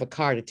if you have a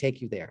car to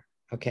take you there,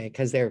 okay,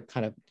 because they're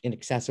kind of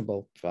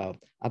inaccessible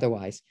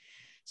otherwise.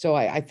 So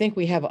I think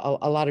we have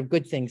a lot of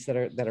good things that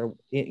are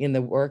in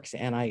the works,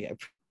 and I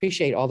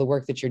appreciate all the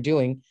work that you're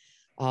doing.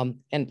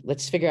 And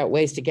let's figure out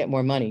ways to get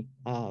more money.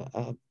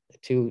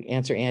 To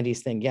answer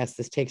Andy's thing, yes,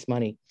 this takes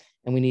money,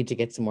 and we need to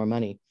get some more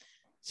money.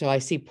 So I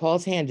see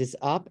Paul's hand is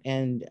up,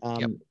 and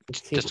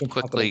just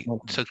quickly,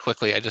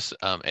 I just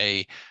want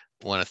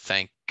to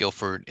thank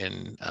Guilford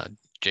and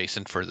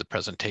Jason for the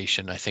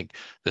presentation. I think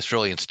this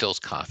really instills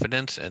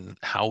confidence in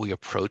how we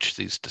approach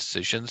these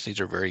decisions. These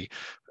are very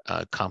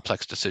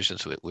complex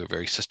decisions. We're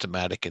very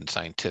systematic and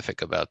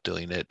scientific about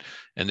doing it.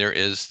 And there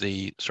is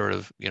the sort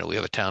of, we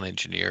have a town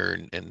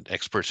engineer and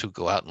experts who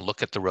go out and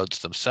look at the roads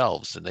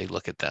themselves, and they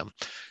look at them.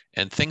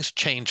 And things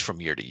change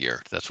from year to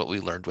year. That's what we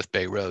learned with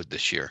Bay Road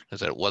this year, is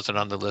that it wasn't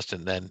on the list.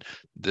 And then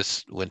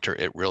this winter,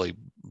 it really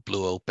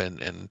blew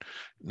open. And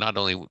not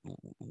only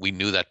we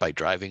knew that by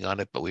driving on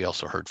it, but we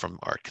also heard from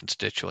our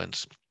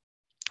constituents.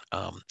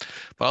 But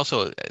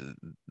also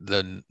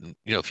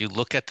if you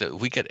look at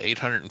we get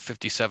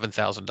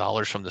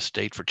 $857,000 from the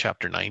state for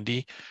Chapter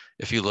 90.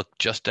 If you look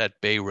just at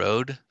Bay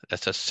Road,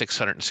 that's a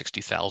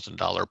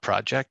 $660,000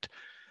 project.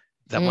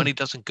 That money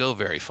doesn't go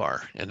very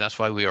far. And that's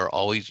why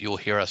you'll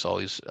hear us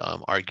always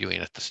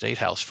arguing at the State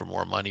House for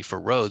more money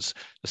for roads.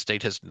 The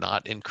state has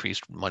not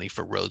increased money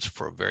for roads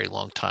for a very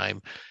long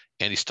time.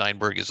 Andy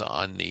Steinberg is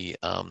on the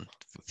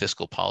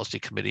Fiscal Policy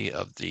Committee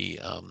of the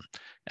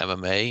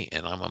MMA,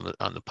 and I'm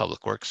on the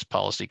Public Works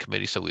Policy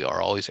Committee. So we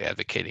are always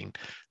advocating.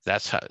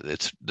 That's how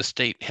the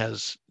state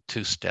has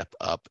to step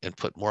up and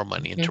put more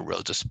money into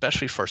roads,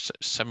 especially for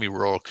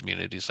semi-rural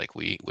communities like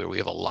where we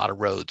have a lot of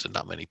roads and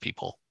not many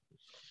people.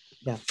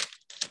 Yeah.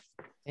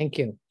 Thank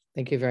you.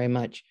 Thank you very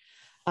much.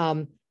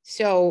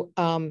 So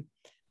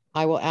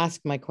I will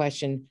ask my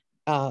question.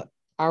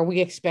 Are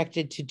we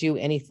expected to do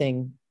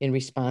anything in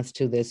response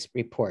to this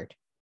report?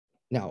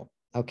 No.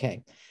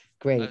 Okay,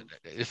 great.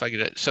 If I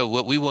could, so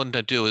what we want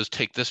to do is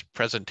take this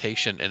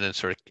presentation and then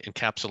sort of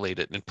encapsulate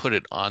it and put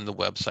it on the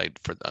website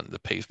on the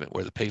pavement,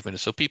 where the pavement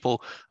is, so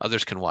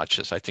others can watch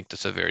this. I think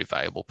that's a very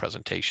valuable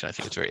presentation. I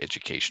think it's very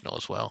educational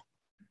as well.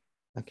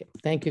 Okay,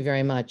 thank you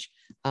very much.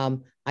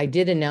 I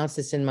did announce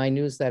this in my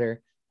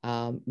newsletter,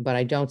 but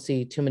I don't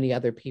see too many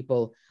other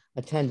people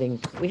attending.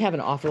 We have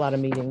an awful lot of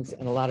meetings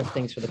and a lot of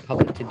things for the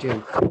public to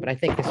do, but I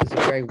think this was a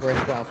very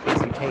worthwhile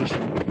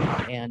presentation,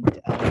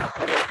 and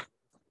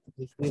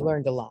we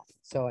learned a lot.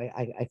 So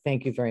I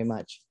thank you very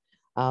much.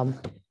 Thank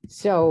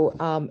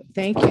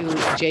you,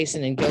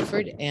 Jason and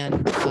Guilford,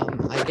 and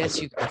I guess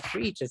you are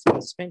free to go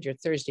spend your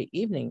Thursday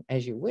evening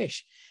as you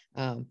wish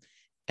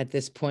at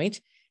this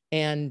point.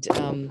 And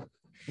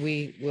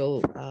we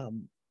will,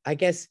 I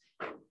guess,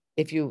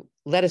 if you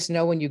let us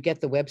know when you get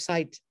the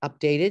website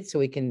updated so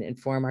we can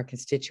inform our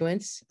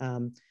constituents. I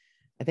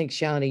think,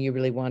 Shalini, you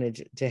really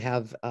wanted to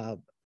have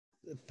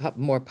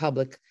more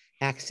public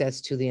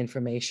access to the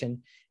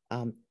information,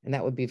 and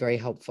that would be very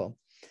helpful.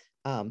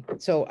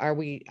 So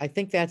I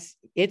think that's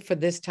it for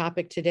this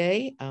topic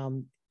today.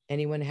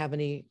 Anyone have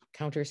any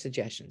counter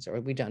suggestions, or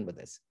are we done with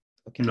this?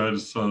 Okay. I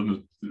just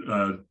want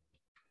to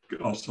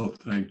also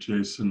thank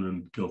Jason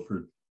and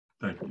Guilford.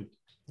 Thank you.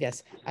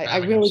 Yes, I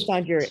really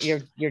found your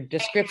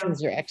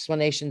descriptions, your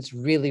explanations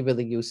really,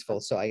 really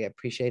useful. So I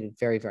appreciate it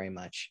very, very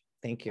much.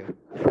 Thank you.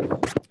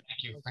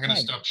 Thank you. I'm going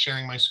to Okay. stop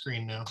sharing my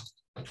screen now.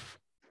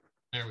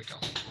 There we go.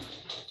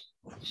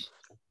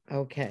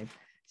 Okay,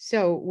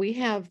 so we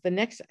have the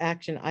next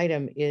action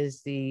item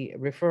is the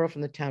referral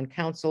from the town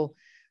council,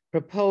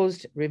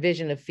 proposed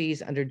revision of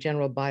fees under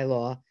general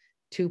bylaw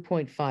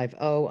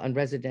 2.50 on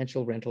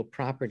residential rental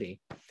property.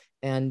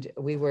 And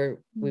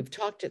we've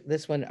talked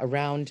this one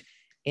around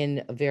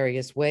in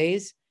various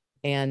ways.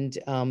 And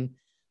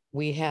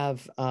we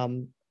have,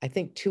 I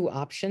think, two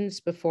options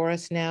before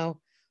us now.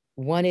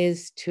 One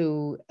is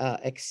to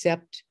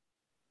accept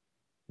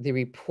the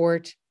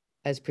report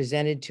as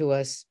presented to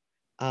us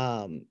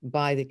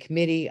by the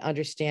committee,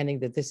 understanding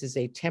that this is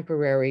a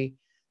temporary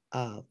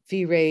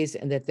fee raise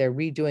and that they're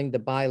redoing the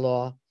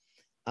bylaw.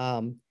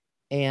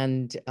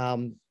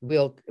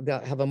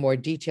 They'll have a more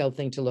detailed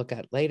thing to look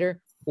at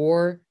later,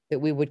 or that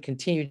we would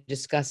continue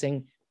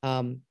discussing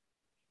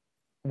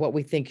what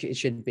we think it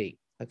should be.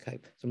 Okay,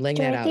 so I'm laying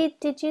that out. Dorothy,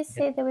 did you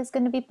say there was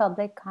going to be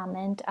public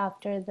comment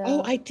after the?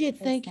 Oh, I did.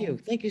 Thank thing? you.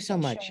 Thank you so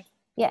much. Sure.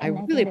 Yeah, I and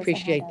really think there's a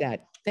appreciate handout.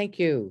 that. Thank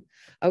you.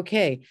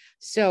 Okay,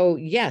 so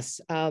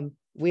yes,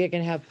 we are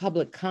going to have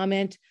public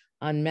comment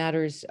on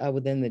matters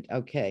within the,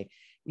 okay.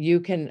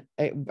 You can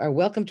are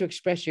welcome to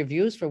express your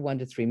views for 1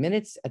 to 3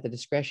 minutes at the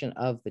discretion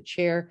of the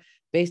chair,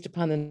 based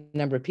upon the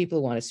number of people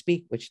who want to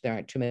speak, which there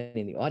aren't too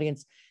many in the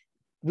audience.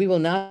 We will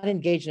not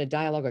engage in a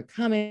dialogue or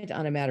comment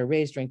on a matter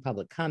raised during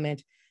public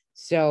comment.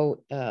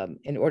 So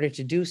in order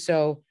to do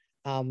so,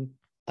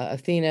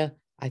 Athena,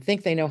 I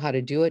think they know how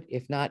to do it.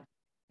 If not,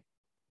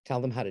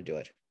 tell them how to do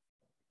it.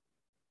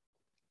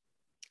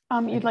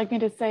 You'd like me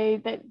to say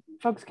that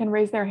folks can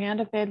raise their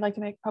hand if they'd like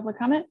to make public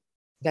comment?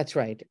 That's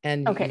right.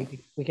 And Okay.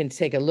 we can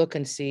take a look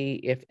and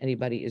see if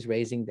anybody is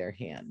raising their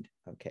hand.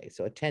 Okay,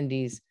 so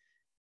attendees,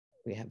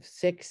 we have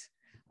 6.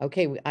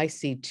 Okay, I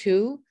see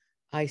 2.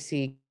 I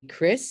see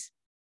Chris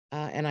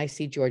and I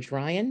see George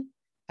Ryan.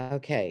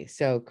 Okay,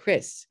 so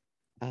Chris,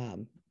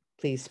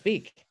 please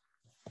speak.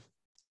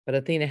 But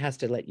Athena has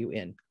to let you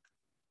in.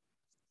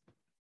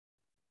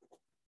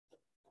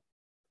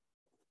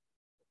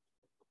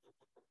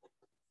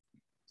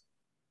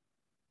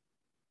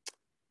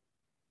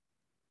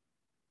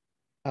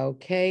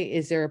 Okay,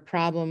 is there a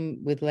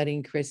problem with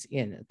letting Chris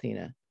in,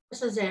 Athena?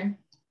 This is in.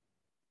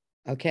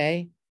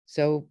 Okay,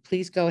 so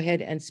please go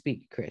ahead and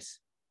speak, Chris.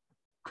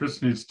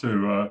 Chris needs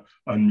to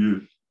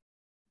unmute.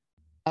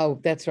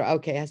 Oh, that's right.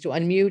 Okay, has to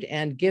unmute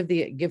and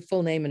give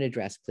full name and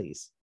address,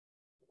 please.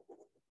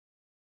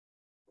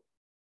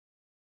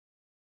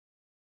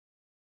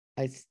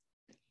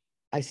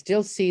 I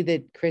still see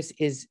that Chris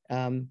is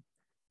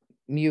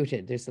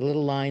muted. There's a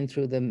little line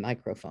through the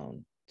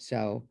microphone.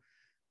 So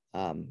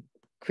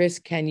Chris,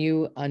 can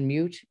you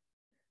unmute?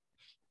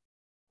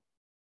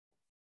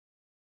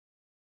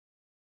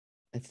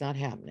 It's not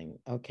happening.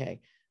 Okay.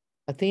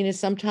 Athena,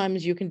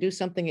 sometimes you can do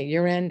something at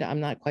your end.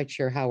 I'm not quite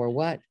sure how or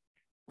what.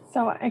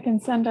 So I can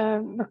send a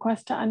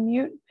request to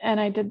unmute, and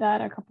I did that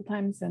a couple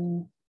times,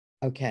 and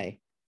Okay.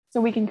 so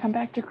we can come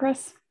back to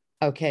Chris.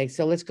 Okay,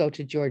 so let's go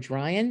to George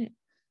Ryan,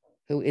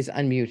 who is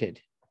unmuted.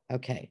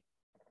 Okay.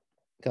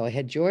 Go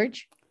ahead,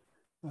 George.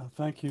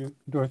 Thank you,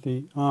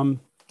 Dorothy.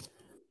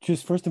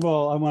 Just first of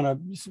all, I want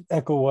to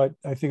echo what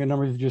I think a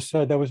number of you just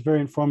said. That was very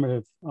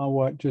informative on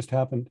what just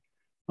happened.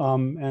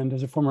 And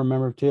as a former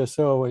member of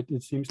TSO,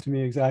 it seems to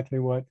me exactly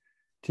what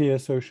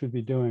TSO should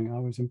be doing. I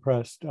was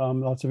impressed.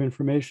 Lots of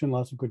information,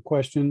 lots of good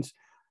questions,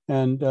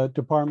 and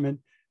department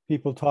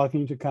people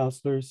talking to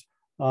counselors.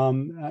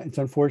 It's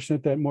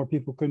unfortunate that more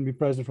people couldn't be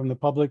present from the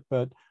public,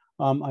 but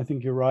I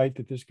think you're right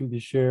that this can be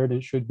shared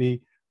and should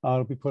be,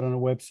 it'll be put on a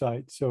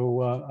website.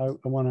 So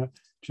I want to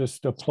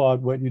just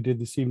applaud what you did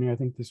this evening. I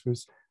think this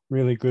was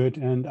really good,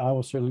 and I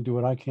will certainly do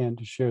what I can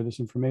to share this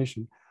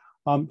information.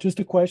 Just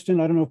a question,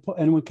 I don't know if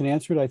anyone can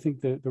answer it. I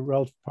think the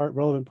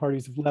relevant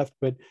parties have left,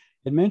 but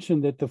it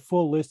mentioned that the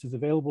full list is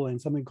available in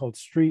something called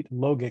Street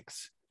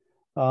Logics,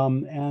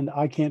 and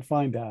I can't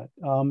find that.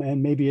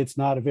 And maybe it's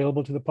not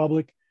available to the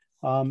public,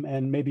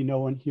 and maybe no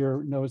one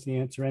here knows the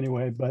answer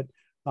anyway, but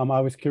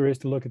I was curious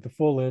to look at the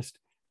full list,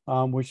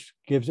 which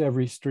gives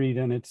every street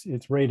and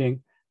its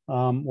rating.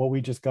 What we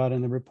just got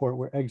in the report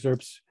were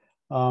excerpts,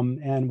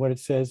 and what it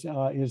says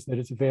is that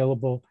it's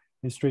available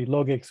in Street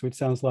Logics, which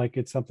sounds like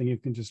it's something you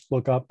can just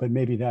look up, but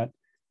maybe that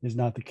is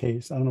not the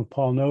case. I don't know if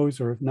Paul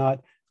knows, or if not,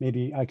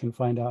 maybe I can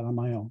find out on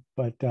my own.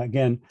 But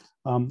again,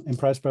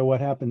 impressed by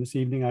what happened this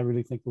evening. I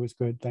really think it was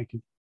good. Thank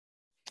you.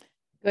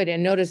 Good,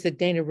 and notice that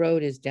Dana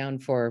Road is down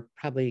for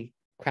probably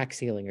crack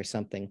sealing or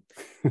something.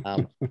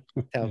 So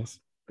Yes.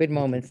 good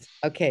moments.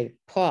 Okay,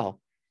 Paul.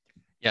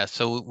 Yeah,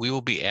 so we will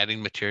be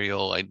adding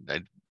material. I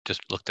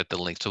just looked at the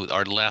link. So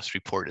our last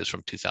report is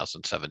from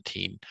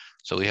 2017.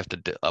 So we have to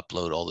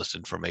upload all this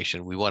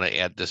information. We want to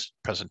add this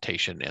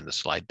presentation and the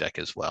slide deck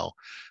as well.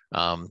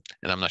 And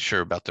I'm not sure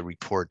about the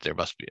report. There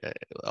must be,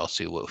 I'll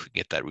see if we can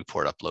get that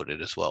report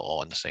uploaded as well, all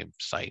on the same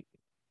site.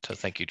 So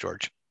thank you,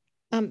 George.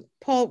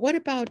 Paul, what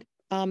about,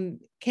 can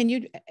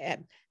you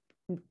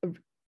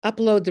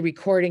upload the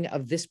recording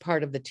of this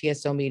part of the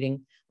TSO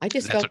meeting? I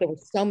just felt there were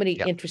so many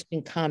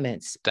interesting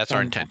comments. That's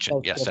our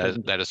intention. Yes,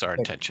 that is our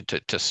intention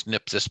to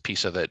snip this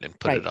piece of it and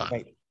put it on.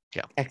 Right.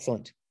 Yeah.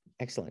 Excellent.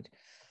 Excellent.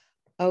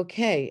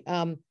 Okay.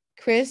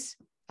 Chris,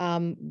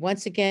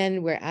 once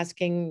again, we're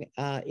asking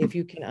if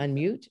you can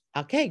unmute.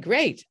 Okay,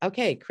 great.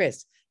 Okay,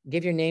 Chris,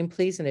 give your name,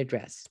 please, and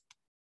address.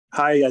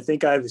 Hi, I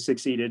think I've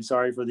succeeded.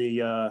 Sorry for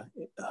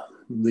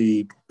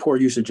the poor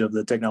usage of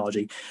the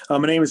technology. My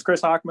name is Chris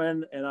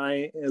Hockman, and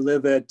I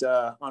live at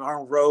on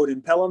Arnold Road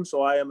in Pelham.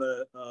 So I am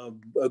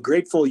a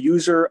grateful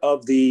user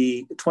of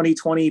the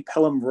 2020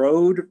 Pelham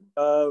Road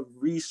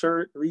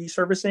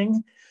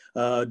resurfacing.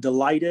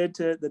 Delighted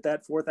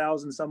that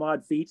 4,000 some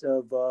odd feet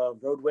of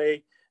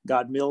roadway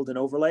got milled and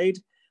overlaid.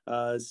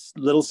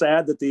 Little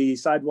sad that the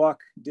sidewalk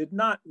did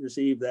not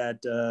receive that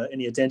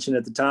any attention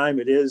at the time.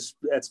 It is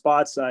at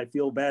spots. I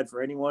feel bad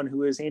for anyone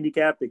who is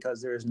handicapped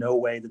because there is no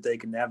way that they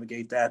can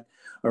navigate that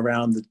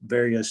around the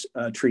various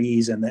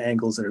trees and the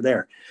angles that are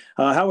there.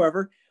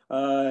 However,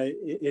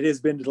 it has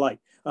been a delight.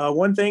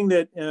 One thing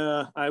that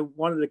I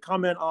wanted to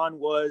comment on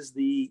was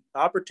the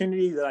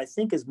opportunity that I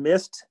think is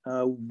missed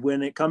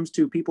when it comes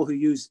to people who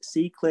use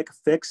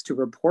SeeClickFix to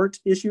report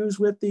issues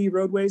with the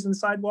roadways and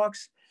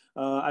sidewalks.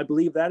 I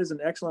believe that is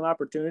an excellent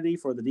opportunity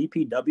for the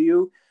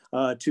DPW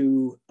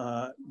to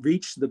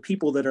reach the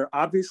people that are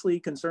obviously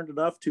concerned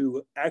enough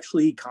to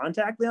actually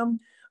contact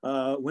them.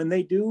 When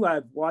they do,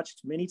 I've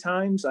watched many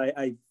times.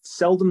 I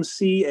seldom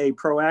see a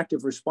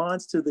proactive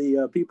response to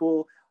the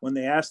people when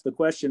they ask the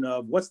question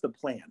of what's the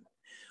plan.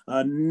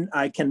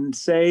 I can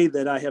say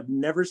that I have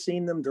never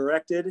seen them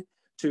directed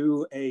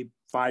to a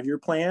 5-year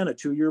plan, a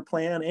 2-year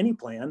plan, any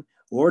plan,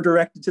 or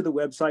directed to the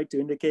website to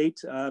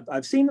indicate.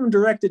 I've seen them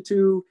directed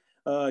to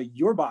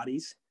your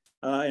bodies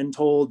and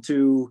told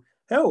to,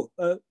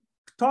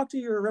 talk to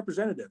your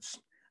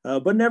representatives,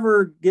 but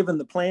never given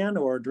the plan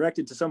or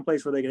directed to some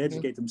place where they can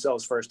educate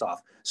themselves first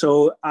off.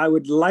 So I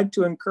would like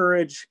to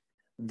encourage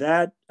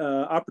that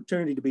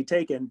opportunity to be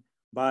taken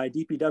by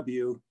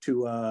DPW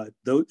to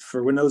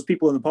for when those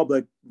people in the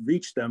public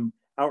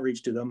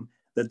outreach to them,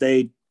 that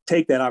they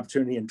take that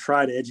opportunity and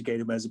try to educate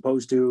them as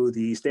opposed to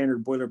the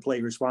standard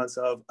boilerplate response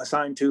of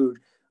assigned to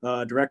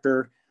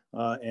director.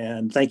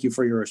 And thank you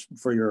for your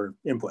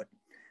input.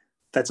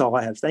 That's all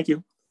I have. Thank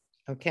you.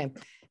 Okay.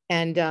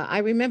 And I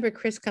remember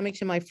Chris coming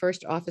to my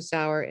first office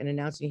hour and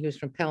announcing he was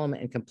from Pelham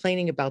and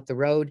complaining about the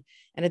road.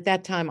 And at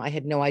that time, I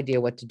had no idea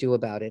what to do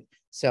about it.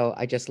 So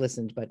I just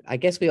listened. But I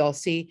guess we all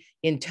see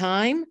in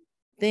time,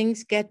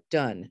 things get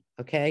done.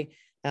 Okay.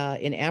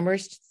 In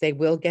Amherst, they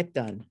will get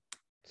done.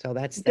 So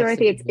that's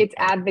Dorothy, it's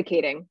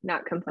advocating,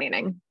 not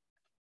complaining.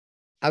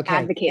 Okay.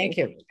 Advocating. Thank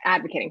you.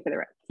 Advocating for the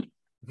road.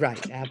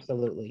 Right.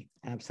 Absolutely.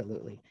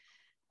 Absolutely.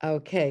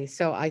 Okay.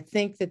 So I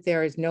think that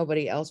there is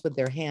nobody else with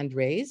their hand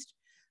raised.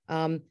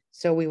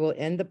 So we will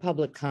end the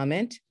public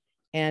comment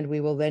and we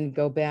will then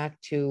go back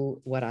to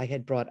what I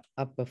had brought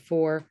up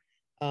before,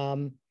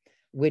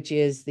 which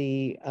is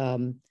the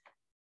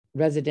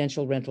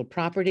residential rental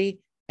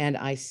property. And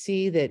I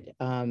see that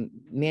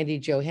Mandy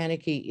Jo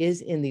Haneke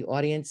is in the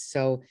audience.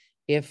 So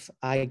if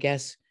I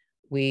guess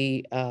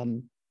we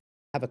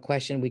have a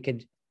question, we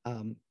could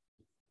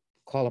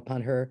call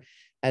upon her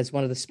as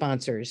one of the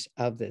sponsors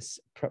of this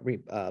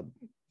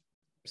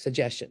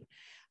suggestion.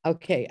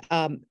 Okay.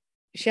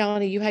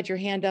 Shalini, you had your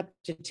hand up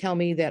to tell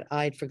me that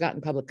I'd forgotten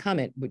public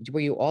comment.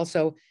 Were you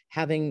also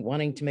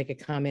wanting to make a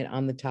comment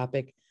on the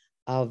topic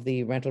of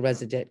the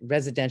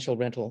residential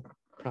rental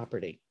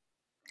property?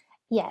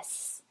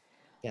 Yes.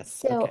 Yes.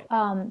 So, okay.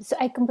 So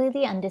I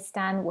completely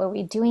understand what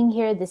we're doing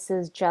here. This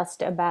is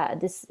just about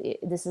this.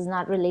 This is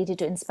not related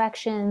to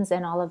inspections,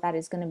 and all of that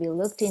is going to be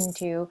looked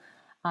into.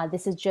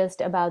 This is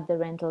just about the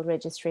rental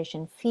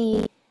registration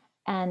fee.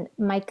 And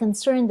my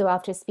concern, though,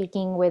 after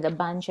speaking with a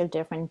bunch of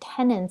different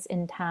tenants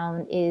in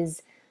town,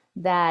 is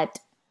that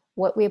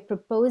what we're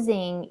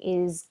proposing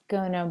is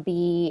going to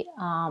be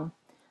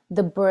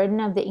the burden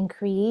of the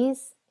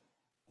increase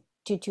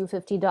to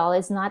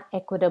 $250 not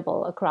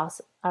equitable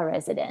across our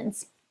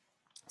residents.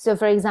 So,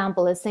 for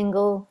example, a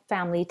single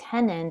family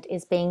tenant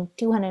is paying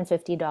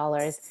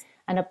 $250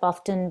 and a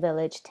Puffton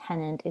Village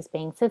tenant is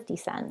paying 50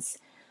 cents.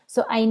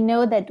 So I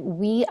know that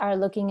we are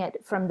looking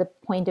at from the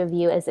point of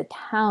view as a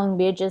town,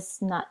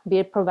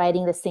 we're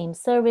providing the same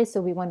service. So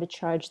we want to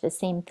charge the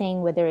same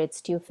thing, whether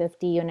it's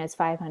 250 units,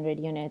 500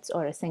 units,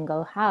 or a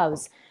single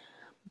house.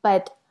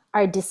 But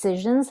our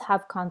decisions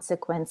have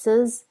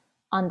consequences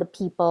on the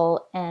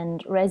people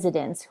and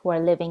residents who are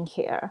living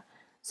here.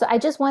 So I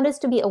just want us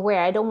to be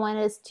aware. I don't want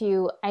us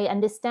to, I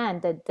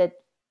understand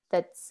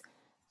that's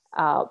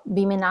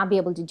we may not be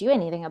able to do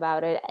anything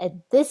about it at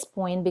this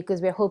point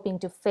because we're hoping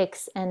to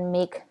fix and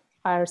make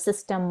our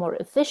system more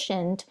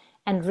efficient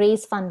and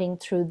raise funding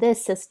through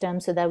this system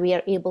so that we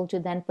are able to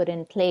then put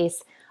in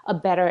place a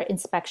better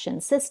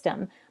inspection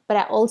system. But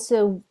I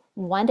also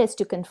want us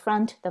to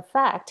confront the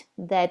fact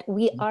that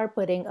we are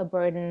putting a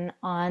burden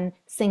on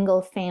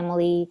single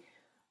family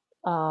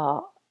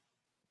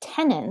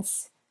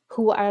tenants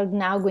who are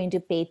now going to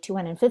pay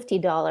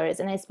 $250.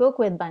 And I spoke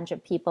with a bunch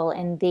of people,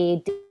 and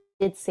they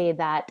did say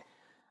that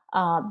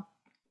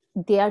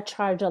they are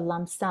charged a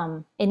lump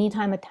sum.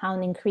 Anytime a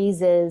town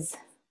increases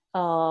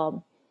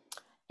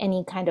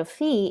any kind of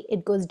fee,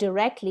 it goes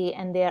directly,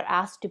 and they're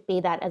asked to pay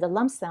that as a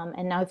lump sum.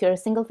 And now if you're a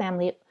single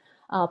family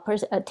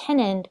a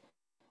tenant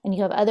and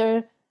you have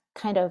other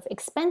kind of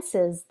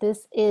expenses,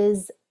 this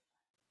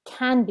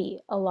can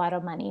be a lot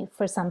of money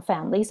for some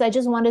families. So I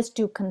just want us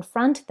to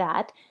confront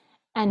that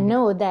and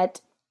know that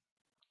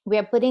we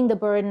are putting the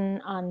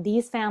burden on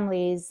these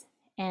families,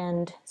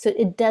 and so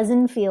it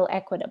doesn't feel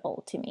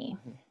equitable to me.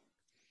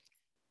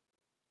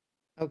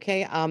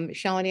 Okay,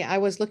 Shalini, I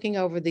was looking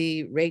over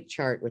the rate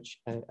chart, which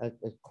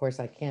of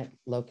course I can't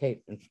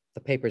locate in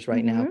the papers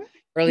right now,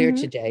 earlier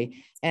today.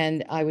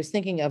 And I was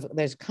thinking of,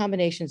 there's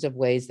combinations of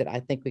ways that I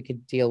think we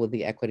could deal with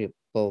the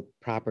equitable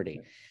property.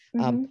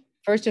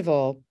 First of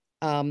all,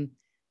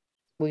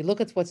 we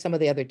look at what some of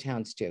the other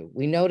towns do.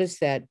 We notice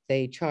that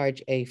they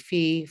charge a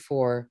fee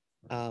for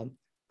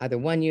either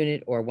 1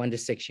 unit or 1 to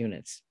 6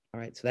 units.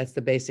 All right, so that's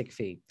the basic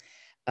fee.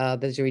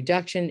 There's a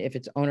reduction if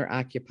it's owner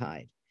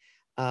occupied.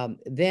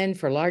 Then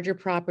for larger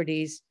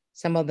properties,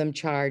 some of them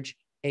charge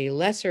a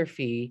lesser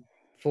fee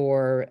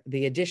for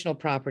the additional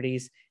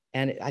properties.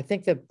 And I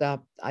think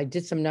that I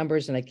did some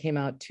numbers and I came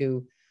out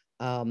to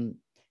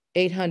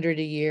 $800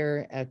 a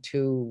year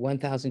to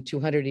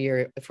 $1,200 a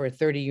year for a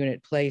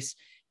 30-unit place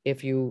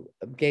if you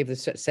gave the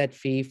set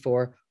fee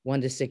for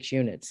 1 to 6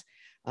 units.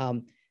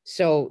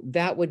 So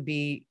that would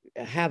be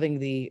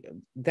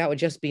that would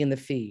just be in the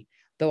fee.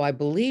 Though I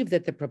believe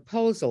that the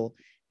proposal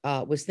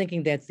was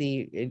thinking that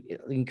the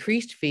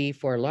increased fee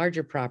for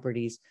larger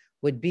properties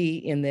would be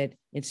in that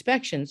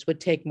inspections would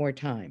take more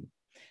time.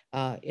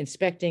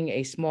 Inspecting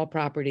a small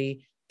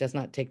property does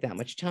not take that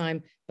much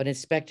time, but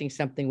inspecting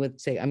something with,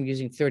 say, I'm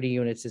using 30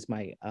 units as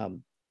my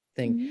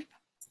thing,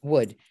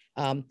 would.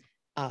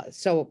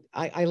 So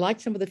I like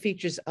some of the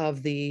features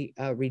of the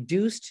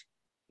reduced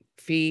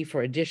fee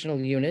for additional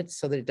units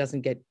so that it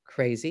doesn't get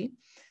crazy.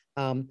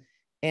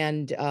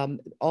 And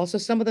also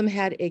some of them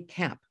had a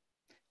cap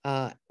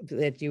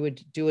that you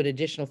would do an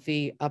additional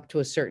fee up to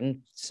a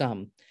certain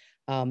sum.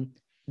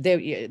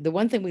 The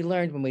one thing we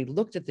learned when we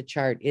looked at the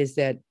chart is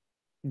that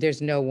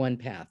there's no one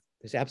path.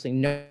 There's absolutely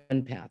no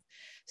one path.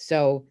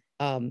 So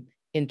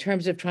in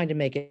terms of trying to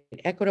make it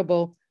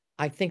equitable,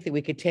 I think that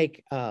we could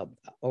take,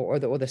 or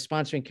the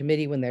sponsoring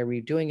committee, when they're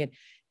redoing it,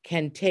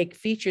 can take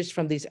features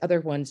from these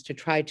other ones to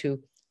try to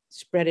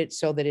spread it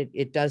so that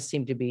it does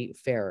seem to be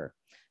fairer.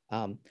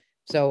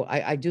 So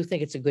I do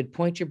think it's a good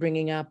point you're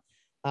bringing up.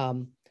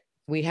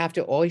 We have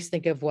to always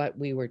think of what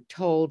we were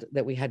told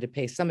that we had to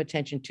pay some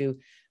attention to,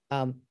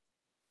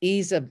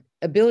 ease of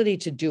ability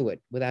to do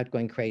it without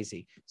going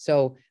crazy.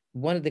 So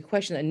one of the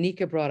questions,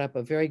 Anika brought up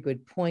a very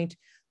good point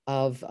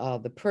of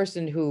the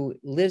person who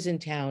lives in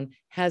town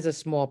has a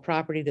small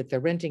property that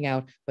they're renting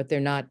out, but they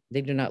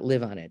do not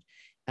live on it.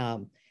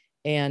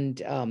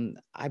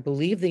 I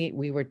believe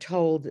we were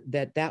told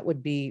that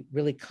would be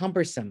really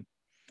cumbersome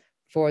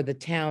for the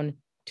town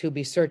to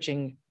be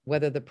searching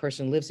whether the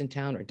person lives in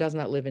town or does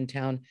not live in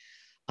town.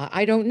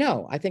 I don't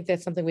know. I think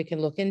that's something we can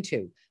look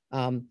into.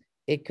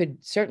 It could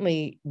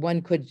certainly,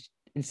 one could,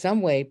 in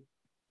some way,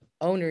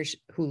 owners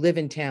who live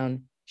in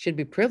town should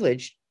be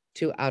privileged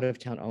to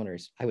out-of-town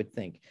owners, I would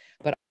think.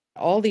 But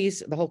all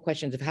these, the whole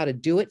questions of how to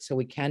do it so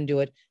we can do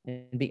it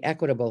and be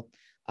equitable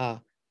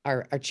are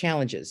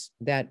challenges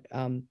that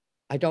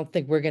I don't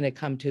think we're going to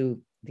come to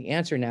the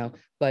answer now.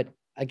 But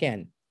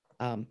again,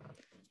 I'm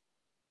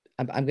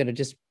going to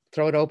just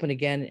throw it open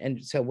again.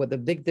 And so what the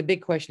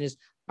big question is,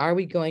 are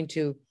we going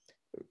to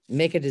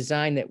make a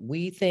design that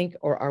we think,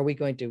 or are we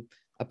going to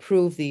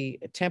approve the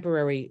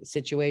temporary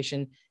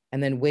situation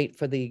and then wait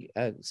for the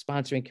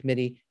sponsoring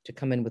committee to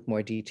come in with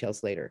more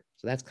details later?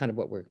 So that's kind of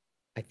what we're,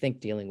 I think,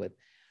 dealing with.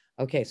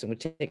 Okay, so I'm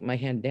gonna take my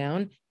hand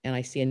down and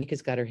I see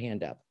Anika's got her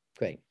hand up.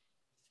 Great.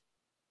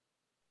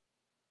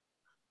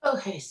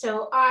 Okay,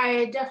 so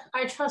I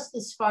trust the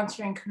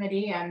sponsoring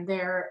committee and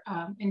their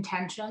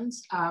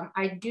intentions.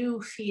 I do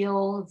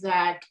feel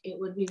that it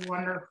would be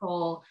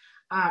wonderful,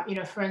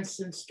 for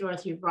instance,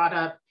 Dorothy, you brought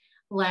up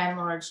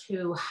landlords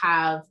who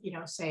have,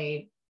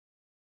 say,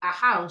 a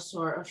house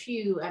or a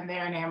few, and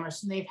they're in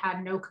Amherst and they've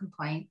had no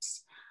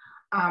complaints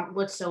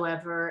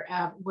whatsoever,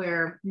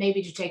 where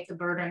maybe to take the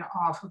burden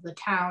off of the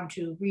town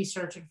to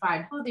research and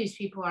find who these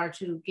people are,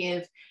 to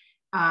give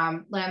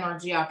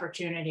landlords the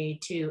opportunity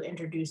to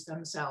introduce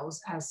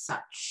themselves as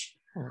such.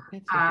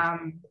 Okay.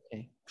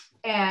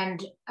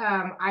 And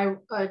I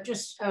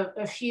just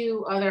a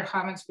few other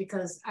comments,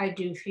 because I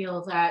do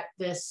feel that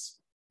this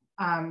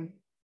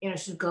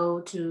should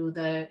go to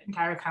the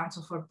entire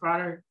council for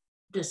broader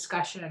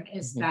discussion,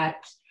 is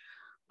that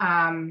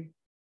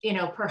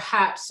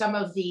perhaps some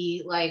of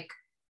the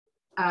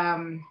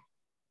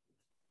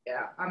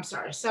I'm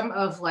sorry, some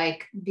of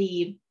like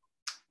the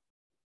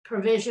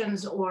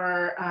provisions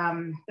or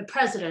the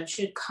precedent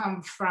should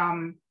come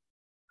from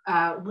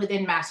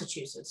within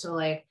Massachusetts. So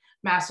like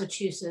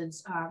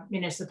Massachusetts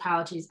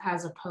municipalities,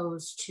 as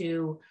opposed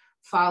to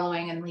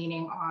following and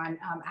leaning on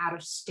out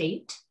of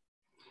state.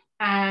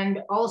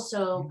 And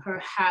also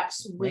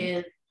perhaps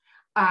with,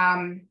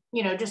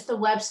 you know, just the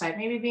website,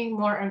 maybe being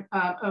more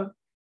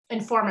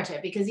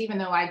informative, because even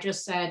though I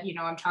just said, you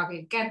know, I'm talking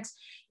against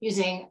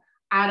using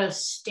out of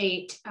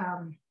state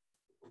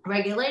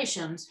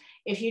regulations,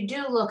 if you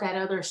do look at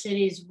other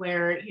cities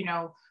where, you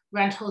know,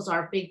 rentals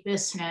are big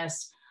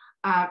business,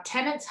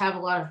 tenants have a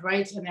lot of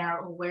rights and they're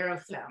aware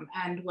of them.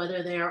 And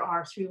whether there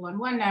are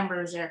 311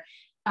 numbers or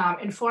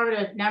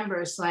informative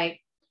numbers, like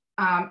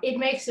it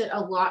makes it a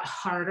lot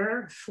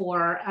harder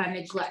for a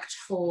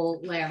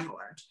neglectful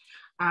landlord.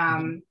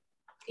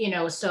 You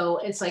know, so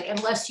it's like,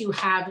 unless you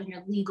have an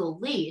illegal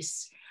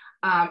lease,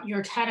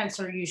 your tenants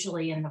are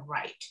usually in the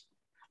right.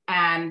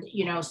 And,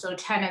 you know, so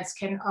tenants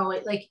can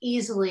like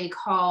easily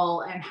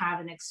call and have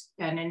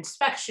an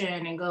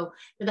inspection and go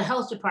to the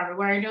health department,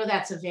 where I know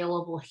that's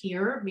available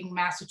here, being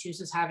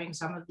Massachusetts having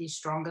some of these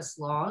strongest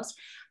laws.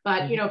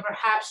 But, you know,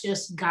 perhaps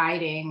just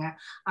guiding,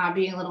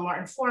 being a little more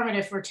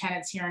informative for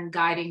tenants here and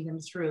guiding them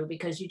through,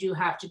 because you do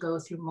have to go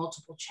through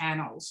multiple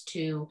channels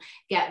to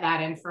get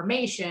that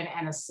information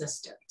and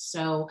assistance.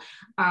 So,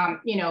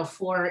 you know,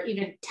 for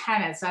even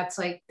tenants, that's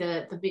like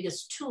the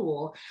biggest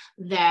tool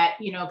that,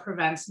 you know,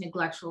 prevents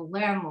neglectful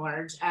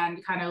landlords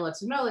and kind of lets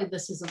them know, like,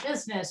 this is a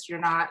business, you're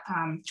not,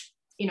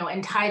 you know,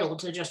 entitled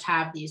to just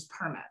have these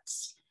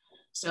permits.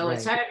 So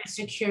it kind of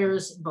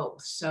secures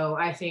both. So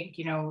I think,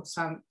 you know,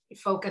 some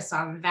focus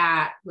on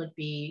that would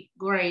be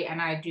great.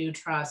 And I do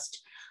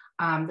trust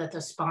that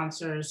the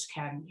sponsors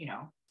can, you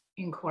know,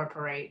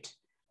 incorporate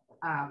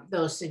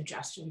those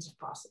suggestions if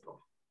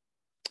possible.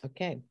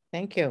 Okay,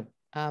 thank you.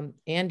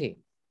 Andy.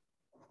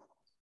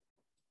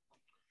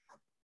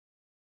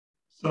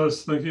 So I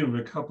was thinking of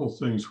a couple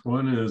things.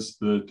 One is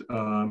that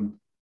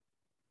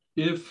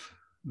if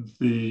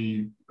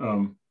the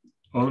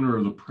owner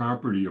of the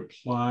property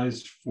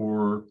applies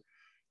for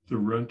the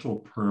rental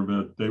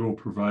permit, they will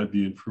provide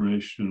the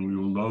information. We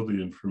will know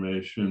the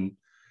information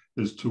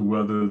as to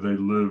whether they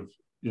live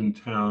in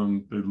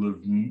town, they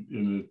live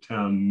in a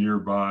town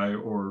nearby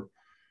or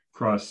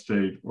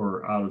cross-state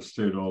or out of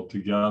state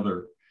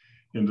altogether.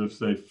 And if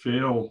they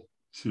fail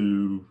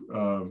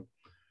to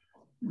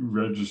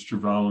register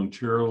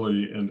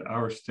voluntarily and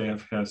our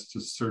staff has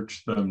to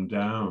search them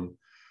down,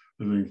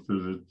 I think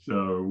that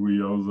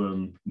we owe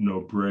them no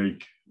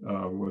break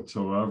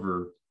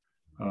whatsoever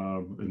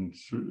and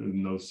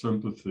no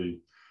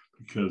sympathy,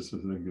 because I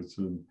think it's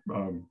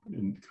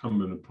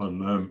incumbent upon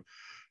them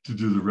to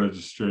do the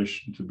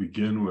registration to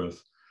begin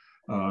with.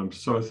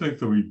 So I think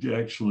that we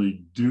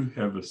actually do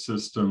have a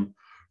system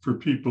for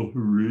people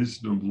who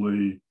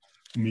reasonably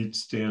meet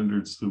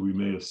standards that we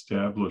may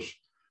establish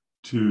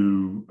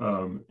to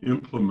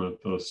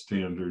implement those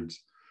standards.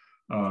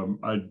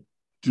 I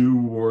do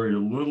worry a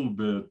little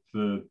bit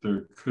that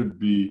there could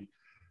be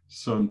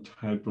some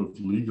type of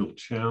legal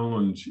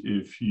challenge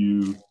if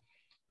you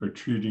are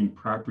treating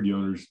property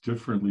owners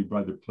differently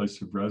by their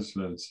place of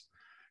residence,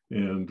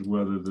 and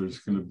whether there's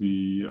going to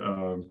be,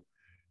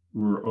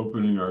 we're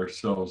opening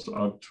ourselves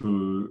up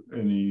to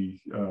any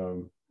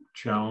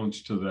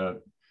challenge to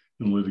that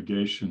in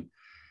litigation.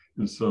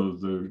 And so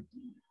there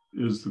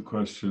is the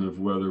question of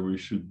whether we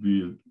should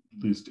be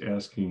at least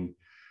asking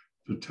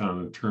the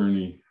town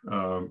attorney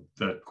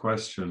that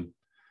question.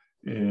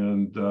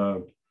 And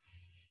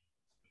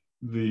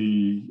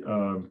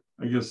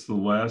I guess the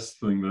last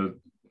thing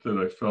that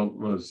I felt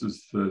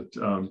is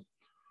that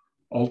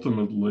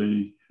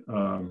ultimately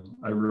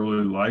I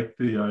really like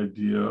the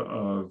idea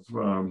of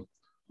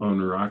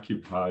owner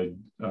occupied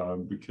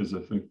because I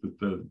think that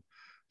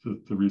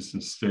the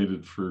reason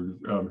stated for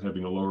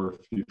having a lower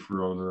fee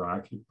for owner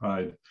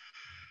occupied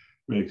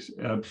makes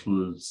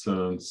absolute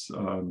sense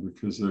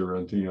because they're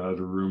renting out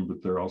a room,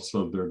 but they're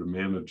also there to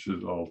manage it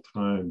at all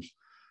times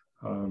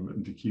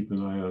and to keep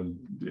an eye on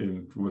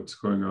what's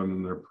going on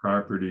in their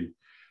property.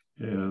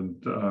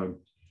 And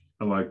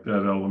I like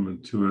that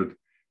element to it.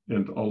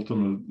 And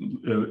ultimately,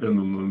 and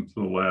then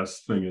the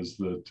last thing is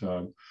that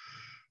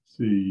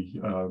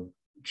the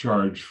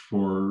charge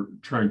for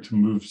trying to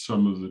move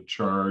some of the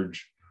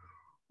charge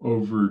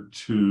over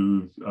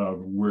to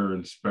where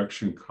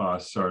inspection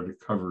costs are to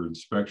cover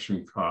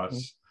inspection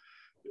costs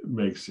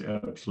makes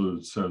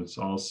absolute sense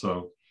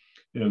also.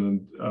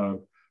 And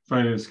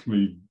Finance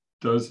Committee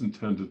does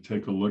intend to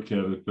take a look at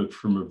it, but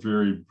from a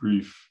very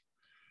brief,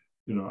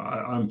 you know,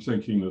 I'm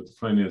thinking that the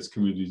Finance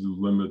Committee's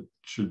limit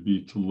should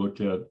be to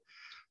look at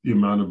the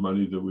amount of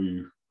money that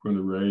we're going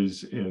to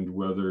raise and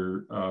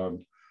whether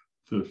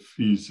the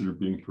fees that are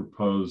being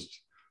proposed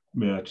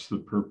match the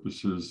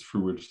purposes for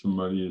which the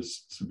money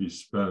is to be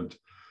spent.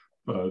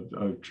 But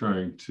I'm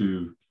trying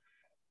to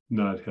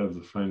not have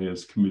the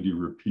Finance Committee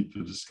repeat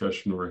the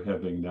discussion we're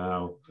having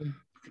now,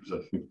 because I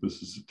think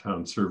this is a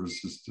town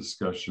services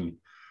discussion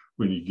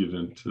when you get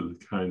into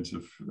the kinds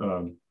of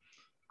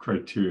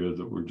criteria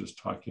that we're just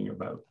talking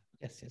about.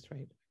 Yes, that's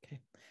right. Okay,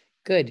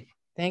 good.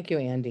 Thank you,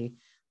 Andy.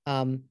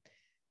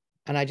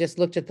 And I just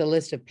looked at the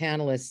list of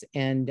panelists,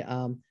 and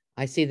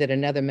I see that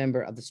another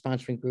member of the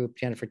sponsoring group,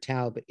 Jennifer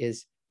Taub,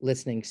 is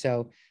listening.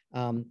 So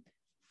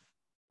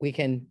we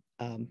can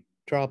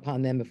draw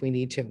upon them if we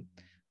need to.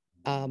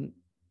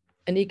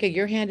 Anika,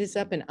 your hand is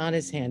up and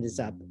Anna's hand is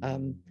up.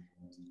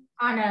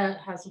 Anna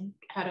hasn't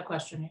had a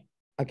question yet.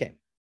 Okay.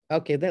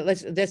 Okay,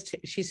 let's,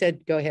 she said,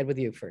 go ahead with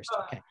you first.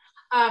 Okay.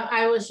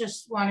 I was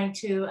just wanting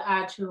to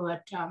add to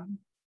what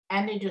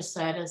Andy just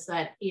said, is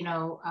that, you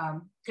know,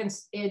 in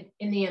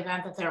the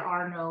event that there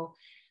are no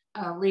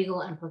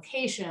legal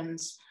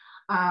implications,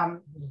 and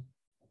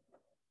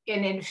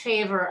in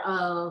favor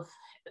of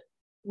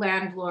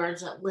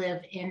landlords that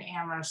live in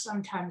Amherst,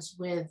 sometimes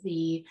with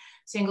the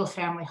single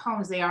family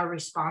homes, they are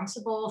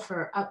responsible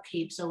for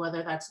upkeep. So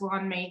whether that's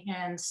lawn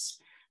maintenance,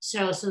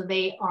 so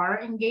they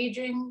are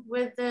engaging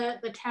with the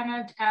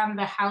tenant and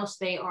the house,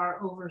 they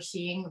are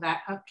overseeing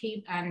that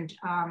upkeep. And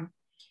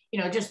you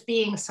know, just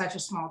being such a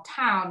small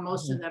town,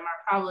 most of them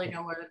are probably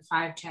no more than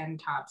 5, 10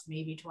 tops,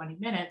 maybe 20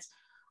 minutes.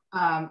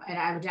 And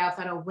I would doubt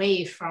that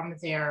away from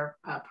their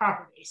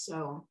property.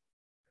 So,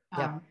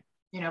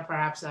 you know,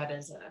 perhaps that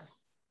is a...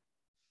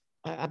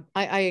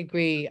 I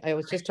agree. I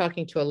was just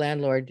talking to a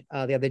landlord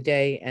the other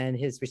day, and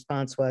his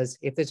response was,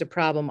 if there's a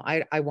problem,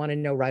 I want to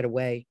know right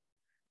away,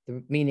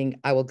 meaning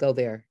I will go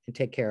there and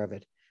take care of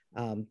it.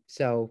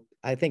 So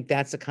I think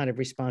that's the kind of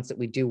response that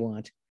we do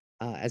want,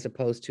 as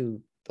opposed to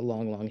the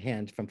long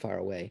hand from far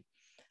away.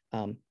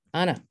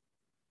 Anna.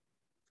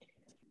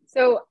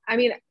 So, I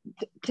mean,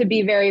 to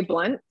be very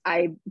blunt,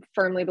 I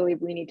firmly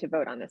believe we need to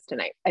vote on this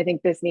tonight. I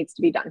think this needs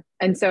to be done.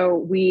 And so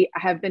we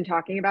have been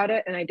talking about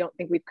it, and I don't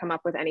think we've come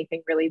up with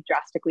anything really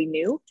drastically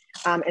new.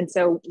 And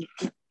so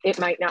it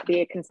might not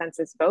be a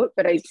consensus vote,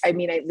 but I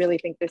mean, I really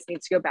think this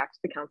needs to go back to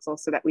the council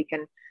so that we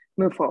can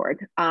move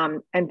forward.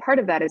 And part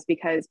of that is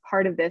because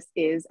part of this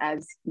is,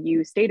 as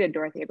you stated,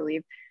 Dorothy, I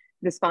believe,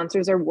 the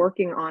sponsors are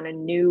working on a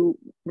new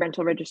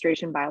rental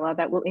registration bylaw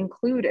that will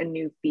include a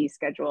new fee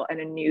schedule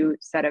and a new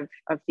set of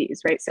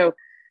fees, right? So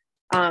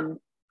I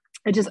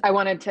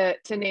wanted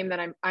to name that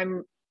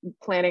I'm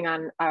planning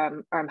on,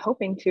 or I'm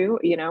hoping to,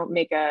 you know,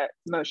 make a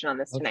motion on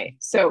this tonight.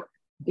 So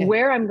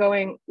where I'm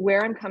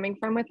coming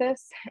from with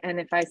this, and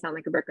if I sound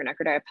like a broken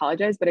record, I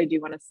apologize, but I do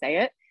want to say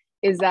it,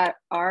 is that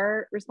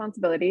our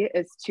responsibility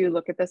is to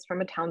look at this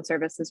from a town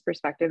services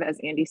perspective, as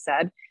Andy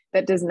said.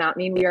 That does not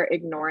mean we are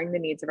ignoring the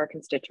needs of our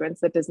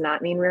constituents. That does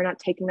not mean we're not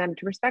taking that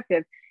into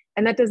perspective.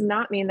 And that does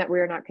not mean that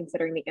we are not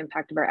considering the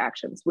impact of our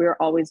actions. We are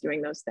always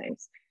doing those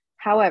things.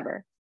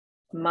 However,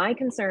 my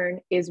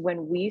concern is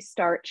when we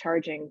start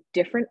charging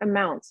different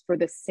amounts for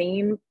the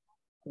same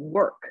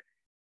work,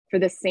 for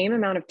the same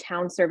amount of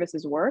town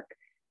services work,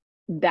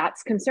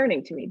 that's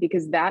concerning to me,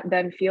 because that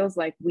then feels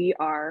like we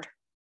are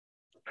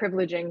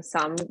privileging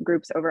some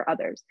groups over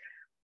others.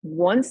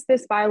 Once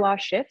this bylaw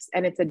shifts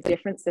and it's a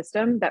different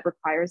system that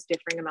requires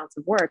differing amounts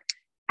of work,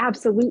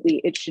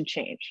 absolutely it should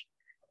change.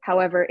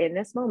 However, in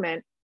this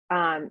moment,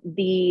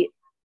 the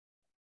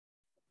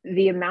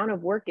amount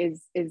of work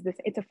is this,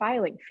 it's a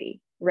filing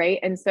fee, right?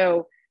 And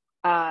so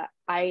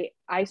I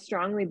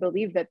strongly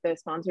believe that the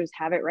sponsors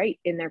have it right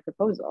in their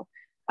proposal.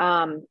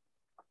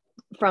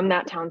 From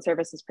that town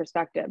services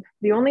perspective.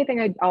 The only thing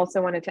I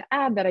also wanted to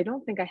add that I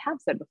don't think I have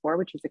said before,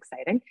 which is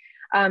exciting,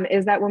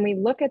 is that when we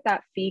look at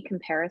that fee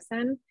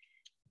comparison,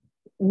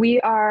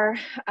 we are,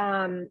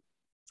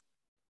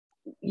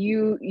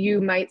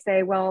 you might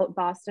say, well,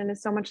 Boston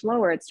is so much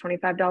lower. It's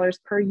 $25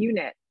 per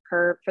unit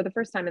for the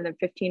first time, and then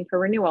 $15 per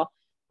renewal.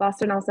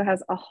 Boston also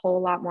has a whole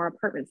lot more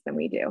apartments than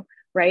we do,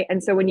 right?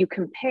 And so when you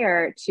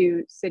compare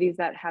to cities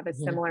that have a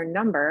similar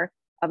number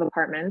of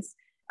apartments,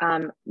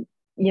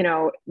 you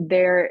know,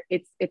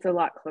 it's a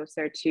lot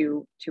closer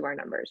to our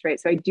numbers, right?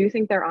 So I do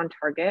think they're on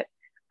target,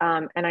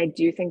 and I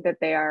do think that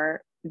they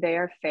are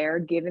fair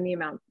given the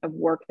amount of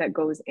work that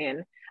goes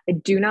in. I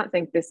do not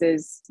think this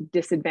is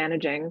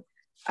disadvantaging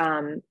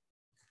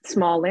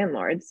small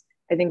landlords.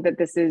 I think that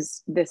this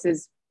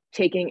is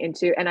taking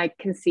into, and I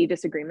can see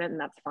disagreement, and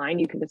that's fine.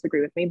 You can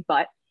disagree with me,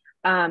 but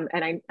and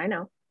I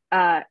know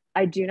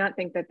I do not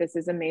think that this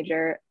is a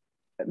major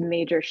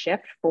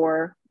shift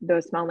for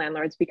those small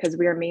landlords, because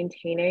we are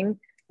maintaining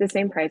the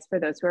same price for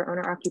those who are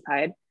owner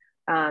occupied,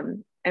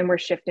 and we're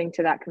shifting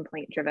to that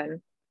complaint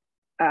driven.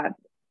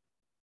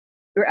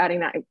 We're adding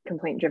that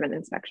complaint driven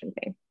inspection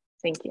fee.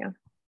 Thank you.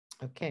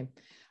 Okay,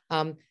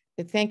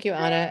 thank you,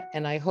 Anna,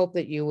 and I hope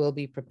that you will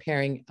be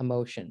preparing a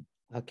motion.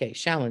 Okay,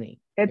 Shalini.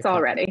 It's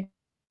all ready.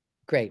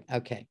 Great.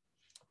 Okay.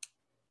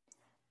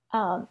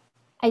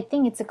 I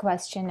think it's a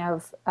question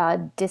of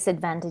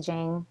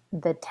disadvantaging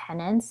the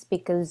tenants,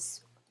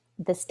 because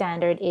the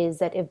standard is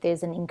that if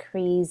there's an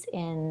increase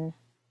in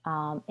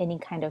any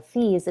kind of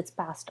fees, it's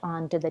passed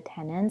on to the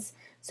tenants.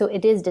 So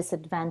it is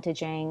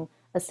disadvantaging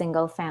a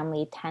single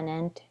family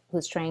tenant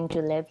who's trying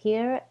to live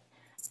here,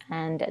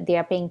 and they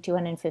are paying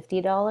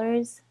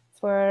 $250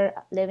 for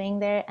living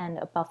there, and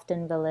a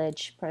Buffton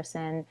Village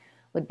person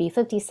would be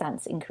 50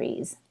 cents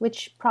increase,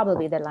 which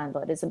probably the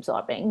landlord is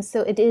absorbing.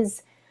 So it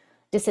is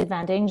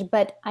disadvantaged,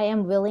 but I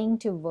am willing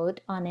to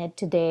vote on it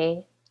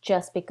today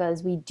just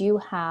because we do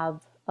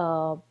have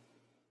a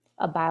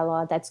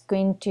bylaw that's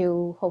going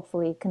to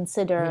hopefully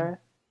consider,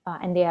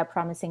 and they are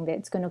promising that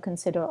it's going to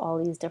consider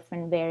all these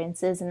different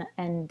variances,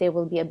 and there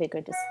will be a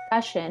bigger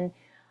discussion.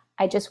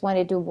 I just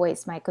wanted to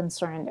voice my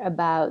concern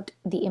about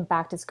the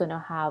impact it's going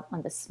to have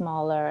on the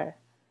smaller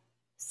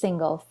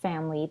single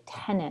family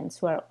tenants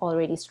who are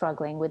already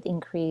struggling with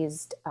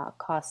increased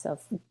costs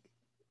of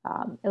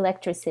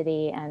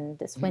electricity and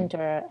this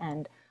winter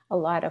and a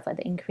lot of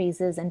other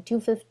increases. And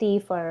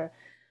 $250 for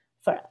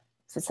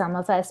some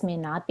of us may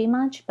not be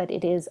much, but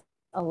it is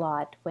a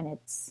lot when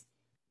it's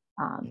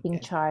being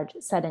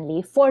charged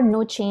suddenly for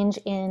no change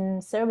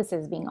in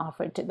services being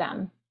offered to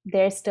them.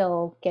 They're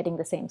still getting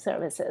the same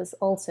services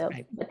also,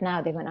 but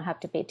now they're going to have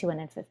to pay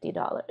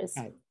 $250.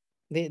 Right.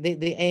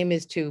 The aim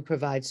is to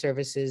provide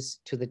services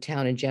to the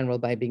town in general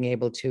by being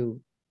able to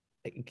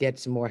get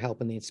some more help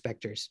in the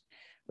inspectors.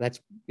 That's,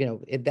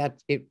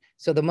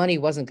 so the money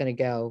wasn't going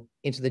to go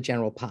into the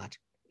general pot.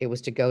 It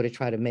was to go to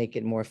try to make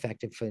it more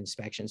effective for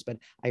inspections. But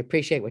I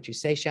appreciate what you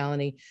say,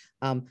 Shalini.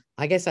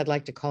 I guess I'd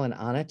like to call on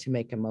Anna to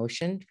make a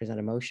motion, to present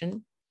a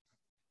motion.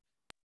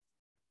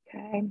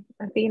 Okay,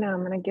 Athena,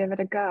 I'm going to give it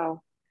a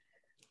go.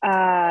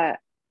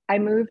 I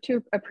move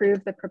to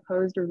approve the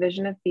proposed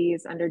revision of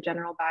fees under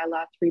General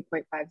Bylaw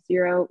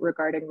 3.50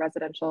 regarding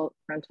residential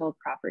rental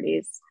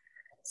properties,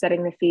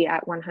 setting the fee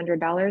at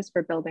 $100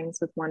 for buildings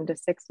with 1 to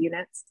 6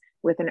 units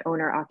with an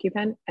owner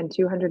occupant and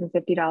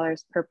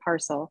 $250 per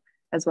parcel,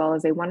 as well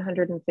as a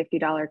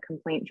 $150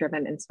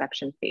 complaint-driven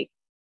inspection fee.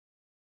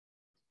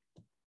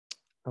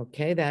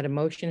 Okay, that a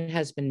motion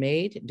has been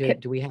made.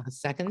 Do we have a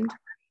second?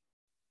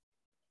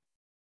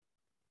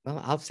 Well,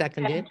 I'll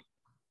second it.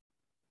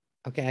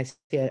 Okay, I see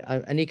it.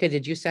 Anika,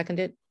 did you second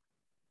it?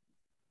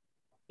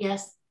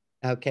 Yes.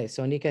 Okay,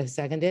 so Anika has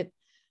seconded it.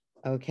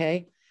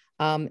 Okay.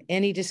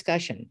 Any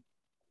discussion?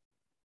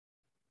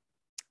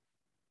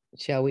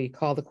 Shall we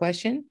call the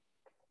question?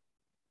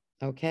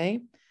 Okay.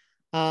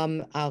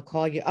 I'll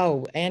call you.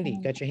 Oh, Andy,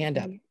 got your hand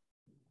up.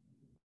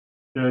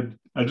 Yeah,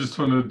 I just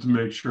wanted to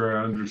make sure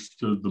I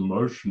understood the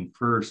motion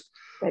first.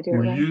 Was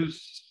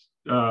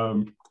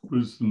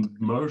the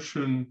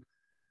motion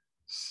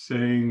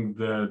saying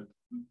that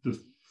the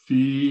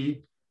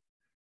fee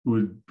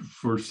would,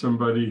 for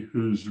somebody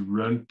who's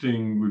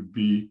renting, would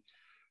be,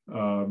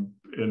 and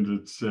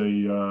it's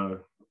a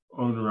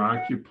owner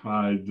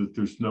occupied, that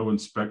there's no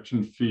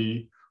inspection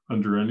fee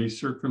under any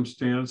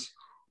circumstance,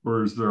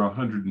 or is there a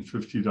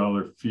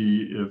 $150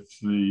 fee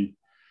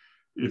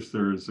if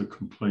there is a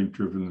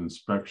complaint-driven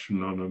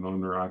inspection on an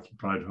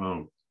owner-occupied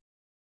home?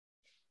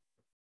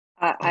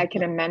 I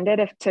can amend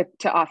it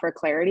to offer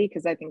clarity,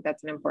 because I think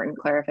that's an important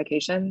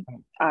clarification.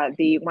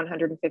 The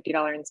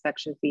 $150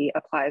 inspection fee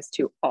applies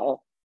to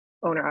all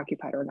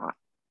owner-occupied or not,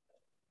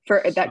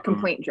 for that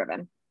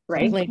complaint-driven,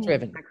 right?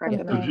 Complaint-driven.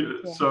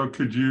 So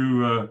could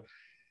you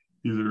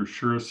either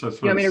assure us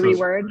that's what you want me to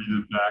reword? Read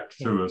it back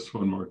to us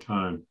one more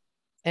time.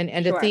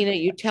 And sure. Athena,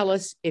 you tell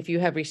us if you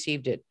have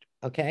received it.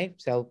 Okay,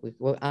 so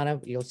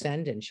Anna, you'll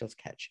send and she'll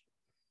catch.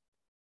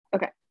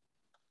 Okay.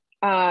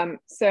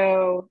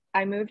 So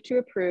I move to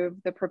approve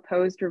the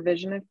proposed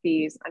revision of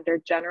fees under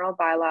General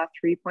Bylaw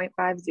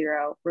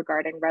 3.50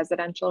 regarding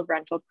residential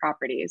rental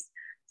properties,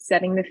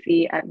 setting the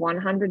fee at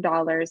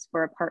 $100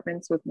 for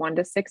apartments with 1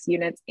 to 6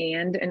 units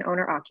and an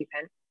owner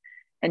occupant,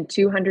 and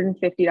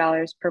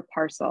 $250 per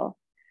parcel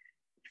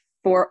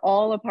for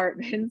all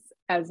apartments,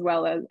 as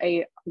well as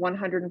a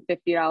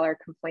 $150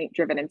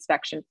 complaint-driven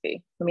inspection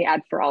fee. Let me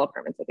add for all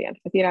apartments at the end.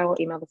 Athena, I will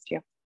email this to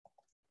you.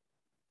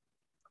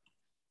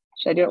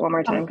 Should I do it one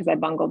more time because I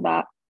bungled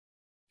that?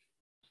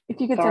 If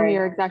you could send me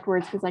your exact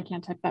words, because I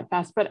can't type that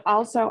fast. But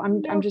also,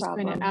 I'm just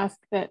going to ask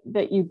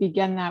that you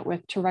begin that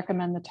with to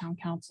recommend the town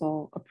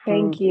council approve.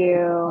 Thank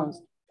you.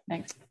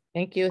 Thanks.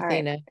 Thank you,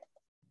 Athena. Right.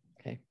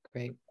 Okay,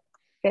 great.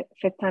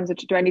 Fifth time's a,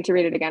 do I need to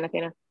read it again,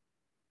 Athena?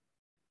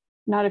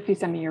 Not if you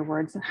send me your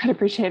words. I'd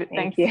appreciate it.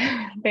 Thank you.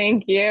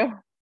 Thank you.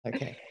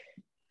 Okay.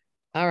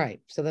 All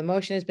right. So the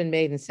motion has been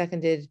made and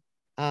seconded.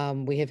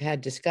 We have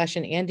had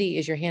discussion. Andy,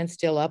 is your hand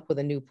still up with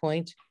a new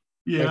point?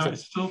 Yeah, I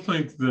still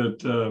think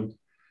that, I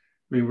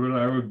mean, what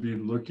I would be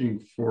looking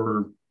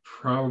for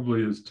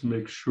probably is to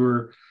make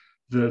sure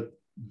that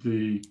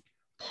the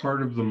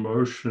part of the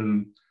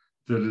motion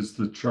that is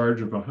the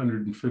charge of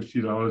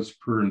 $150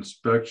 per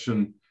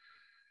inspection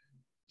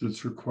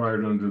that's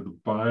required under the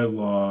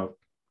bylaw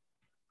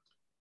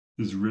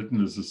is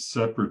written as a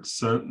separate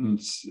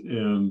sentence,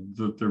 and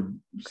that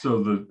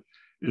so that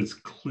it's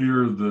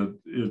clear that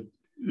it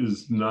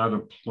is not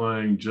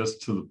applying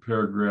just to the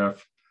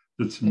paragraph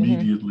that's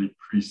immediately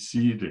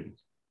preceding.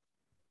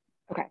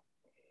 Okay.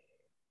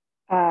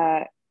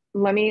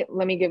 Let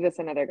me give this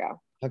another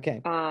go.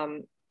 Okay.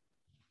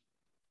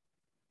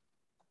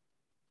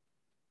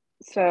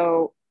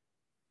 So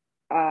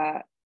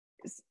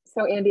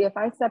Andy, if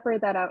I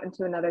separate that out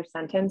into another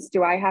sentence,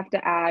 do I have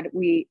to add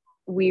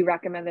we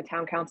recommend the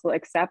town council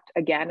accept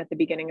again at the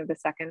beginning of the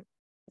second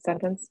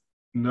sentence?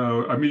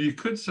 No, I mean, you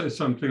could say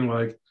something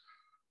like,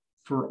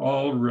 for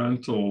all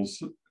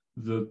rentals,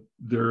 that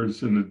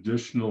there's an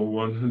additional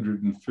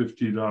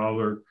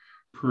 $150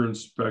 per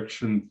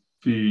inspection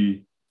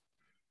fee.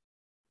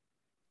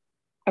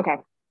 Okay,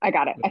 I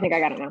got it. I think I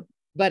got it now.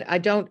 But I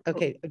don't,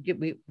 okay,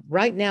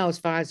 right now, as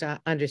far as I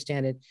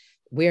understand it,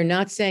 we're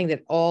not saying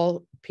that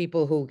all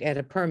people who get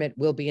a permit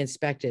will be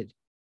inspected.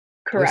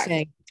 Correct. We're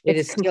saying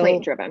it's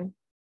complaint driven.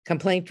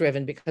 Complaint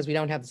driven because we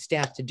don't have the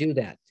staff to do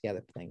that. The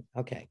other thing.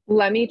 Okay.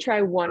 Let me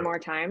try one more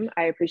time.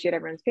 I appreciate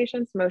everyone's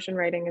patience. Motion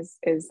writing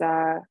is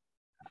a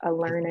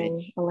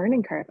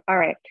learning curve. All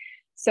right.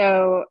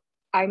 So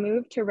I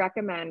move to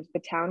recommend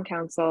the town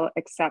council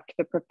accept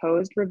the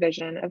proposed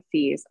revision of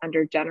fees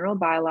under general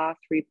bylaw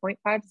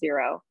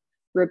 3.50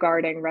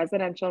 regarding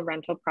residential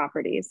rental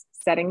properties,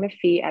 setting the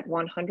fee at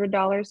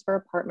 $100 for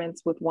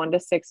apartments with 1 to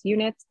 6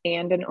 units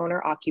and an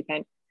owner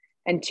occupant,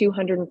 and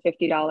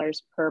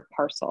 $250 per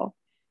parcel.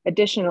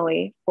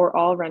 Additionally, for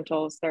all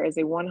rentals, there is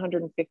a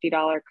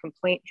 $150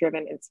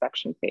 complaint-driven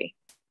inspection fee.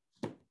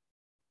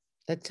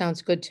 That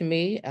sounds good to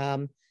me.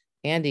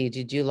 Andy,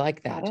 did you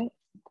like that?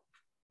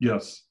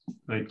 Yes,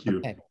 thank you.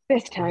 Okay.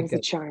 This time's a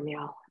charm,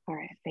 y'all. All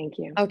right, thank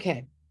you.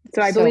 Okay.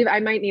 So I believe I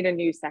might need a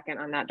new second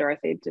on that,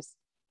 Dorothy. Just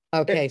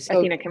okay. So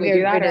Athena, can we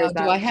do that? Or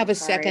do I have a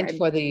second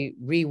for the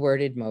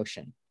reworded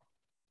motion?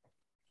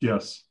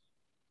 Yes.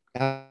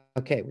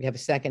 Okay, we have a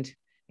second.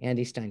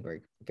 Andy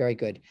Steinberg. Very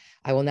good.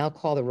 I will now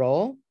call the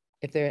roll.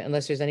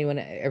 Unless there's anyone,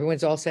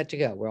 everyone's all set to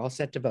go. We're all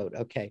set to vote.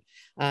 Okay.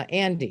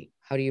 Andy,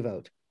 how do you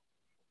vote?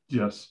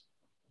 Yes.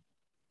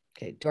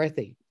 Okay.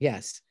 Dorothy,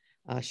 yes.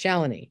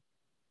 Shalini?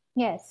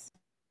 Yes.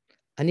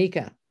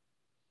 Anika?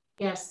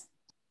 Yes.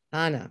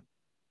 Anna?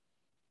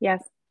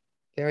 Yes.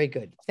 Very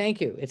good. Thank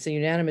you. It's a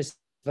unanimous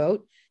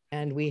vote,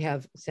 and we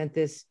have sent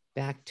this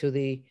back to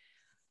the,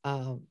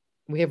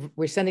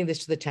 we're sending this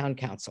to the town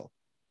council.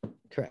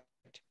 Correct.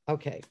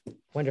 Okay,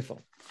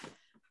 wonderful.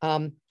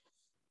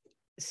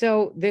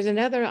 So there's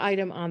another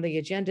item on the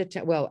agenda.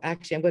 Well,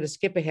 actually, I'm going to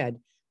skip ahead.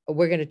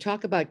 We're going to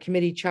talk about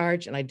committee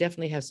charge, and I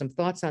definitely have some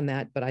thoughts on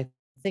that, but I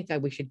think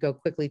that we should go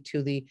quickly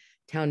to the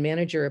town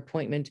manager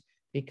appointment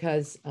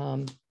because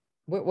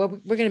we're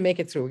going to make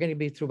it through. We're going to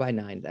be through by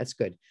 9. That's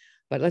good.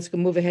 But let's go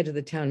move ahead to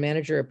the town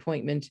manager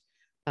appointment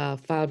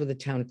filed with the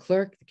town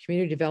clerk, the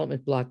Community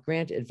Development Block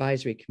Grant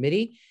Advisory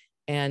Committee,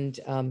 and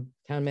town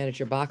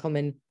manager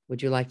Bockelman,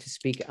 would you like to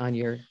speak on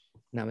your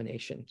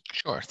nomination?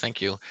 Sure,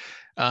 thank you.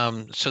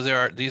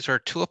 So these are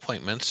 2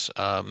 appointments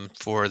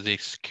for the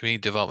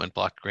Community Development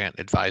Block Grant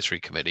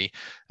Advisory Committee,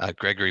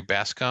 Gregory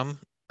Bascom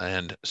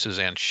and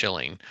Suzanne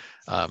Schilling.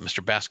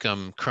 Mr.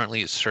 Bascom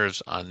currently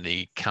serves on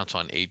the Council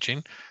on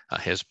Aging,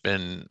 has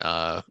been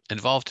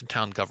involved in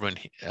town government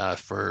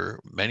for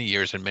many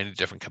years in many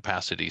different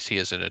capacities. He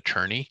is an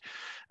attorney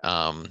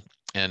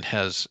and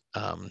has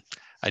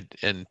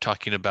and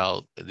talking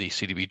about the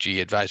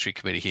CDBG Advisory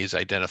Committee, he's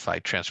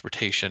identified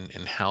transportation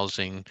and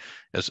housing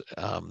as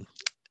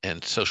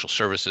and social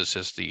services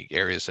as the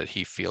areas that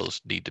he feels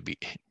need to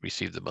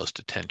receive the most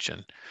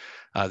attention.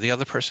 The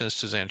other person is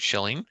Suzanne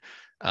Schilling.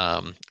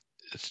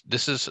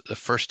 This is the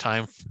first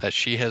time that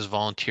she has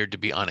volunteered to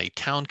be on a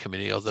town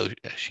committee, although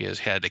she has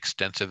had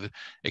extensive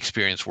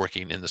experience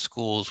working in the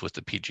schools with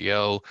the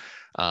PGO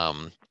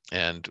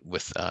and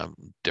with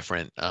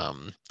different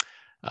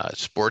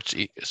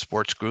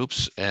sports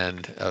groups,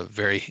 and a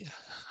very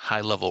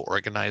high level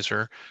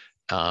organizer,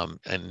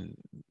 and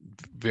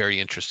very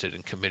interested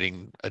in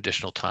committing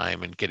additional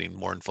time and getting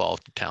more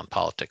involved in town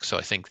politics. So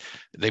I think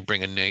they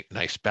bring a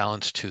nice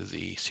balance to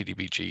the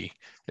CDBG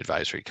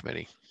Advisory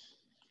Committee.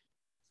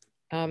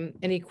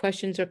 Any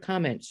questions or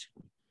comments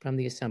from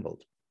the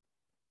assembled?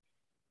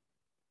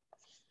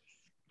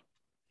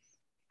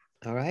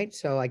 All right,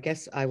 so I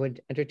guess I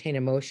would entertain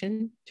a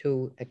motion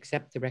to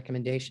accept the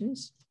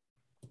recommendations.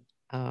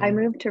 I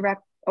move to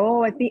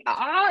I think,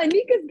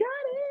 Anika's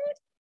got it.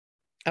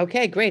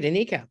 Okay, great,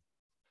 Anika.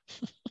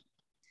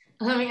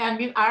 All right, I'm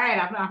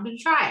going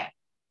to try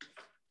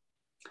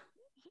it.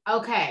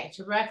 Okay,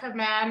 to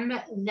recommend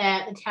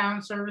that the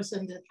Town Service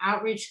and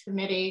Outreach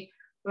Committee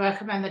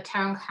recommend the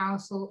Town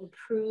Council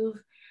approve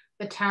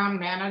the Town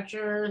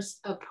Manager's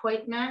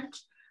appointment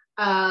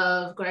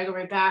of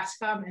Gregory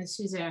Bascom and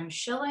Suzanne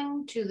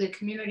Schilling to the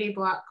Community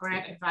Block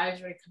Grant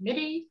Advisory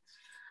Committee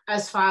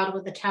as filed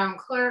with the Town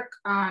Clerk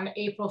on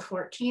April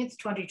 14th,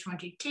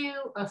 2022,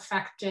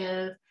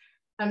 effective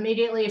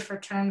immediately for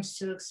terms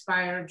to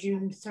expire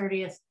June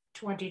 30th,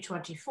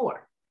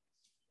 2024.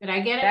 Did I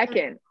get it?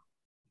 Second.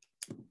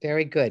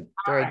 Very good.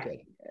 Very good.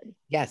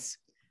 Yes.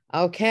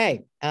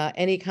 Okay.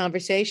 Any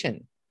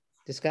conversation,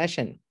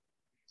 discussion?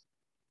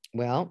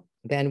 Well,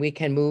 then we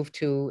can move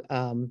to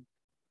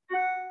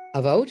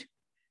a vote.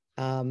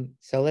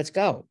 So let's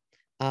go.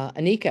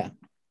 Anika.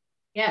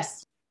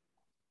 Yes.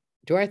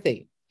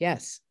 Dorothy.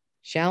 Yes.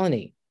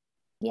 Shalini.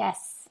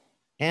 Yes.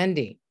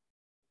 Andy.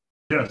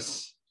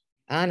 Yes.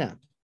 Anna.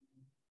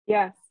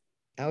 Yes.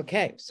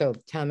 Okay. So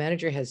town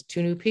manager has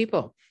 2 new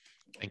people.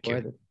 Thank you.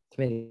 For the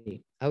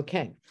committee.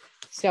 Okay.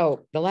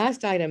 So the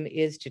last item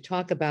is to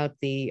talk about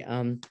the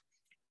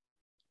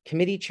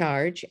committee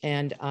charge,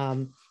 and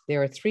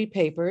there are 3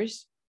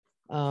 papers,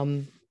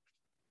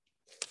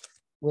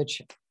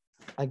 which,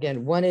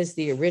 again, one is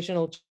the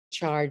original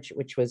charge,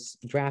 which was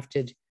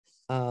drafted,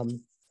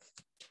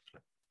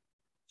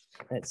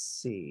 let's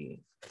see,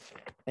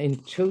 in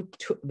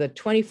the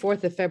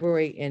 24th of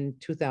February in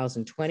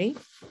 2020.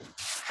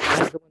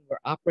 That's the one we're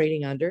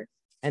operating under.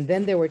 And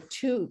then there were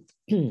two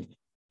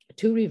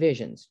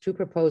revisions, 2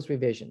 proposed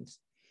revisions.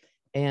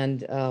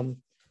 And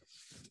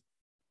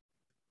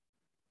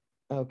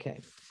okay,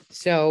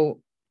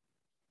 so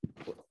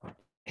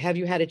have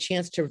you had a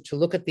chance to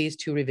look at these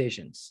 2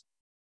 revisions?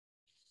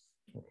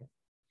 Okay.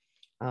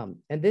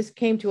 And this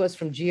came to us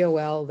from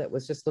GOL that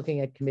was just looking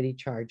at committee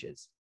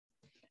charges.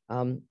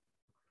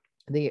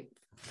 The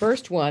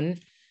first one,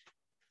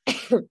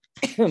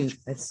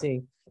 let's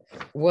see,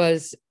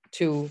 was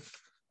to,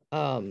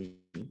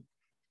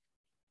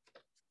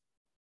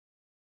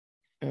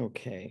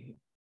 okay.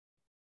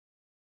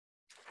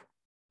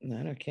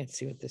 No, I can't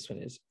see what this one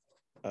is.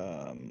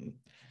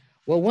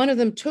 Well, one of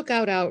them took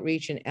out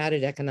outreach and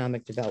added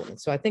economic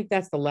development. So I think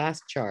that's the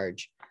last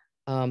charge.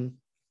 It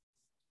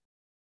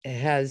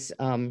has,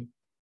 right,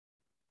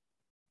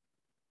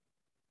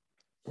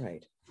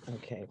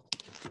 okay.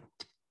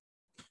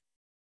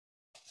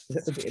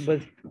 It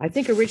was, I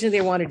think originally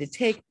they wanted to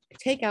take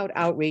out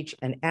outreach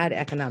and add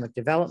economic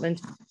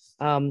development.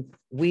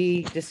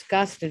 We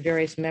discussed, and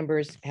various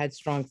members had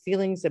strong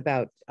feelings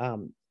about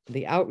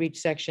the outreach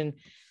section.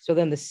 So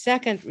then the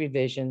second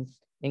revision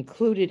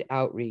included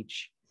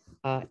outreach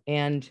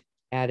and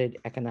added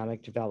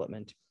economic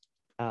development,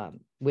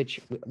 which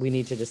we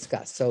need to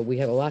discuss. So we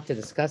have a lot to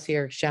discuss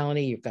here.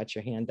 Shalini, you've got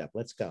your hand up.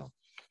 Let's go.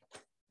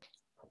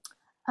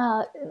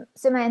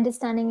 So my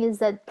understanding is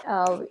that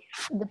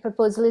the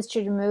proposal is to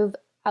remove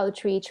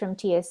outreach from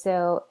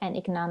TSO and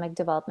economic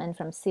development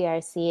from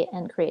CRC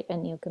and create a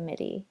new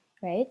committee,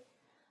 right?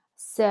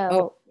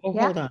 So,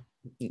 yeah. Hold on.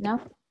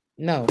 No?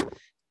 No.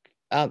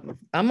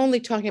 I'm only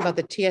talking about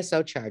the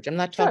TSO charge. I'm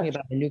not talking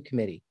about the new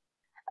committee.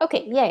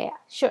 Okay, yeah,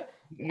 sure.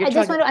 I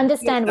just want to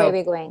understand where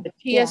we're going. The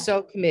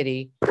TSO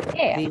committee,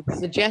 the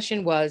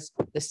suggestion was,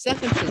 the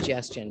second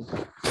suggestion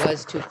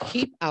was to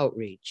keep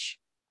outreach,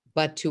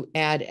 but to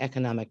add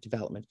economic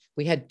development.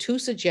 We had 2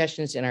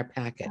 suggestions in our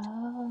packet.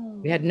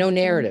 We had no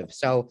narrative.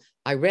 So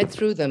I read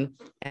through them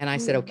and I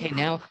said, okay,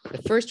 now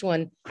the first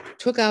one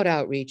took out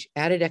outreach,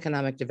 added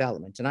economic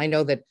development. And I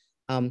know that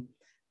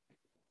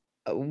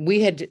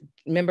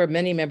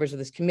many members of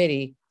this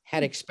committee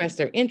had expressed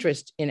their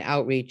interest in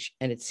outreach,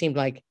 and it seemed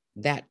like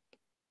that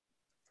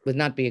would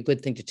not be a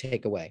good thing to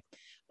take away.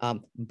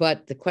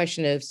 But the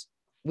question is,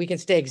 we can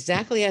stay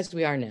exactly as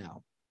we are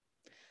now.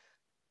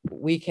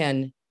 We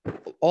can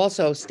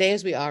also stay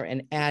as we are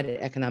and add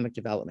economic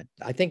development.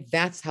 I think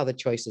that's how the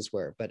choices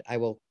were, but I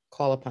will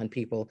call upon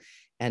people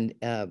and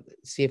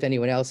see if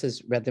anyone else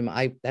has read them.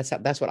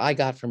 That's what I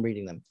got from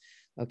reading them.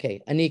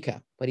 Okay,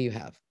 Anika, what do you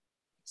have?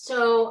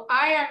 So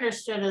I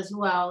understood as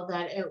well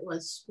that it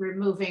was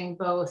removing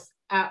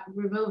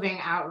removing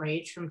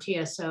outreach from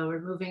TSO,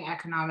 removing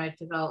economic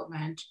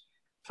development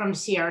from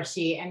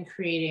CRC, and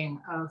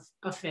creating a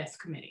 5th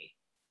committee.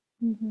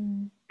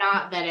 Mm-hmm.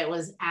 Not that it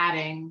was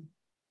adding,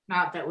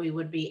 not that we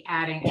would be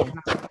adding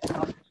economic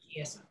development to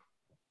TSO.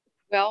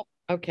 Well,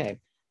 okay.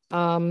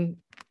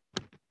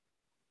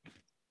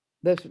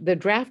 The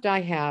draft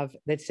I have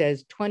that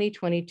says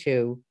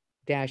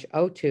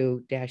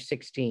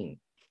 2022-02-16.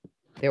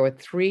 There were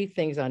 3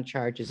 things on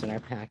charges in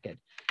our packet.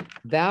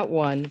 That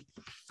one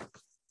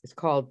is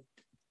called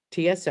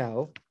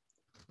TSO.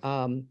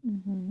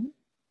 Mm-hmm.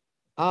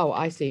 Oh,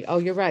 I see. Oh,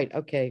 you're right.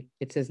 Okay.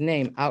 It says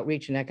name,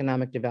 outreach and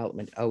economic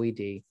development,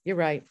 OED. You're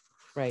right.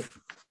 Right.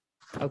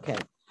 Okay.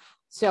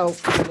 So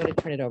I'm going to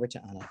turn it over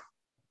to Anna.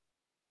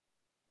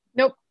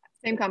 Nope.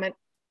 Same comment.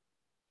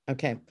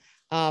 Okay.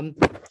 Oh,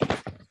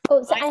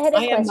 so I had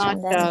a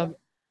question then.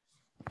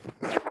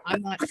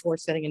 I'm not for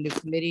setting a new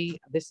committee.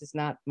 This is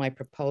not my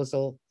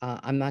proposal.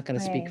 I'm not going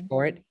to speak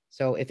for it.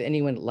 So if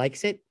anyone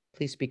likes it,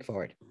 please speak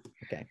forward.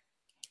 Okay.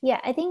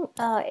 Yeah, I think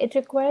it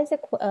requires a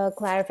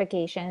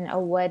clarification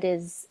of what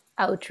is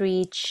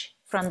outreach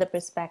from the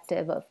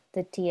perspective of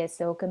the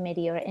TSO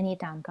committee or any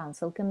town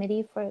council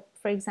committee, for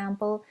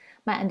example.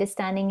 My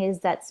understanding is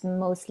that's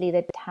mostly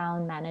the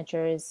town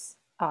manager's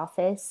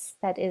office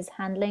that is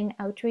handling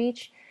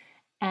outreach.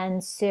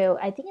 And so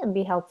I think it'd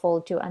be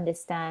helpful to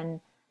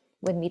understand,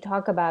 when we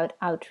talk about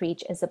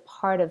outreach as a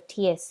part of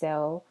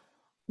TSO,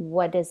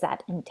 what does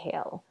that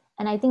entail?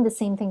 And I think the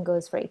same thing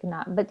goes for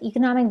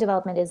economic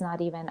development is not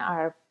even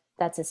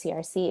that's a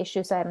CRC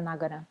issue, so I'm not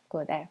gonna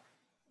go there.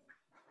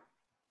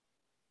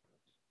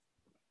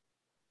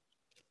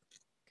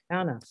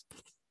 Anna.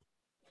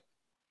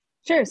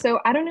 Sure. So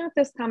I don't know if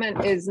this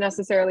comment is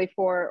necessarily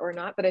for or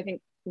not, but I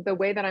think the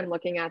way that I'm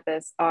looking at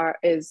this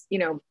is,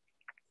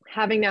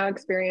 having now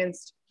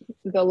experienced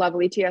the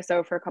lovely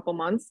TSO for a couple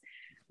months,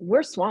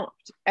 we're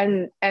swamped.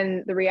 And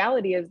the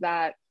reality is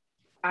that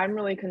I'm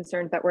really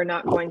concerned that we're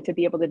not going to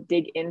be able to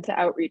dig into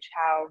outreach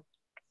how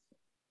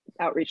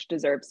outreach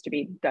deserves to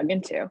be dug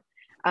into.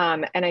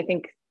 And I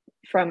think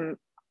from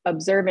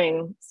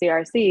observing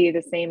CRC,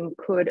 the same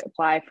could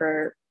apply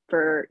for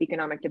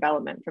economic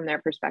development from their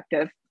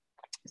perspective.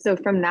 So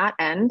from that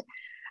end,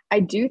 I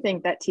do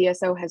think that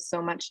TSO has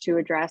so much to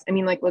address. I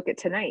mean, like, look at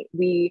tonight.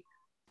 We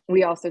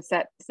also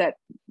set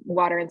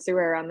water and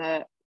sewer on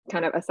the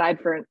kind of aside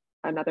for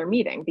another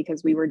meeting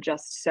because we were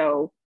just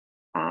so,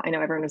 I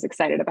know everyone was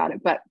excited about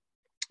it, but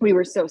we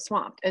were so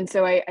swamped. And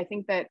so I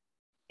think that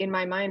in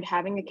my mind,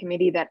 having a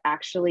committee that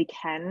actually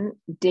can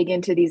dig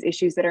into these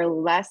issues that are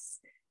less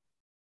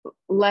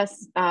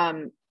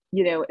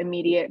you know,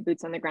 immediate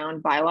boots on the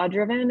ground bylaw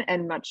driven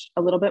and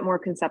a little bit more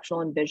conceptual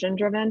and vision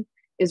driven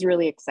is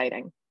really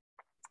exciting.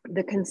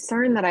 The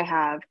concern that I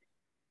have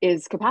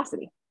is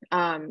capacity.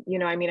 You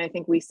know, I mean, I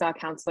think we saw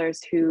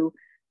counselors who,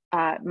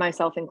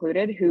 myself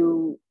included,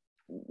 who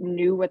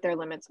knew what their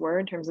limits were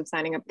in terms of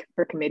signing up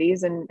for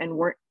committees and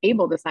weren't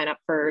able to sign up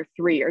for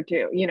 3 or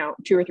 2, you know,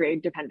 2 or 3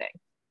 depending.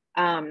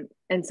 And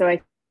so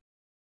I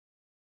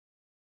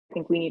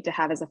think we need to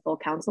have as a full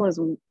council is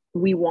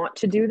we want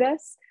to do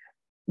this.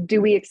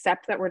 Do we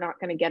accept that we're not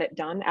going to get it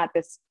done at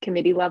this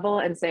committee level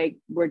and say,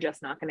 we're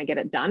just not going to get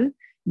it done?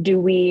 Do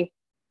we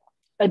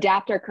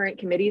adapt our current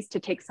committees to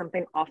take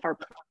something off our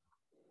plate?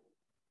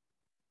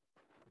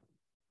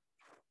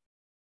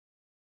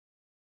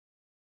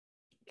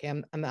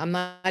 Okay, I'm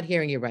not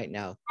hearing you right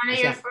now. Anna,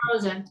 you're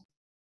frozen.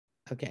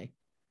 Okay.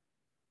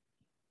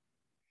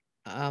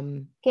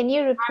 Can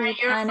you repeat,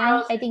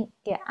 Anna? I think,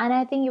 yeah,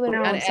 Anna, I think you were.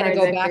 No, Anna,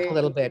 go back a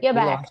little bit. You're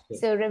back.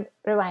 So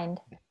rewind.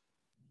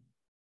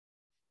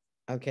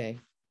 Okay.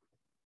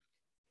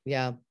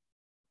 Yeah.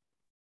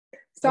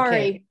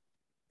 Sorry.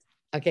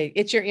 Okay,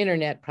 it's your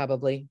internet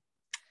probably.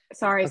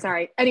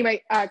 Sorry.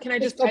 Anyway, can I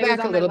just go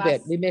back a little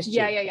bit? We missed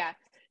you. Yeah.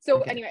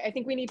 So anyway, I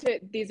think we need to,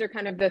 these are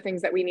kind of the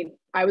things that we need,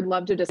 I would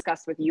love to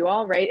discuss with you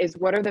all, right? Is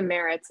what are the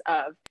merits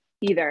of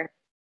either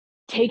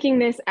taking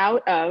this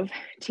out of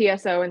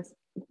TSO, and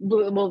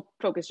we'll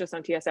focus just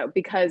on TSO,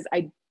 because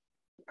I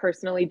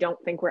personally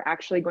don't think we're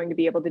actually going to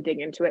be able to dig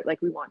into it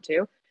like we want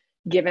to,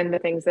 given the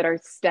things that are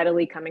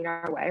steadily coming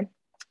our way.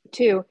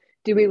 2,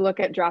 do we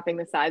look at dropping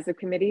the size of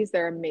committees?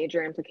 There are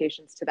major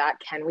implications to that.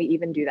 Can we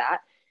even do that?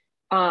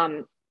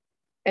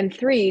 And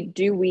 3,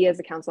 do we as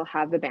a council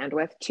have the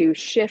bandwidth to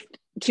shift,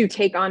 to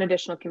take on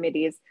additional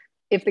committees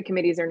if the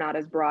committees are not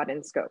as broad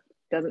in scope?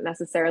 Doesn't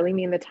necessarily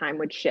mean the time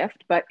would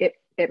shift, but it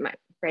might,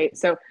 right?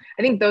 So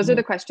I think those are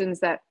the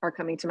questions that are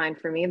coming to mind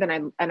for me.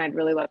 And I'd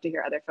really love to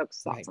hear other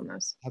folks' thoughts on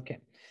those. Okay.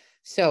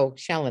 So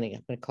Shalini,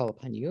 I'm going to call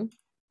upon you.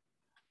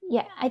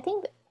 Yeah, I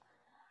think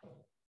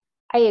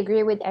I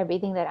agree with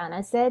everything that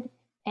Anna said.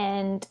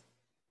 And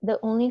the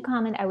only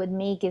comment I would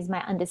make is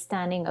my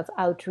understanding of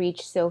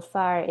outreach so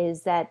far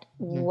is that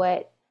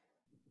what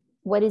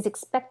is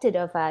expected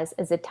of us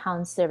as a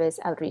town service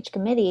outreach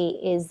committee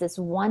is this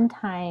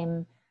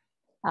one-time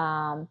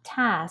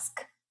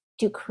task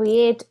to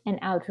create an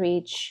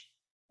outreach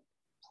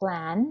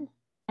plan.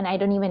 And I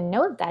don't even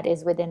know if that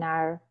is within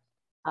our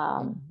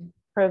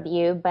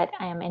purview, but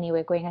I am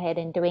anyway going ahead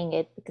and doing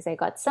it because I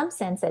got some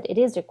sense that it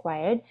is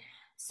required.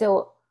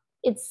 So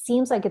it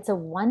seems like it's a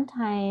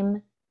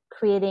one-time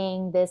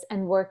creating this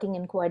and working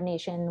in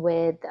coordination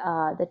with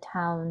the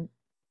town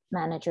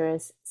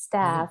managers,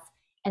 staff,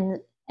 and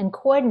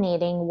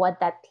coordinating what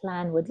that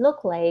plan would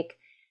look like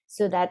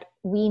so that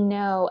we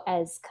know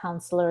as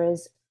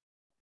counselors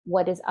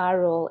what is our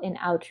role in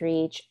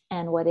outreach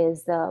and what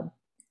is the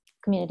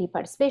community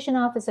participation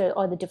officer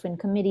or the different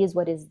committees,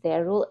 what is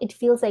their role. It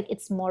feels like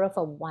it's more of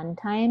a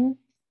one-time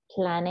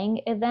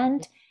planning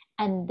event,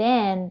 and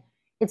then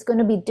it's going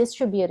to be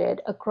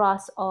distributed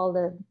across all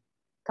the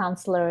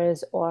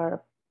counselors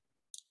or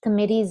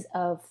committees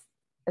of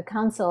the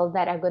council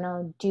that are going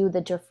to do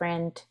the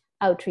different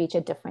outreach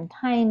at different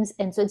times.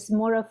 And so it's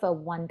more of a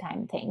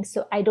one-time thing.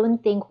 So I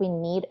don't think we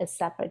need a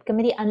separate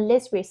committee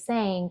unless we're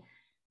saying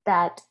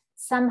that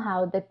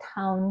somehow the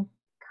town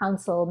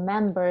council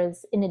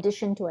members, in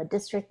addition to our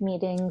district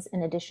meetings,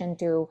 in addition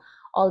to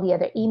all the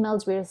other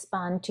emails we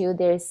respond to,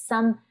 there's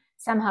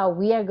somehow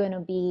we are going to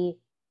be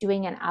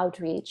doing an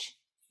outreach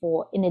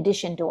for in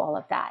addition to all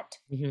of that.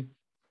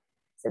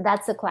 So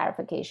that's the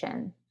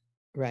clarification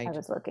I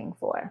was looking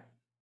for.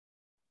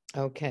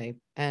 Okay.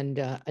 And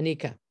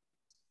Anika.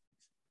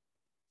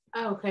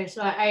 Okay,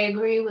 so I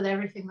agree with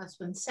everything that's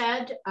been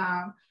said.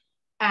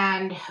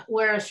 And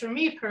whereas for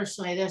me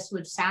personally, this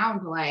would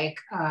sound like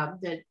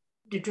the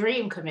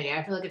dream committee.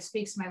 I feel like it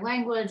speaks my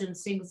language and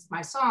sings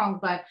my song,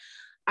 but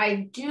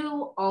I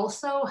do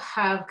also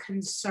have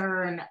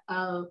concern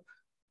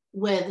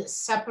with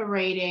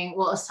separating,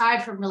 well,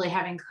 aside from really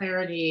having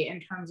clarity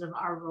in terms of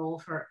our role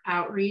for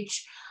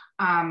outreach,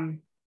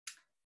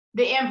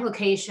 the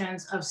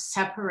implications of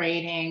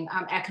separating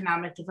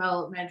economic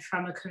development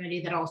from a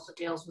committee that also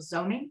deals with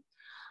zoning.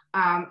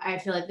 I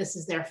feel like this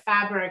is their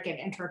fabric and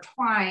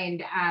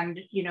intertwined, and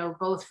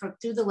both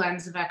through the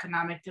lens of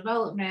economic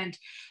development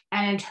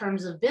and in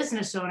terms of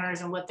business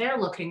owners and what they're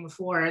looking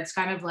for. It's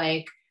kind of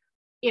like,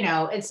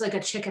 it's like a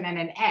chicken and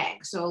an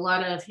egg. So a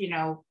lot of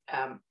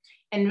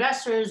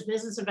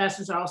business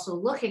investors are also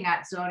looking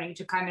at zoning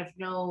to kind of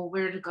know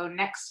where to go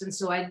next. And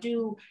so I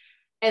do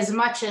as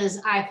much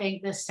as I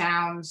think this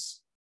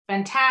sounds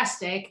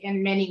fantastic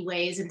in many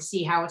ways and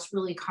see how it's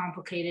really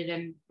complicated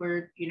and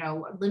we're, you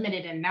know,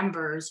 limited in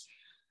numbers,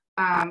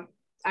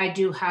 I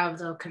do have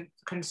the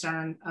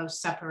concern of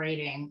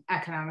separating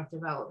economic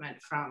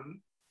development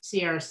from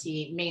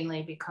CRC,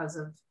 mainly because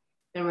of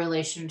the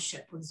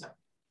relationship with zone.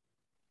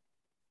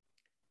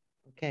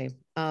 Okay,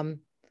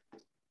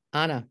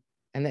 Anna,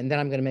 and then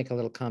I'm going to make a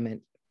little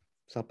comment.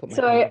 So I'll put my.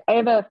 So I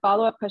have a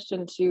follow-up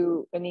question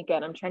to Anika,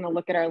 and I'm trying to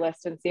look at our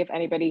list and see if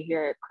anybody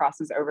here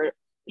crosses over.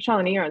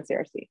 Shalini, you're on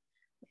CRC.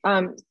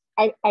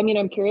 I mean,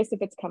 I'm curious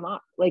if it's come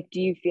up. Like,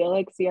 do you feel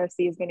like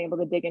CRC has been able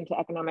to dig into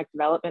economic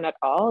development at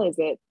all? Is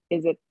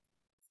it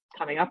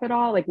coming up at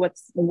all? Like,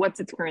 what's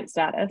its current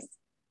status?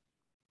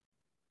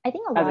 I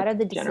think a lot of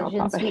the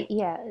decisions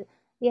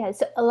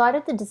so a lot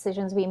of the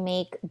decisions we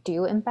make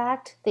do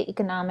impact the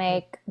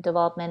economic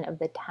development of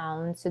the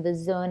town. So the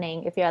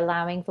zoning, if you're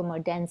allowing for more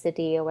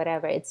density or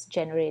whatever, it's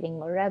generating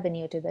more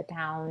revenue to the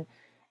town.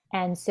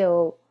 And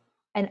so,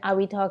 and are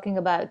we talking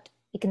about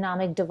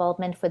economic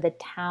development for the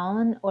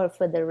town or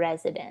for the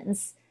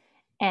residents?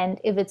 And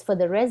if it's for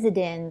the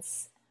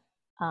residents,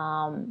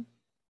 I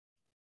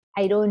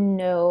don't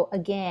know,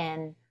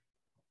 again,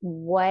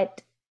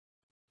 what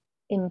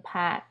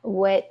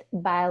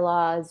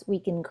bylaws we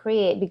can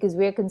create, because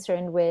we're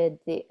concerned with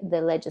the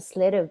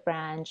legislative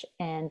branch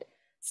and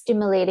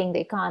stimulating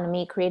the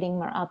economy, creating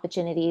more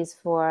opportunities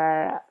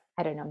for,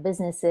 I don't know,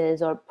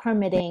 businesses or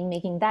permitting,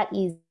 making that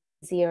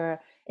easier,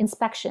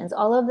 inspections,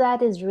 all of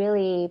that is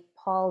really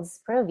Paul's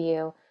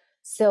purview.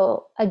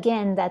 So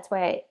again, that's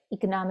why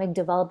economic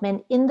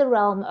development in the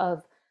realm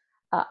of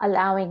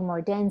allowing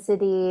more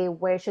density,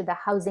 where should the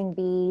housing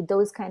be,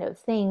 those kind of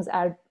things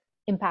are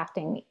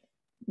impacting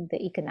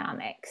the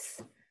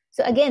economics.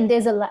 So again,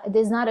 there's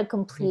not a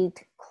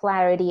complete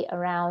clarity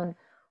around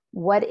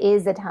what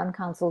is the town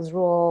council's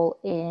role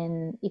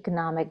in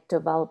economic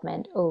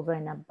development over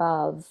and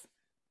above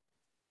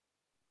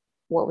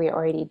what we're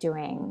already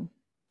doing.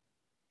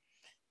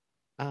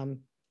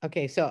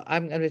 Okay, so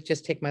I'm going to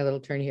just take my little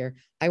turn here.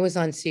 I was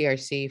on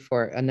CRC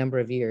for a number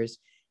of years,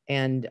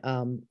 and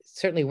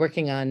certainly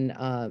working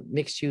on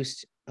mixed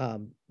use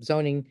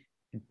zoning,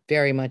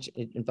 very much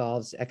it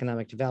involves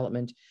economic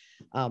development.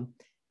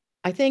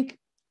 I think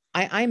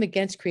I'm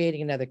against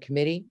creating another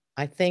committee.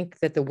 I think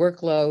that the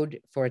workload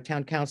for a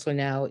town councilor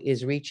now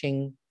is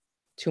reaching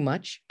too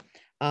much.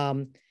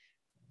 I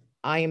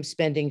am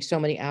spending so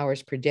many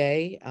hours per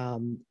day,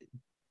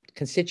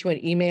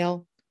 constituent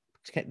email,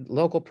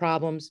 local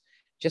problems,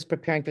 just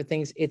preparing for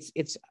things. Is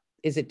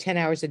it 10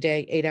 hours a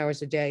day, 8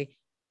 hours a day?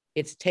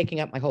 It's taking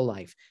up my whole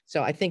life.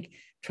 So I think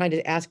trying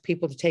to ask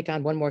people to take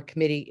on one more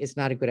committee is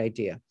not a good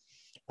idea.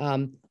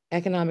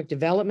 Economic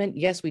development,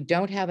 yes, we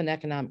don't have an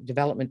economic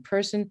development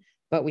person,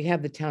 but we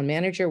have the town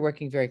manager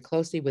working very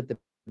closely with the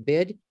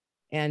bid,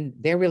 and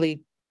they're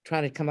really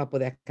trying to come up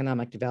with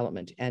economic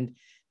development and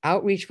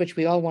outreach, which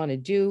we all want to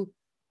do.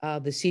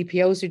 The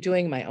CPOs are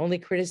doing. My only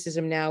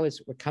criticism now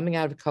is we're coming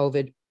out of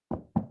COVID,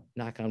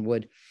 knock on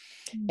wood.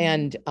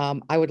 And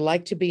I would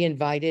like to be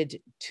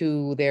invited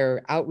to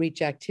their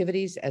outreach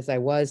activities as I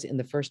was in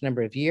the first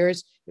number of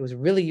years. It was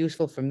really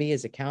useful for me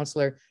as a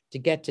counselor to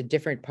get to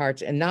different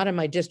parts, and not in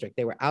my district.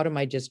 They were out of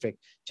my district,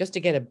 just to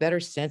get a better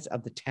sense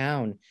of the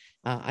town.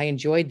 I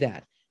enjoyed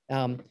that.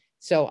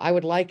 So I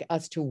would like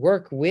us to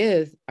work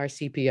with our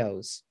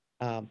CPOs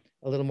a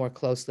little more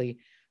closely,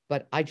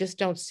 but I just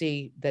don't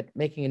see that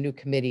making a new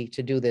committee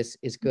to do this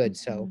is good.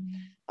 So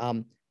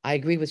I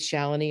agree with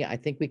Shalini. I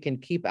think we can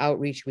keep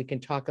outreach. We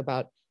can talk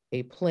about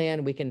a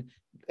plan.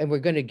 And we're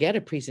going to get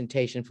a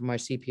presentation from our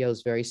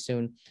CPOs very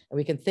soon. And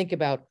we can think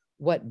about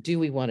what do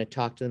we want to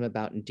talk to them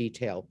about in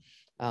detail,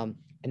 and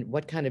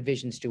what kind of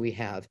visions do we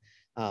have.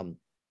 And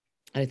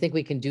I think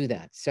we can do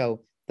that.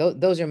 So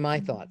those are my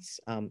thoughts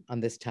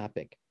on this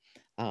topic.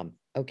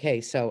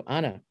 Okay, so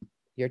Anna,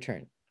 your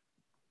turn.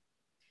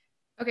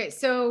 Okay,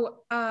 so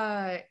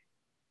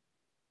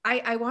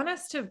I want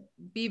us to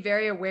be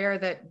very aware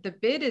that the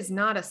bid is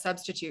not a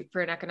substitute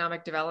for an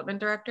economic development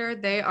director.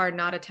 They are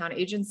not a town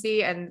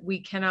agency, and we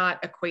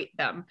cannot equate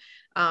them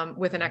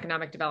with an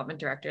economic development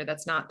director.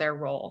 That's not their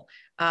role.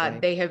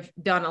 Right. They have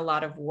done a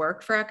lot of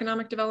work for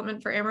economic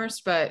development for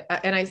Amherst, but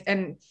and I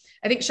think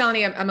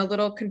Shalini, I'm a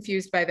little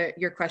confused by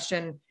your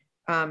question,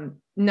 partly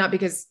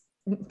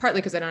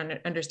because I don't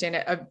understand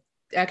it, of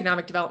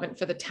economic development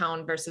for the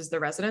town versus the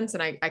residents,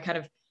 and I kind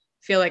of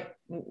feel like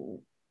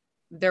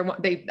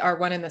they are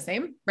one and the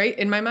same, right?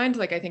 In my mind,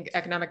 like I think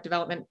economic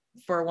development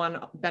for one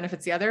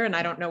benefits the other, and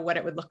I don't know what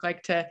it would look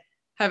like to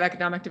have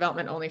economic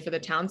development only for the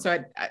town.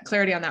 So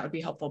clarity on that would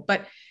be helpful.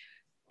 But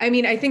I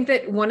mean, I think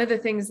that one of the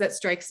things that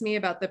strikes me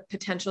about the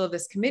potential of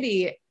this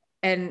committee,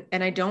 and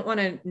I don't want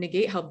to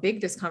negate how big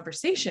this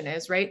conversation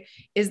is, right,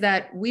 is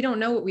that we don't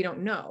know what we don't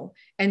know.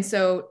 And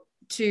so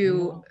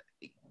to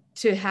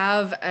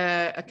have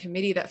a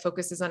committee that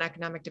focuses on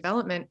economic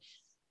development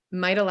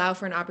might allow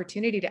for an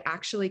opportunity to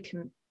actually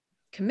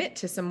commit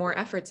to some more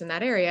efforts in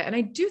that area. And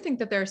I do think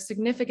that there are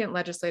significant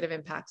legislative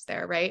impacts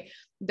there, right?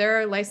 There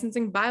are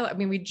licensing bylaws. I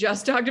mean, we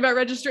just talked about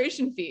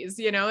registration fees,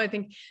 you know, I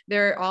think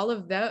all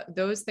of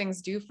those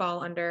things do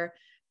fall under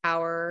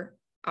our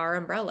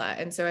umbrella.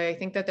 And so I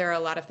think that there are a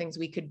lot of things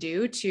we could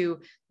do to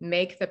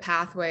make the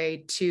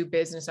pathway to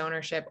business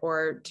ownership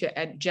or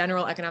to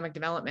general economic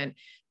development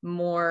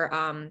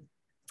more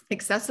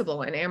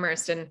accessible in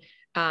Amherst.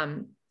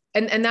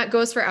 And that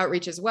goes for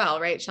outreach as well,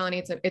 right?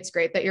 Shalini, it's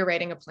great that you're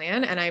writing a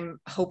plan, and I'm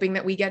hoping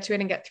that we get to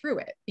it and get through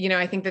it. You know,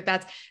 I think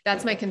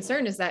that's my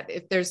concern, is that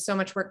if there's so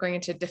much work going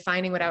into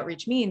defining what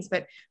outreach means,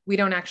 but we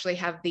don't actually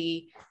have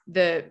the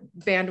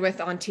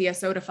bandwidth on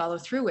TSO to follow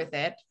through with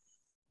it,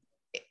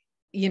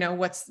 you know,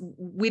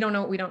 we don't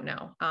know what we don't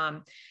know.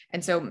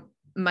 And so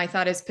my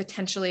thought is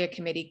potentially a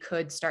committee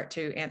could start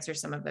to answer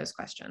some of those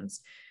questions.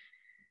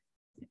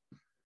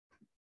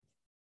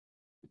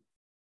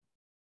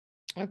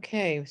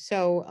 Okay,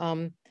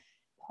 so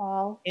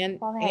Paul. and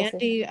Paul has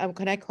Andy,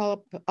 can I call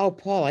up? Oh,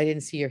 Paul, I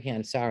didn't see your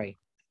hand. Sorry.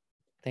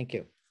 Thank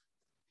you.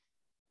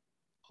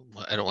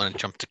 I don't want to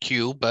jump to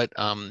queue, but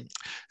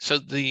so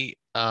the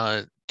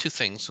two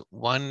things.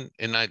 One,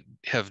 and I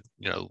have,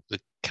 you know, the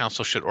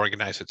council should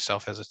organize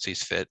itself as it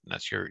sees fit, and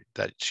that's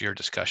your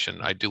discussion.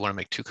 I do want to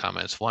make two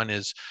comments. One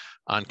is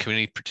on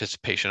community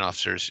participation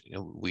officers. You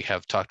know, we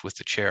have talked with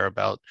the chair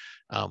about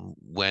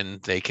when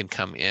they can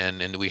come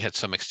in, and we had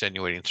some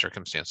extenuating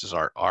circumstances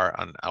are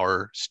on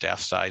our staff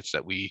sides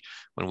that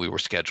when we were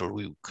scheduled,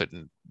 we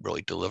couldn't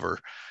really deliver.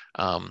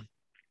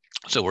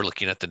 So we're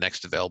looking at the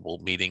next available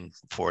meeting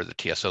for the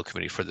TSO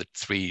committee for the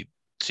 3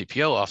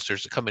 CPO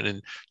officers to come in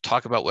and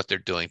talk about what they're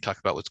doing, talk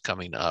about what's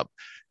coming up,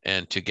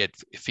 and to get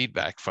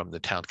feedback from the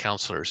town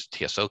councilors,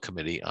 TSO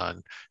committee,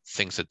 on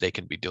things that they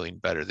can be doing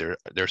better.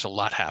 There's a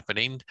lot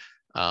happening,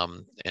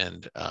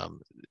 and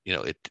you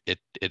know,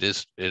 it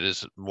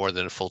is more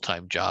than a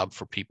full-time job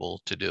for people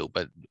to do.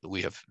 But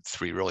we have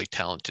 3 really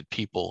talented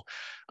people,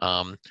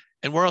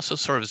 and we're also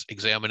sort of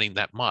examining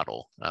that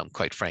model.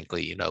 Quite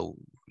frankly, you know,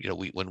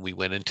 when we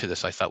went into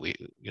this, I thought we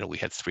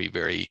had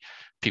 3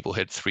 people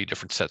had 3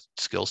 different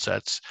skill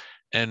sets,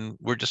 and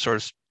we're just sort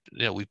of,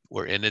 you know,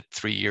 we're in it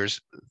 3 years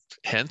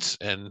hence,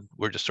 and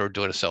we're just sort of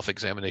doing a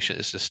self-examination.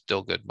 Is this still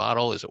a good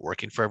model? Is it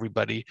working for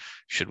everybody?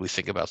 Should we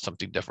think about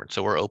something different?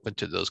 So we're open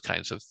to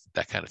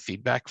that kind of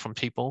feedback from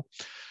people.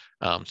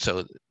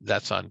 So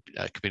that's on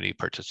community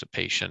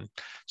participation.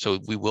 So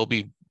we will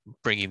be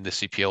bringing the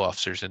CPO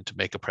officers in to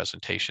make a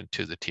presentation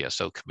to the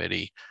TSO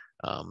committee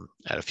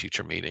at a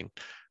future meeting.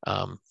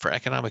 For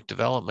economic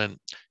development,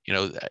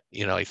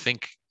 I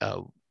think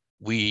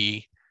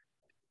we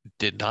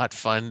did not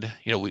fund,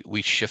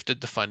 we shifted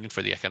the funding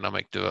for the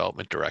economic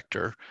development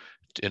director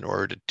in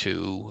order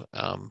to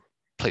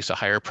place a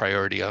higher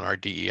priority on our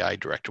DEI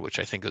director, which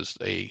I think is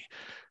a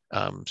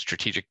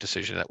strategic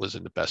decision that was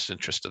in the best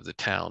interest of the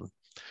town.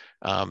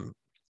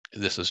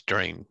 This was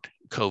during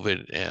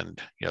COVID,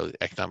 and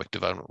economic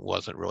development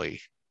wasn't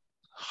really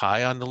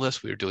high on the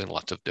list. We were doing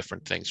lots of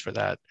different things for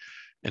that.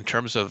 In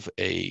terms of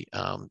a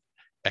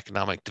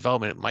economic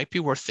development, it might be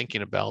worth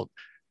thinking about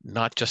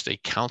not just a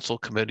council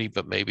committee,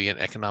 but maybe an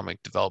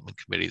economic development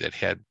committee that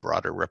had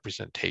broader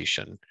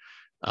representation.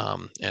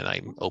 And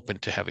I'm open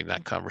to having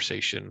that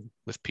conversation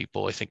with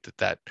people. I think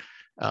that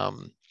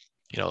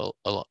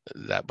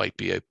might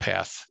be a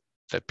path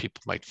that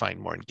people might find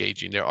more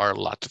engaging. There are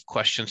lots of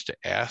questions to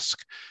ask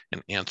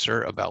and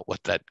answer about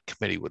what that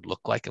committee would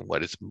look like and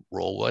what its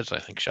role was. I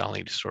think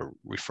Shalini sort of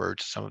referred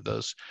to some of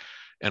those.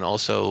 And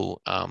also,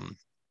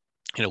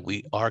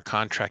 we are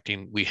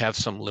contracting, we have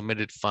some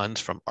limited funds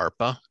from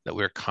ARPA that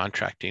we're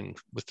contracting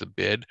with the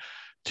bid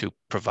to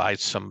provide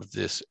some of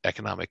this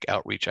economic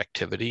outreach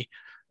activity.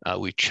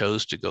 We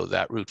chose to go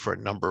that route for a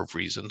number of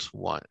reasons.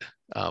 One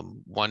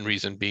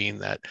reason being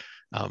that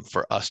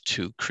for us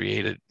to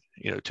create it,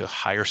 to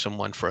hire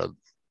someone for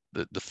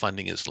the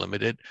funding is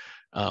limited,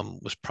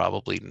 was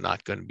probably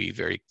not going to be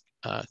very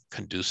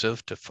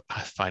conducive to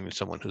finding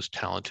someone who's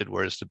talented,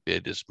 whereas the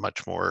bid is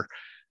much more,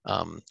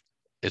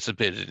 it's a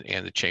bid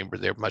and the chamber,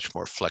 they're much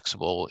more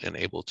flexible and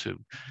able to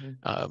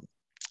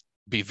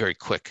be very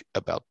quick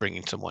about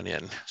bringing someone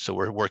in. So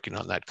we're working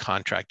on that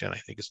contract, and I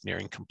think it's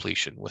nearing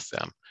completion with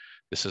them.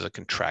 This is a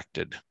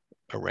contracted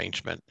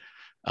arrangement.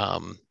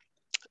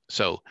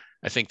 So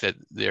I think that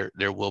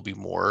there will be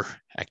more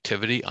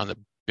activity on the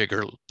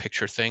bigger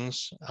picture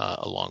things,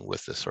 along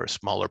with the sort of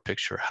smaller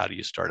picture. How do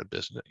you start a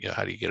business?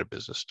 How do you get a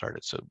business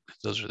started? So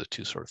those are the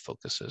two sort of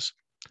focuses.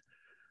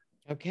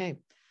 Okay.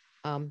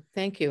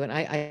 Thank you. And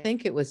I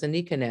think it was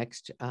Anika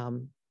next,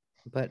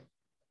 but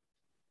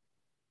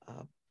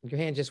your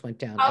hand just went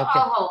down. Okay.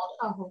 I'll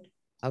hold.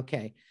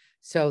 Okay.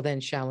 So then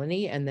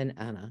Shalini and then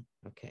Anna.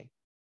 Okay.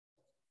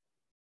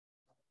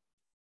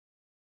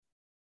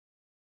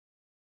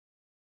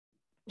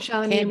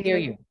 Shalini, can't hear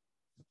you.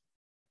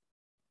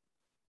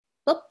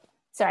 Oh,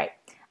 sorry.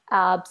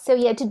 So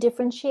yeah, to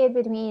differentiate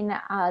between,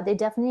 they're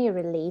definitely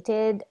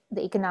related,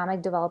 the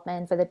economic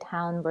development for the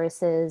town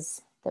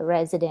versus the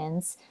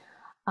residents,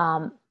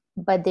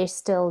 but they're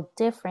still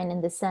different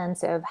in the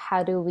sense of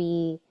how do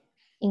we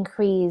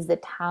increase the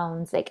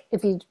town's, like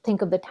if you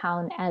think of the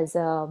town as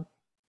a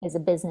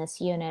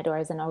business unit or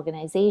as an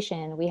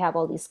organization, we have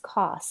all these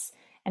costs,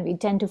 and we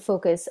tend to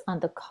focus on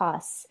the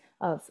costs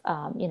of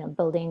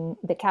building,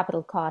 the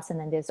capital costs, and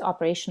then there's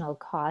operational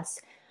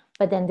costs.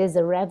 But then there's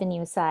the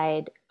revenue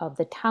side of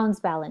the town's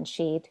balance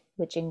sheet,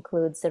 which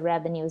includes the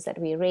revenues that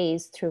we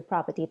raise through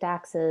property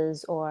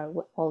taxes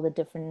or all the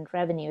different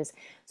revenues.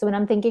 So when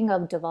I'm thinking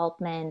of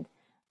development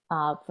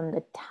from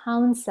the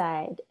town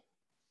side,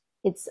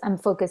 I'm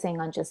focusing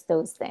on just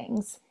those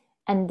things.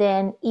 And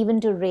then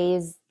even to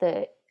raise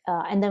the,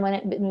 and then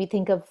when we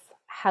think of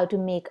how to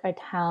make our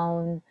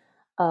town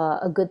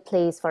a good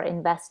place for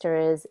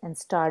investors and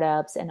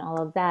startups and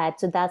all of that,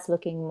 so that's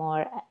looking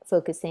more at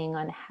focusing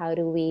on how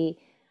do we,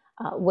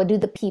 what do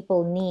the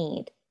people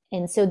need?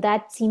 And so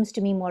that seems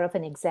to me more of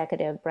an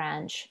executive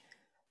branch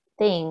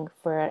thing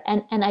for,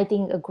 and I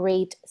think a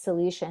great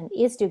solution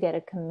is to get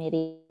a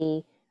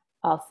committee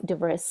of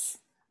diverse,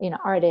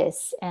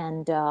 artists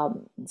and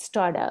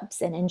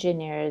startups and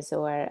engineers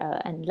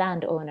and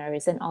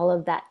landowners and all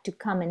of that to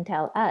come and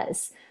tell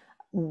us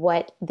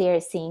what they're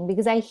seeing,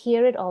 because I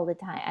hear it all the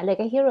time.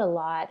 I hear a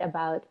lot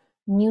about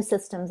new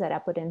systems that are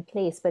put in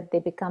place, but they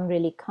become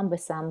really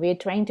cumbersome. We're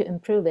trying to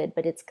improve it,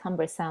 but it's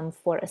cumbersome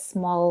for a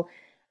small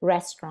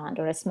restaurant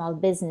or a small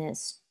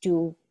business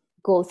to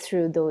go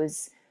through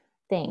those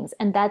things.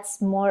 And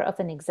that's more of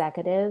an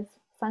executive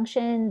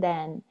function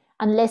than,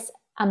 unless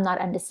I'm not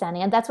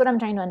understanding. And that's what I'm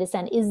trying to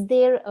understand. Is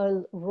there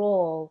a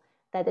role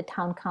that the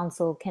town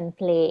council can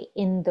play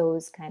in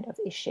those kind of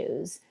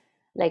issues,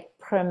 like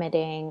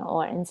permitting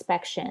or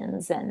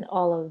inspections and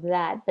all of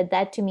that? But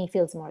that to me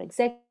feels more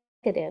executive.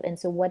 And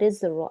so what is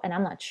the role? And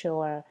I'm not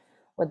sure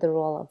what the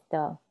role of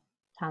the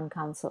town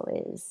council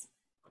is.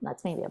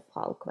 That's maybe a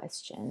Paul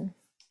question.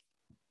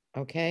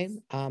 Okay,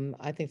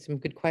 I think some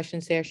good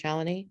questions there,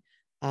 Shalini.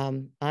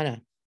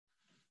 Anna.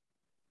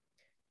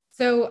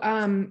 So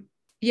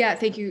yeah,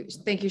 thank you,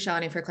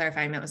 Shalini, for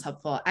clarifying. That was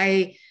helpful.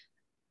 I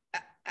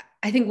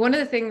think one of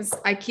the things,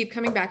 I keep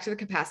coming back to the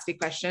capacity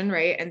question,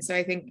 right? And so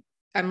I think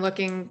I'm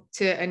looking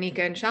to Anika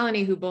and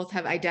Shalini, who both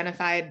have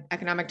identified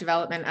economic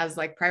development as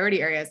like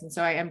priority areas. And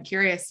so I am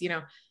curious,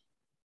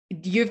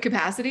 do you have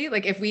capacity?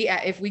 Like if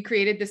we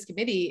created this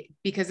committee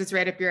because it's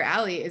right up your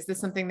alley, is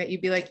this something that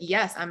you'd be like,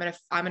 yes, I'm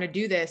gonna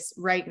do this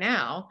right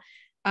now?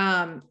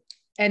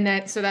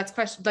 And so that's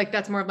question, like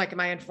that's more of like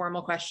my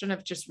informal question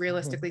of just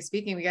realistically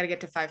speaking, we got to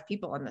get to 5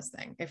 people on this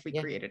thing if we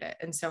created it.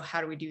 And so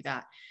how do we do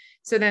that?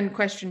 So then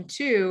question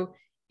 2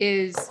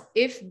 is,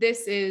 if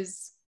this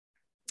is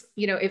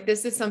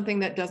something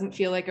that doesn't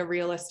feel like a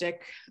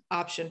realistic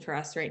option for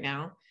us right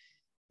now,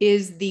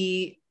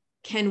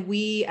 can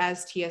we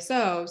as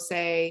TSO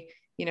say,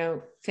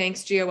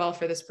 thanks GOL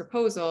for this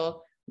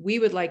proposal, we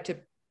would like to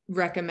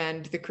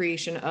recommend the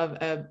creation of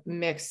a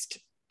mixed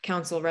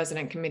council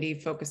resident committee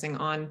focusing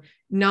on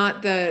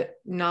not the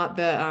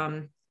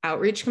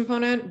outreach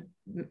component,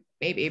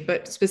 maybe,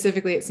 but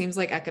specifically it seems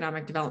like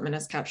economic development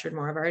has captured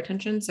more of our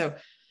attention. So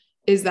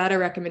is that a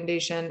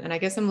recommendation? And I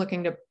guess I'm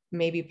looking to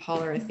maybe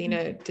Paul or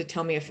Athena to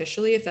tell me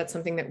officially if that's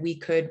something that we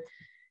could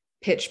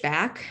pitch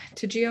back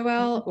to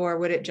GOL, or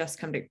would it just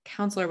come to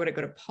council, or would it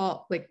go to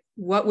Paul? Like,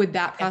 what would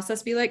that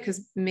process be like?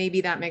 Because maybe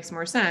that makes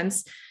more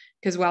sense,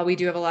 because while we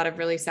do have a lot of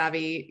really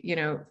savvy,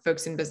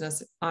 folks in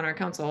business on our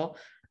council,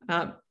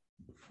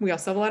 we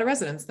also have a lot of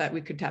residents that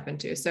we could tap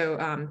into.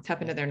 So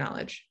tap into their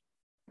knowledge.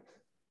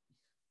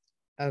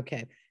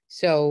 Okay,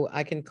 so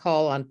I can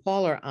call on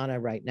Paul or Anna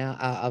right now,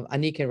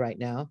 Anika right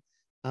now.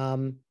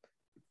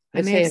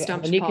 Let's say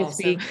Anika Paul,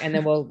 speak, so. And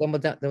then we'll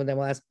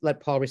let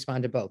Paul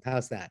respond to both.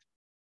 How's that?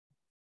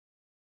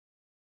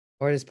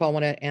 Or does Paul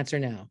want to answer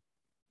now?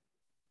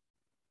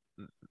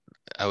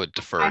 I would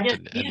defer to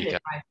Anika.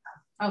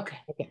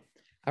 Okay.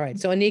 All right.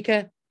 So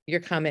Anika, your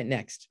comment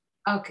next.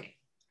 Okay.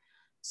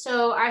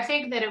 So I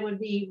think that it would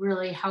be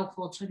really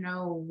helpful to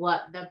know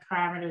what the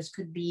parameters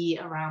could be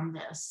around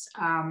this,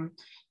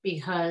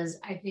 because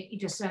I think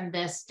just in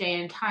this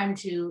day and time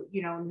to,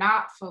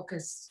 not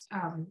focus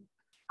on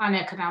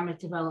economic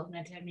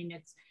development. I mean,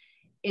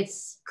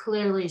 it's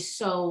clearly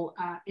so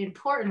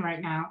important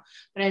right now,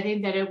 but I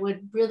think that it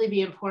would really be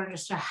important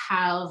just to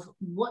have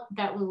what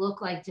that would look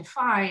like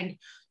defined,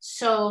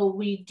 so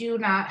we do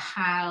not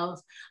have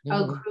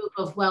a group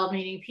of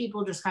well-meaning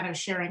people just kind of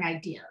sharing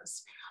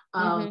ideas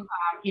of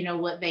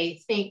what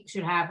they think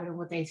should happen and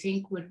what they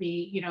think would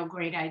be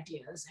great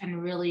ideas,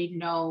 and really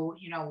know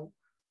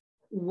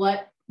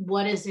what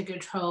is in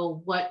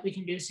control, what we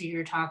can do. So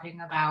you're talking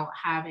about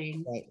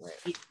having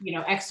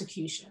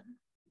execution.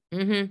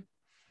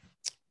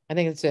 I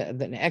think it's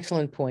an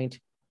excellent point.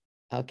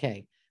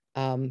 Okay,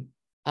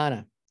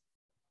 Anna.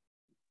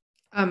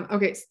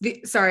 Okay,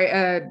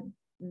 sorry,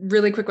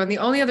 really quick one. The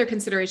only other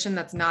consideration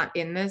that's not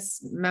in this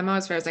memo,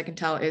 as far as I can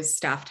tell, is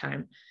staff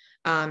time.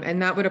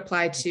 And that would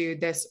apply to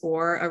this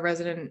or a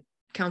resident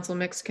council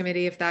mixed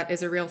committee, if that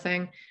is a real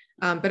thing.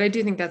 But I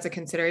do think that's a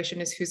consideration,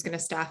 is who's going to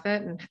staff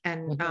it,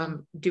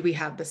 and do we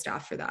have the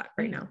staff for that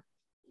right now?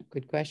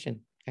 Good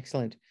question.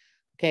 Excellent.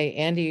 Okay,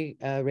 Andy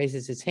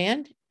raises his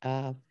hand.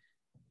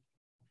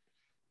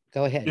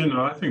 Go ahead. You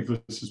know, I think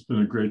this has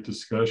been a great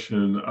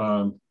discussion.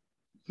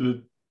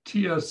 The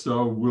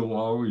TSO will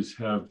always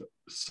have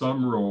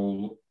some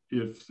role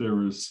if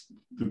there is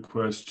the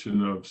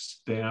question of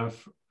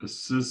staff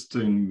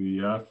assisting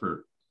the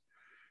effort.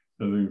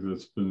 I think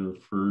that's been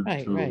referred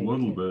to a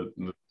little bit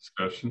in the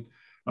discussion.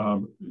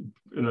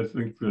 And I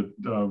think that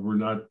we're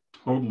not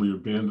totally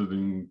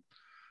abandoning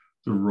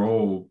the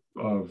role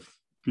of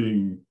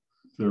being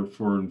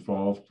therefore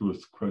involved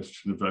with the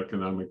question of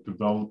economic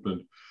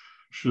development,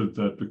 should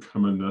that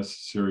become a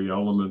necessary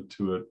element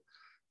to it.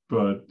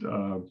 But,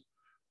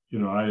 you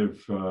know, I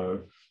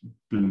have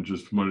been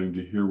just wanting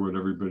to hear what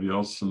everybody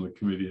else in the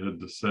committee had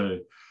to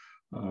say.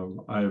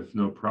 I have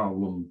no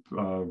problem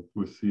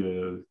with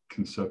the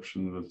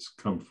conception that's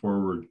come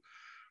forward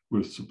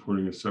with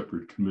supporting a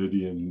separate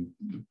committee and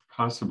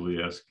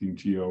possibly asking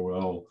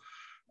GOL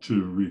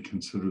to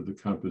reconsider the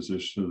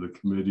composition of the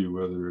committee,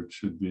 whether it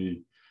should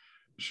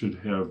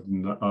have,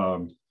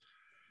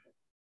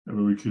 I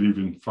mean, we could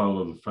even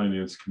follow the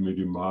finance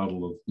committee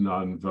model of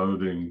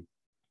non-voting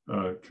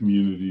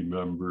community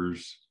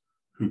members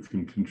who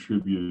can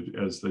contribute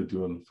as they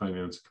do on the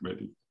finance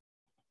committee.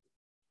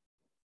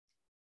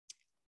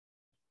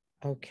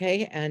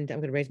 Okay, and I'm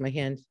going to raise my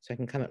hand so I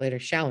can comment later.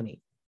 Shalini.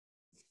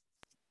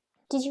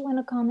 Did you want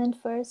to comment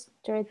first,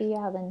 Dorothy?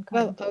 You haven't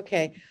commented. Well,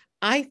 okay.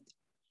 I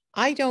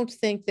don't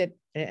think that,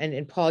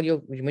 and Paul,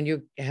 when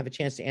you have a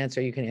chance to answer,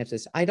 you can answer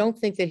this. I don't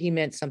think that he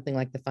meant something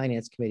like the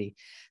finance committee.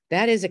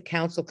 That is a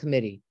council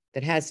committee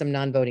that has some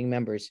non-voting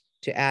members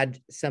to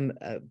add some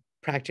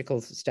practical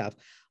stuff.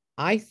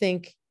 I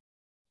think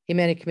he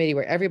meant a committee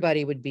where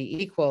everybody would be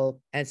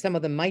equal, and some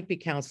of them might be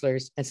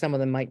counselors and some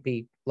of them might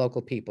be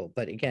local people.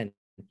 But again,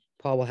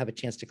 Paul will have a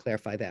chance to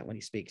clarify that when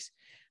he speaks.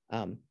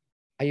 Are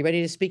you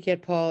ready to speak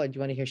yet, Paul, or do you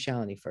want to hear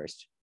Shalini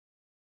first?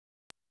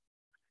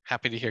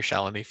 Happy to hear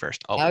Shalini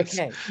first, always.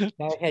 Okay,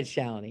 go ahead,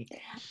 Shalini.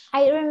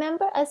 I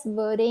remember us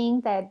voting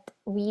that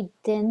we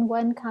didn't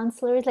want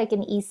counselors, like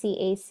in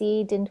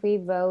ECAC, didn't we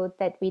vote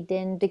that we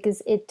didn't,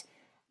 because it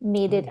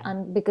made it,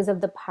 because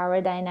of the power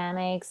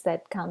dynamics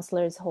that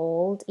counselors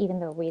hold, even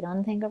though we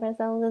don't think of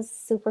ourselves as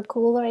super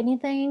cool or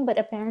anything, but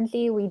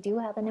apparently we do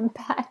have an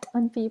impact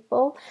on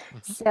people.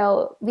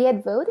 So we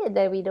had voted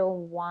that we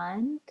don't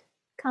want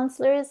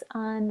counselors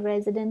on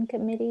resident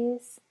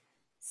committees.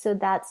 So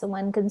that's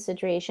one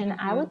consideration.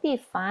 I would be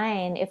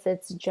fine if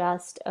it's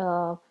just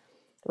a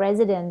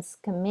residents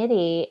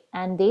committee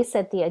and they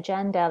set the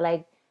agenda,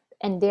 like,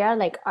 and they are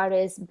like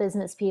artists,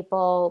 business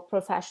people,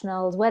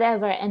 professionals,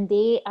 whatever, and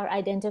they are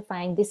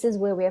identifying this is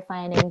where we're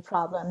finding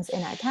problems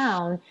in our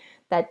town,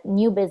 that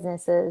new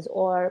businesses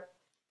or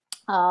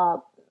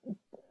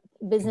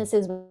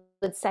businesses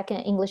with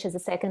English as a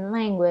second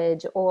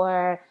language,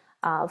 or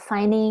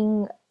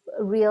finding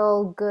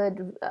real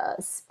good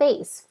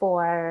space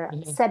for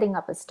setting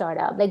up a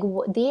startup. Like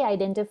they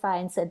identify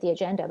and set the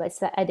agenda by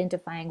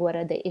identifying what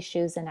are the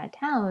issues in our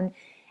town,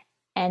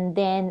 and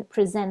then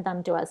present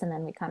them to us, and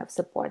then we kind of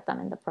support them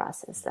in the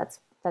process.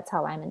 That's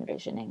how I'm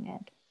envisioning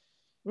it.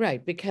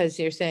 Right, because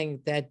you're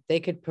saying that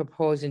they could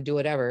propose and do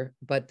whatever,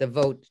 but the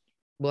vote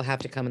will have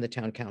to come in the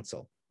town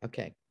council.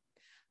 Okay.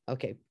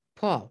 Okay,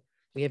 Paul,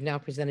 we have now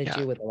presented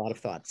you with a lot of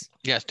thoughts.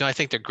 Yes, no, I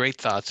think they're great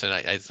thoughts, and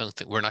I don't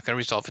think we're not going to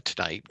resolve it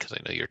tonight because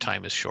I know your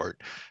time is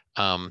short.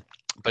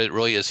 But it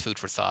really is food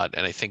for thought,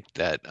 and I think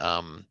that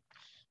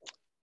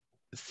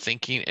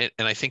thinking,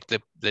 and I think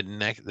the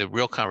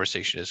real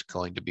conversation is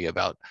going to be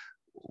about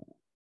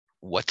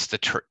what's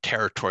the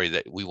territory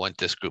that we want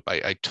this group.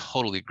 I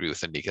totally agree with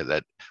Anika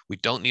that we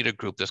don't need a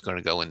group that's going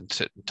to go and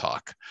sit and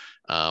talk.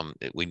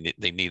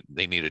 They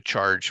need a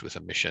charge with a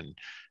mission,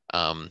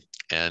 and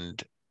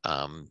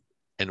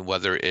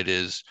whether it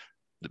is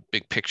the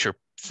big picture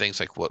things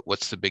like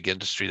what's the big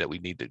industry that we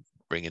need to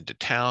bring into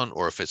town,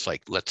 or if it's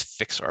like, let's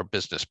fix our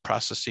business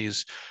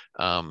processes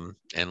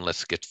and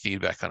let's get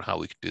feedback on how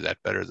we can do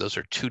that better. Those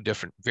are two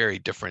very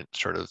different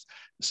sort of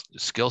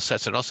skill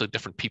sets, and also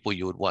different people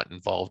you would want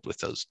involved with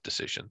those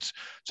decisions.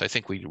 So I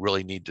think we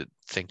really need to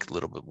think a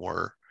little bit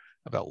more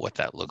about what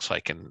that looks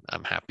like, and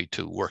I'm happy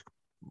to work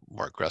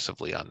more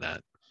aggressively on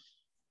that.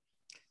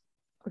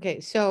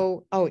 Okay,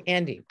 so,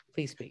 Andy,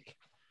 please speak.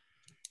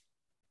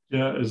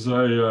 Yeah, as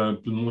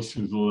I've been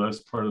listening to the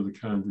last part of the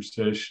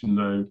conversation,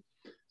 I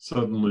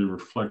suddenly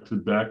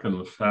reflected back on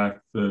the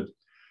fact that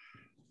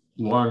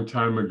a long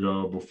time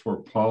ago, before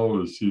Paul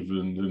was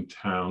even in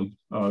town,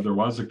 there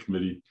was a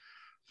committee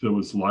that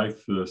was like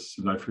this,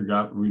 and I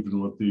forgot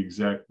even what the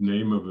exact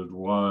name of it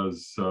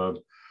was, but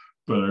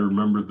I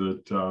remember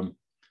that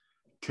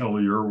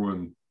Kelly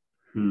Irwin,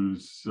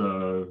 who's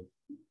lives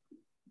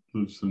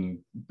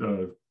in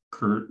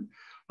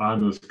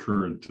on this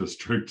current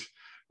district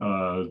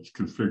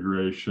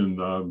configuration,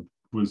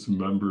 was a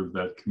member of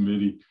that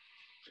committee,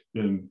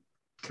 and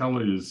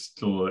Kelly is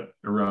still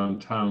around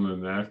town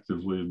and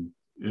actively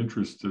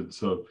interested,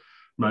 so it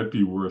might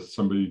be worth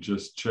somebody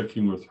just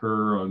checking with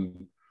her on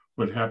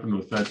what happened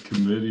with that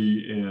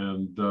committee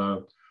and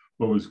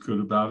what was good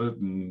about it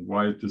and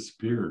why it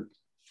disappeared.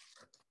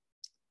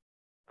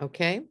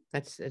 Okay,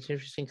 that's an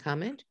interesting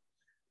comment.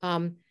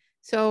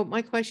 So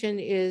my question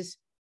is,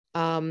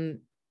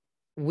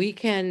 we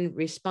can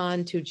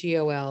respond to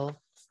GOL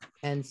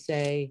and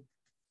say,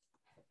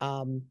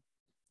 at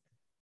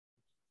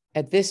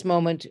this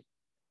moment,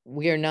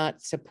 we are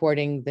not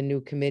supporting the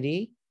new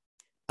committee,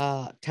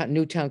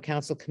 new town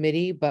council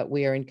committee, but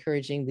we are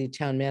encouraging the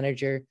town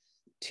manager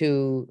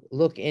to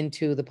look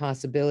into the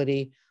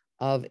possibility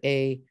of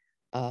a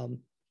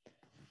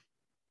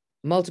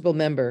multiple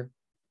member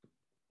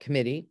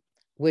committee,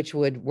 which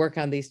would work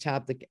on these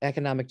topic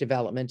economic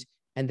development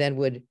and then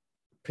would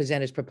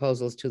present his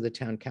proposals to the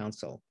town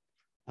council.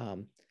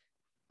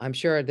 I'm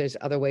sure there's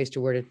other ways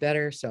to word it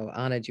better. So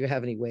Anna, do you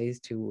have any ways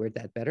to word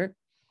that better?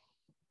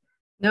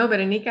 No, but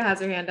Anika has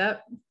her hand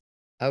up.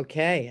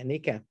 Okay,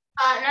 Anika.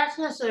 Not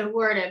to necessarily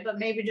word it, but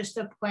maybe just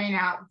to point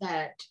out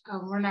that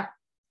we're not,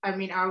 I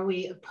mean, are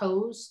we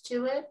opposed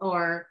to it,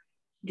 or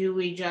do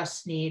we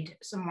just need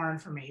some more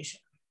information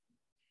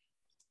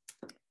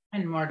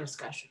and more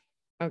discussion?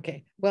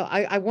 Okay, well,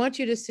 I want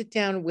you to sit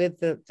down with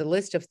the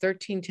list of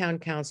 13 town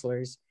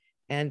councilors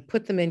and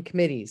put them in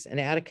committees and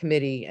add a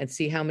committee and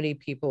see how many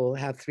people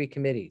have 3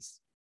 committees.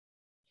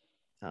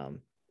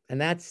 And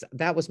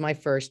that was my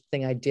first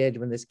thing I did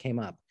when this came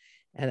up.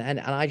 And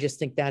I just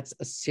think that's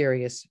a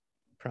serious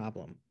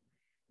problem.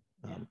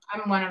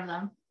 I'm one of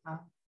them.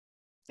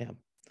 Yeah.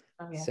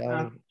 Oh, yeah.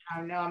 So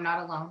I know I'm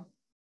not alone.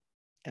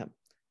 Yeah.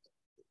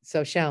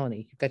 So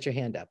Shalini, you've got your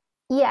hand up.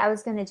 Yeah, I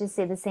was going to just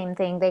say the same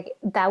thing. Like,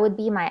 that would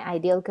be my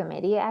ideal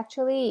committee,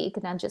 actually.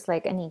 Not just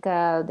like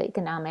Anika, the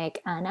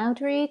economic and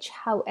outreach.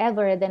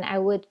 However, then I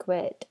would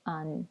quit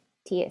on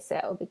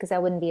TSO because I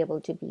wouldn't be able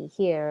to be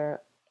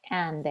here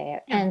and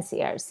there and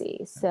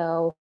CRC.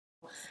 So,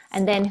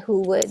 and then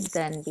who would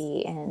then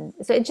be in?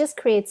 So it just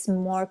creates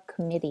more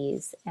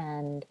committees.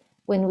 And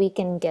when we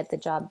can get the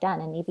job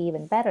done, and maybe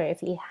even better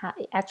if we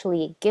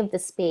actually give the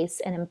space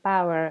and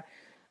empower a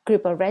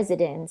group of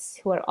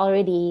residents who are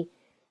already,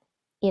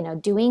 you know,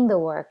 doing the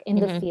work in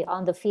the field,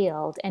 on the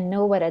field, and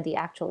know what are the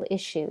actual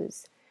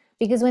issues.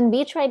 Because when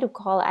we try to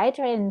call, I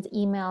try and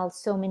email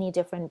so many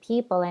different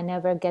people, I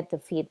never get the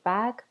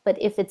feedback. But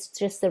if it's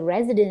just the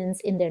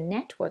residents in their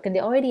network, and they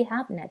already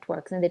have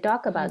networks and they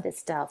talk about this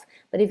stuff,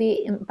 but if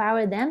we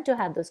empower them to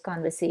have those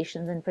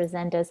conversations and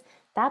present us,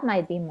 that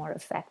might be more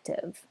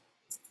effective.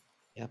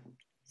 Yeah.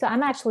 So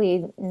I'm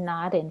actually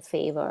not in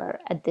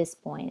favor at this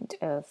point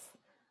of,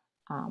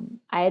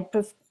 I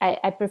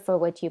prefer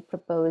what you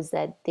propose,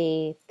 that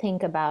they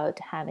think about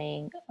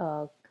having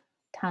a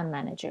town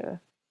manager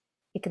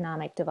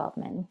economic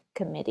development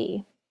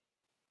committee.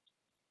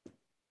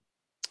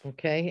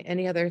 Okay,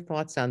 any other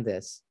thoughts on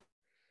this?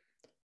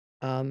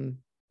 Anna,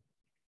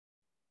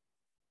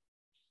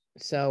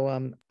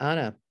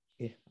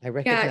 I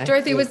recognize. Yeah,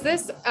 Dorothy, was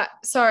this,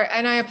 sorry,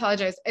 and I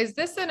apologize. Is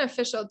this an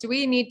official, do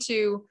we need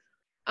to,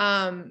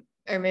 or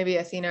maybe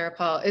Athena or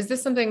Paul, is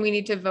this something we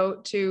need to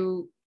vote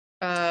to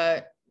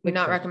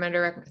not recommend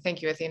or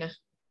thank you, Athena.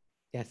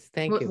 Yes,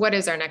 thank you. What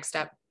is our next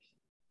step?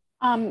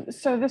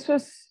 So this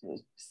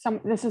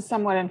is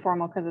somewhat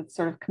informal because it's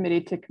sort of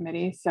committee to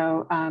committee.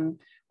 So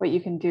what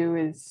you can do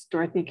is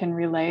Dorothy can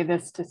relay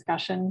this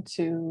discussion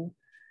to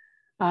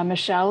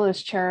Michelle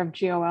as chair of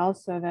GOL,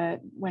 so that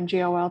when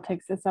GOL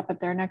takes this up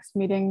at their next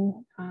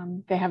meeting,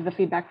 they have the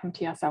feedback from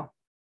TSO.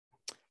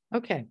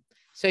 Okay,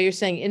 so you're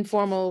saying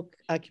informal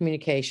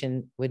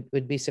communication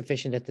would be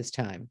sufficient at this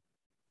time?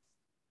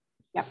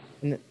 Yep.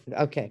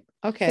 Okay.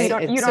 Okay. So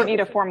you don't need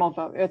a formal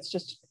vote. It's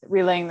just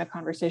relaying the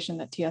conversation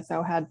that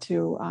TSO had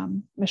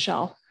to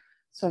Michelle,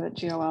 so that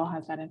GOL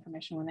has that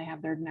information when they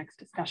have their next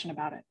discussion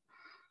about it.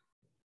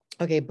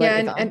 Okay, but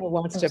if Anna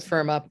wants to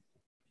firm up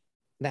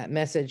that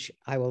message,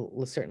 I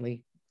will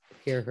certainly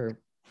hear her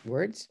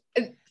words.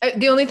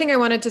 The only thing I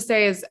wanted to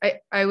say is I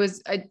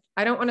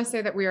don't want to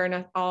say that we are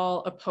not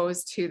all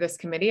opposed to this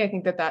committee. I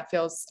think that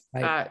feels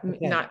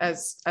not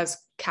as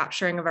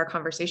capturing of our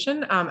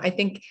conversation. I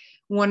think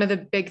one of the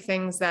big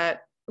things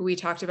that we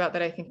talked about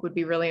that I think would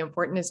be really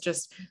important is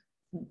just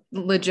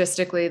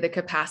logistically the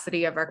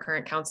capacity of our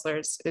current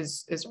counselors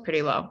is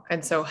pretty low,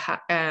 and so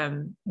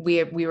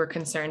we were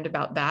concerned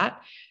about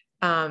that.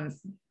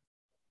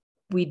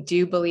 We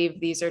do believe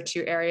these are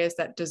 2 areas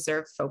that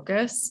deserve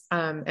focus,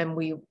 and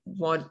we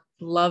would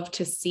love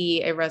to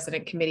see a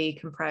resident committee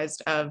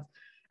comprised of,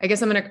 I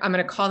guess I'm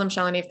gonna call them,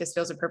 Shalini, if this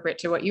feels appropriate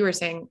to what you were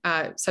saying,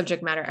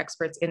 subject matter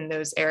experts in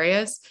those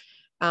areas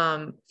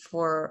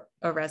for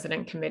a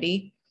resident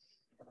committee.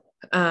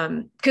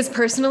 Because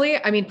personally,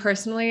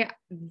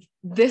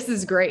 this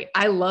is great.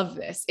 I love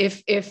this.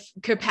 If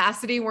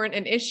capacity weren't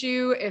an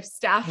issue, if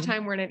staff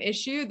time weren't an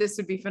issue, this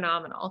would be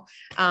phenomenal.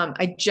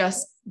 I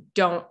just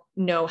don't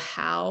know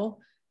how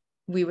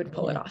we would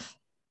pull it off.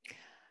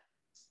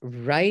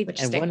 Right. And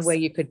stinks. One way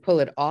you could pull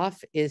it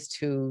off is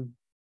to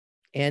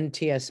end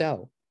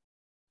TSO.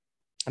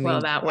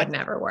 Well, that would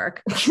never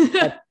work.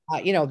 But,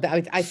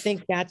 I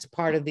think that's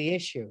part of the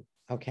issue.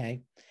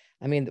 Okay.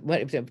 I mean,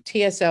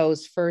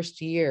 TSO's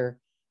first year,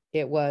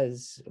 it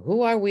was,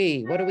 who are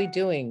we? What are we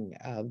doing?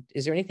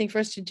 Is there anything for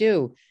us to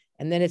do?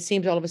 And then it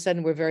seems all of a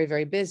sudden we're very,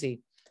 very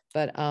busy.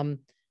 But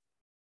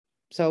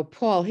so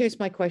Paul, here's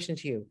my question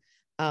to you.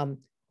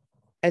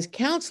 As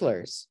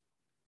counselors,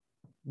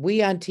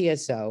 we on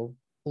TSO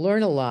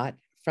learn a lot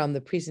from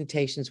the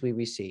presentations we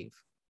receive.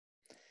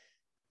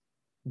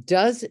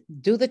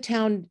 Do the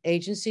town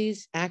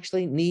agencies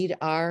actually need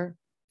our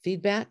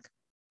feedback?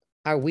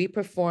 Are we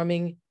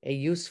performing a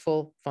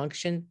useful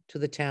function to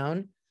the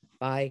town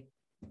by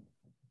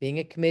being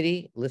a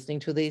committee, listening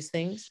to these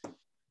things?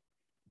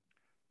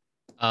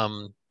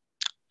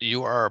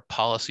 You are a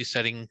policy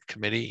setting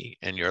committee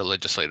and you're a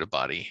legislative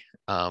body.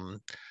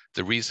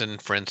 The reason,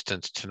 for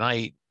instance,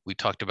 tonight we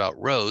talked about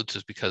roads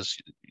is because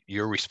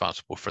you're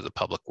responsible for the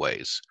public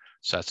ways.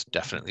 So that's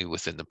definitely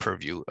within the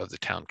purview of the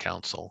town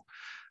council.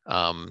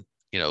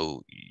 You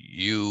know,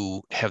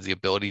 you have the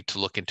ability to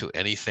look into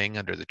anything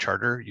under the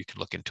charter. You can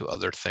look into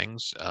other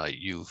things.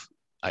 You've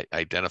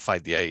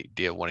identified the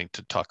idea of wanting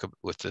to talk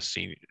with the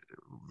senior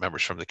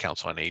members from the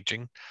Council on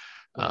Aging.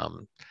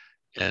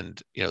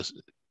 And, you know,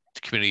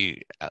 the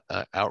community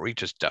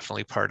outreach is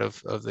definitely part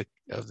of the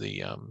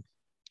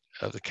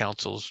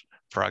council's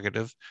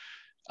prerogative.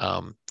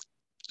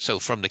 So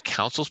from the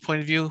council's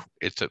point of view,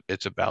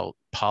 it's about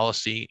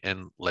policy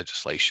and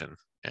legislation,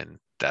 and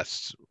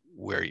that's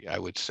where I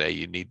would say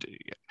you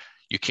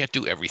can't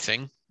do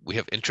everything. We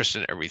have interest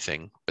in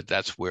everything, but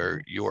that's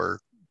where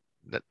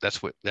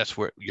that's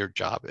where your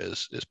job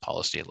is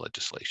policy and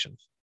legislation.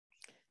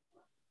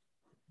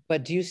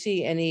 But do you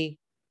see any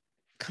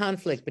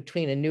conflict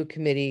between a new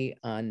committee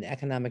on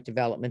economic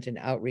development and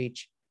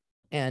outreach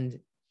and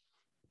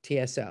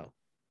TSO?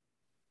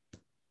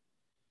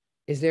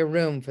 Is there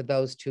room for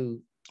those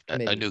two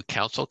committees? A new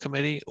council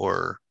committee,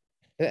 or?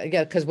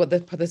 Yeah, because what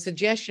the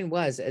suggestion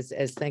was, as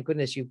thank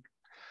goodness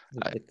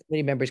the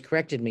committee members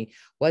corrected me,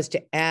 was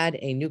to add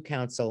a new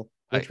council,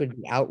 which would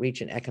be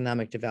outreach and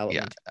economic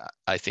development. Yeah,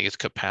 I think it's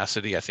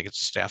capacity. I think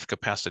it's staff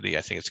capacity.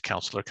 I think it's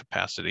counselor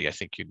capacity. I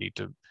think you need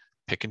to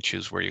pick and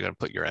choose where you're going to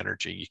put your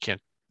energy. You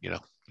can't, you know,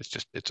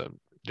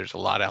 there's a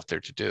lot out there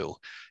to do.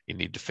 You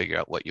need to figure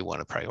out what you want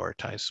to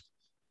prioritize.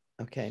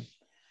 Okay.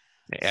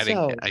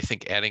 I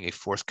think adding a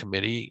fourth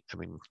committee, I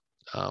mean,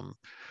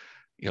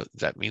 you know,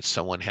 that means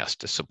someone has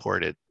to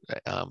support it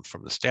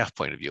from the staff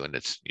point of view. And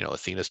it's, you know,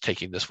 Athena's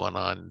taking this one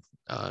on,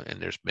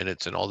 and there's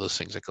minutes and all those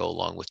things that go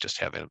along with just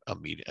having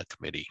a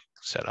committee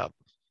set up.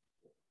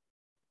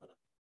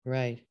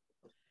 Right.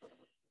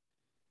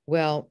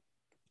 Well,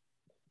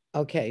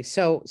 okay.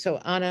 So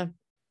Anna,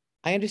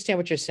 I understand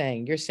what you're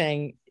saying. You're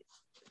saying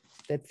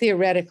that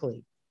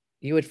theoretically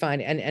you would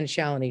find, and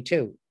Shalini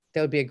too,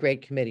 that would be a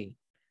great committee,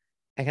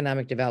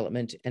 economic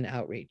development and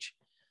outreach.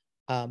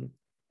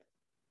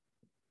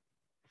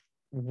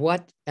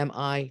 What am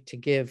I to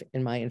give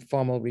in my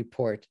informal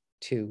report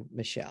to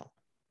Michelle?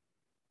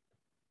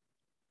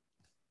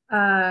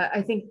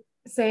 I think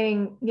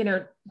saying, you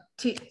know,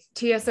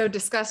 TSO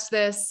discussed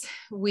this.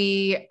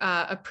 We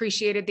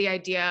appreciated the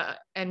idea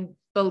and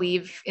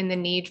believe in the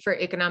need for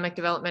economic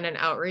development and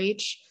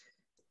outreach.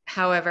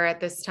 However, at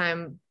this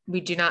time,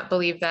 we do not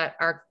believe that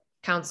our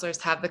counselors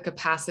have the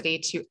capacity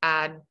to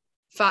add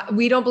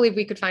we don't believe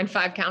we could find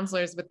 5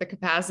 counselors with the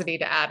capacity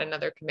to add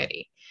another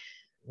committee.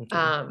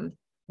 Okay.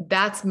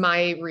 That's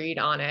my read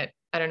on it.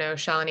 I don't know,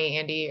 Shalini,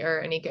 Andy,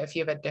 or Anika, if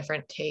you have a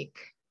different take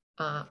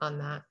on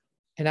that.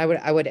 And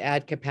I would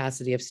add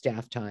capacity of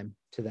staff time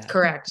to that.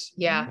 Correct.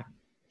 Yeah.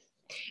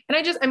 And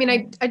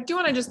I do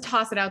want to just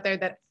toss it out there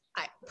that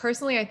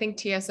I think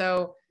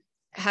TSO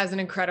has an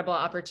incredible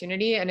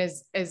opportunity and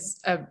is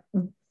a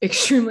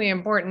extremely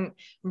important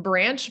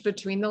branch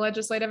between the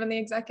legislative and the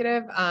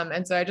executive.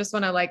 And so I just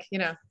want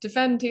to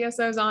defend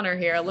TSO's honor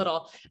here a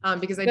little,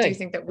 because I do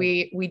think that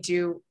we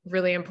do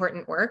really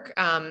important work.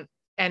 And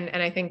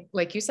I think,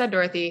 like you said,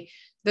 Dorothy,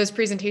 those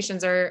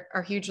presentations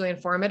are hugely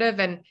informative.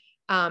 And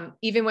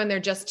even when they're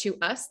just to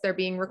us, they're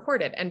being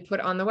recorded and put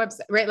on the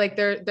website, right? Like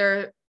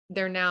they're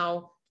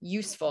now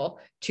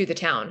useful to the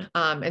town.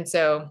 And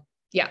so,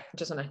 yeah,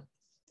 just want to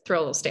throw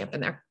a little stamp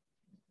in there.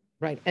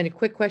 Right. And a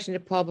quick question to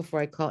Paul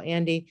before I call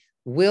Andy.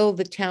 Will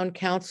the town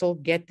council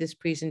get this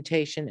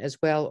presentation as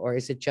well, or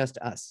is it just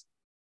us?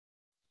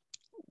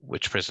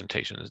 Which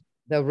presentation?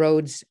 The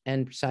roads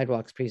and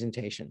sidewalks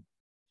presentation.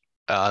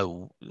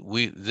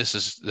 This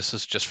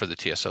is just for the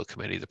TSO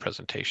committee, the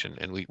presentation,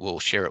 and we will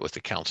share it with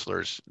the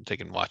counselors. They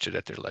can watch it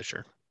at their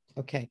leisure.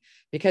 Okay.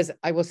 Because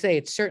I will say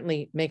it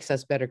certainly makes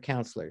us better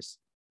counselors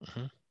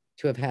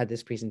to have had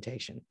this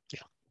presentation. Yeah.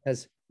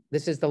 Because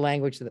this is the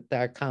language that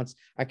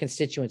our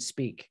constituents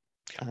speak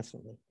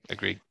constantly.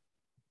 Agreed.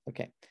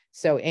 Okay.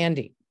 So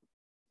Andy.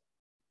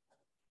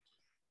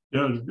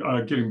 Yeah,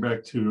 getting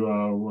back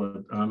to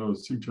what Anna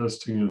was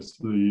suggesting is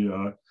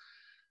the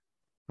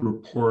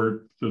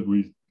report that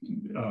we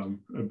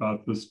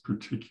about this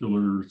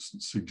particular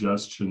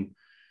suggestion.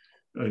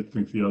 I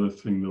think the other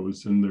thing that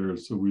was in there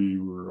is that we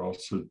were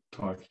also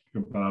talking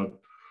about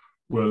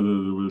whether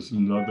there was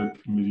another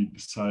committee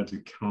besides a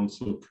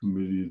council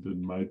committee that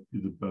might be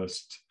the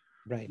best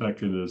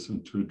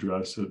mechanism to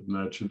address it, and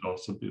that should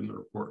also be in the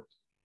report.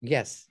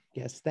 Yes,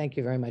 yes, thank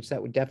you very much.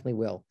 That would definitely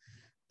will.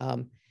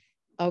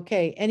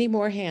 Okay, any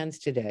more hands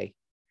today?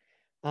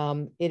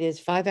 It is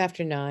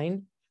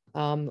 9:05.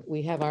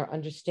 We have our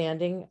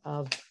understanding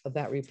of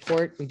that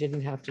report. We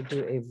didn't have to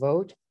do a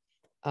vote.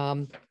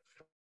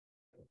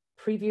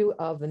 Preview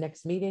of the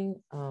next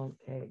meeting.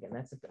 Okay, again,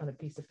 that's on a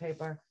piece of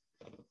paper,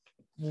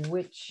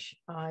 which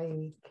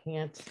I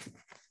can't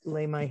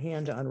lay my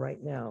hand on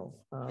right now.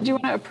 Do you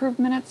want to approve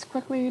minutes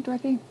quickly,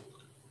 Dorothy?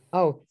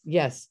 Oh,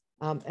 yes.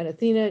 And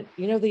Athena,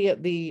 you know,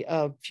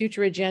 the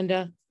future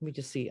agenda, let me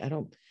just see.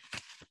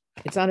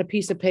 It's on a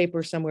piece of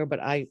paper somewhere,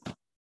 but I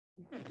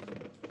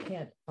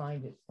can't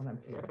find it when I'm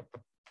here.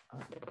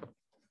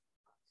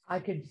 I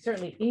could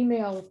certainly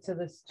email to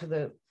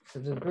the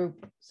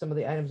group some of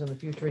the items on the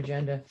future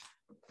agenda.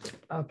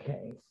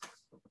 Okay,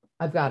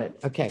 I've got it.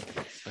 Okay.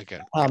 Okay.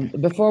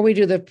 Before we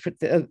do the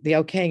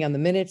okaying on the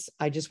minutes,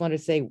 I just want to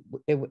say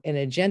an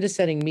agenda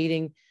setting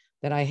meeting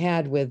that I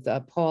had with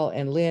Paul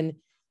and Lynn,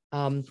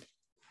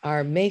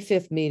 our May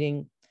 5th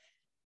meeting,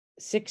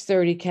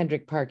 6:30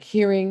 Kendrick Park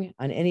hearing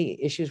on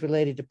any issues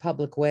related to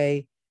public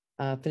way,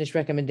 finished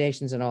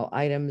recommendations on all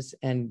items,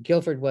 and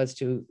Guilford was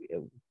to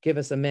give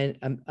us a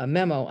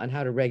memo on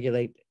how to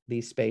regulate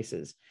these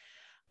spaces.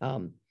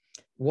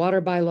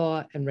 Water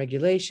bylaw and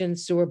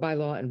regulations, sewer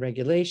bylaw and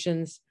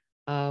regulations.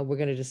 We're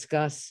going to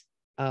discuss,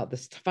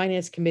 the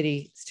finance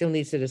committee still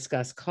needs to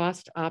discuss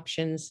cost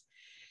options.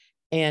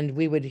 And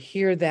we would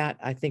hear that,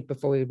 I think,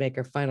 before we would make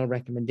our final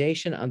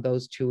recommendation on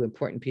those two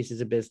important pieces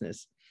of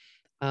business.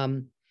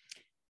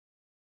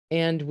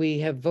 And we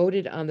have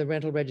voted on the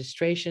rental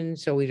registration,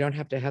 so we don't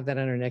have to have that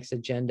on our next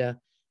agenda.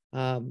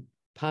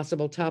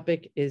 Possible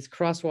topic is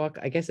crosswalk.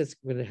 I guess it's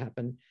going to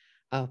happen.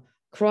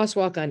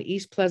 Crosswalk on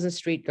East Pleasant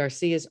Street,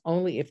 Garcias,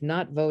 only if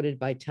not voted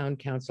by town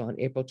council on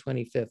April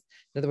 25th.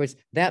 In other words,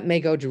 that may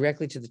go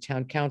directly to the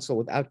town council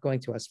without going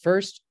to us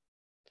first.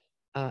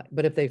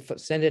 But if they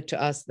send it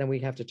to us, then we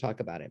have to talk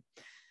about it.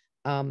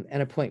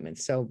 And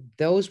appointments. So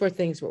those were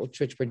things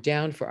which were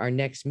down for our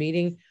next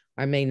meeting.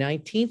 Our May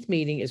 19th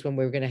meeting is when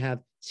we're going to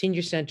have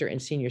senior center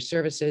and senior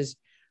services.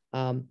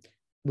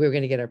 We're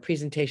going to get our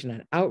presentation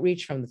on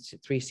outreach from the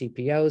 3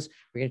 CPOs.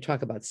 We're going to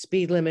talk about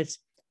speed limits,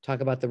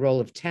 talk about the role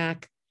of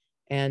TAC,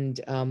 and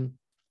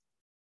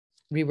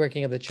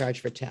reworking of the charge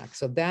for TAC.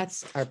 So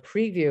that's our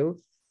preview.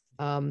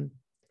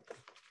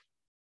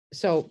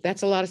 So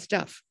that's a lot of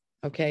stuff.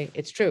 Okay,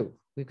 it's true.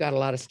 We've got a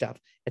lot of stuff.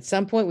 At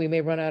some point, we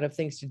may run out of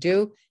things to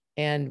do,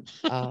 and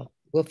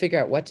we'll figure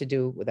out what to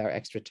do with our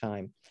extra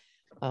time.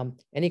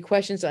 Any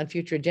questions on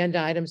future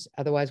agenda items?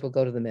 Otherwise, we'll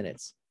go to the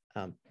minutes.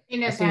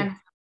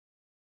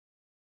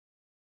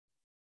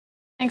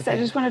 Thanks. I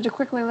just wanted to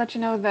quickly let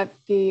you know that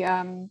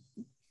the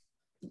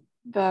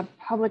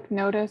public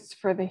notice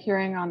for the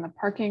hearing on the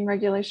parking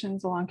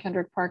regulations along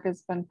Kendrick Park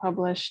has been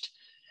published.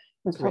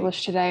 It was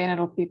published today, and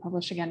it'll be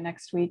published again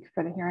next week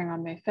for the hearing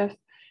on May 5th.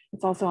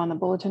 It's also on the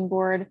bulletin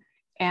board.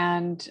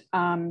 And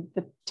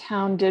the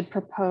town did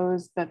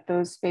propose that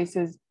those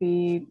spaces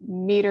be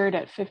metered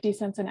at 50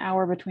 cents an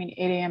hour between 8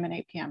 a.m. and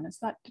 8 p.m. Did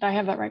I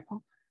have that right,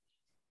 Paul?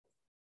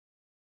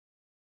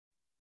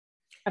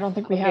 I don't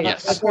think we have a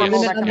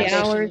formal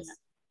recommendation.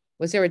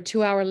 Was there a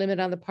 2-hour limit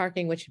on the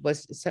parking, which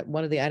was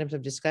one of the items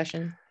of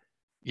discussion?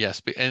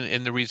 Yes,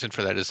 and the reason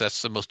for that is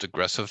that's the most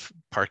aggressive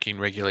parking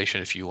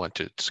regulation. If you want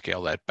to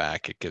scale that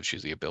back, it gives you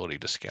the ability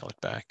to scale it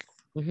back.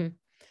 Mm-hmm.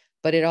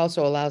 But it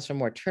also allows for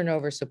more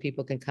turnover so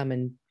people can come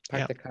and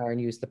park the car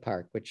and use the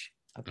park, which,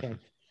 okay,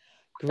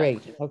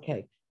 great.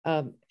 Okay.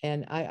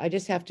 And I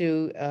just have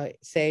to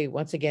say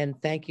once again,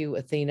 thank you,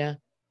 Athena.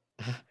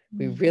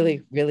 We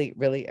really, really,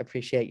 really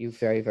appreciate you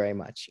very, very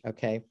much.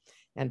 Okay.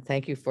 And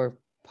thank you for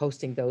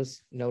posting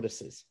those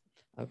notices.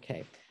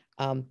 Okay.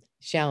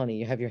 Shalini,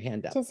 you have your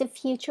hand up. Just a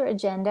future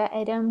agenda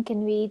item.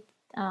 Can we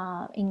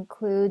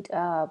include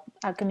our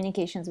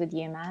communications with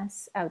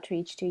UMass,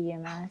 outreach to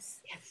UMass?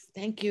 Yes,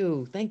 thank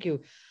you. Thank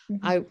you.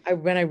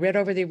 Mm-hmm. When I read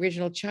over the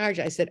original charge,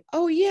 I said,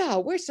 oh yeah,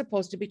 we're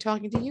supposed to be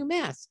talking to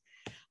UMass.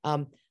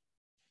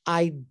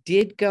 I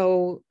did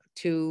go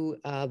to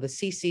the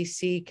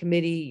CCC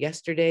committee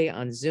yesterday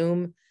on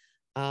Zoom,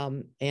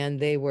 and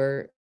they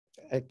were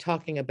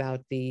talking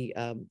about the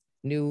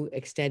new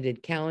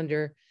extended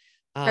calendar.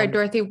 All right,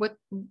 Dorothy,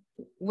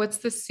 what's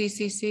the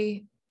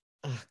CCC?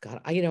 Oh God,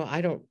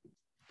 I don't.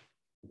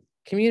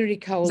 Community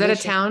Coalition. Is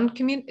that a town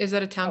community? Is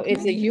that a town?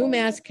 It's a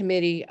UMass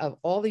committee of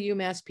all the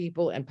UMass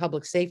people and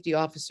public safety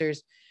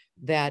officers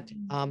that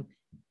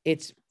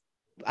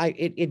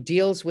it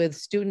deals with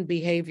student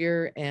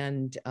behavior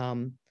and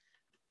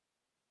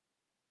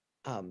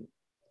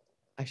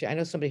actually I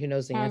know somebody who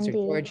knows the answer.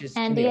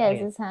 Andy has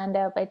his hand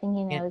up. I think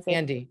he knows it.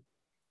 Andy.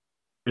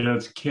 Yeah,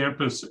 it's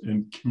Campus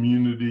and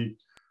Community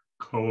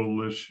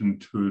Coalition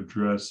to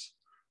Address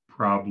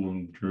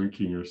Problem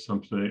Drinking or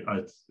something.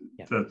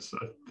 That's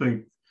I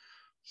think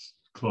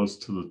close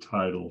to the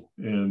title,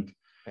 and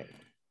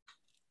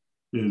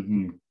it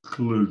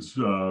includes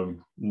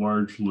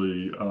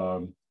largely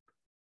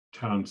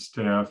town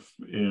staff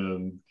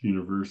and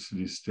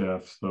university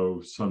staff, though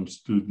some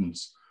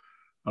students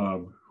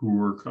who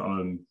work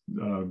on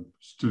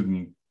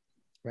student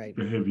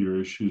behavior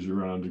issues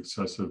around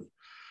excessive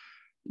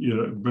you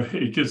know,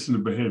 it gets into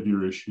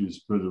behavior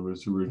issues, but it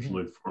was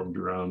originally formed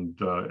around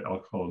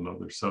alcohol and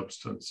other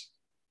substance.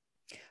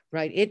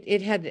 Right.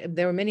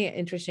 There were many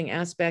interesting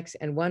aspects.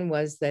 And one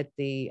was that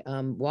the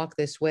Walk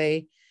This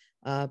Way,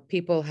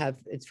 people have,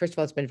 first of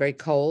all, it's been very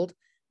cold.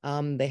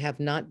 They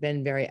have not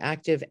been very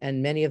active,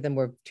 and many of them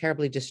were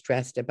terribly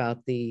distressed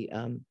about the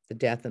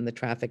death and the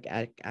traffic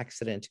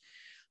accident.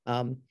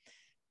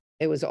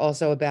 It was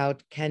also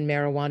about, can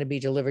marijuana be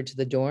delivered to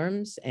the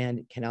dorms,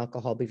 and can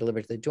alcohol be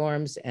delivered to the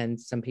dorms? And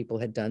some people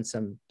had done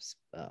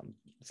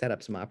set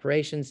up some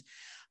operations.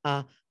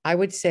 I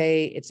would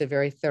say it's a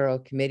very thorough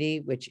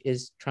committee, which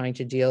is trying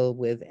to deal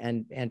with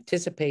and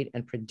anticipate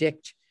and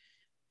predict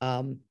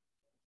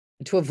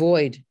to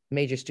avoid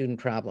major student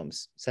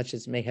problems, such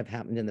as may have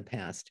happened in the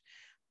past.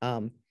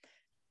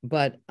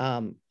 But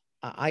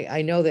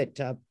I know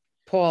that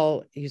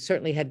Paul, you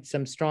certainly had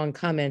some strong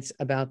comments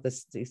about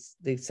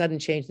the sudden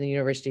change in the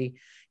university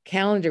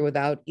calendar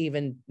without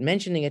even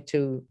mentioning it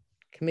to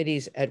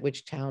committees at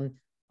which town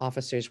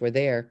officers were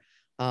there.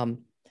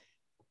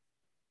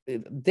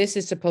 This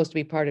is supposed to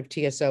be part of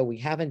TSO. We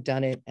haven't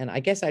done it. And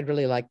I guess I'd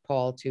really like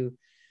Paul to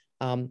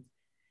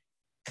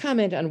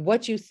comment on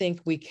what you think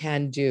we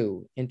can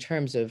do in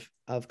terms of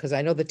because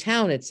I know the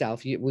town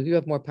itself, you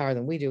have more power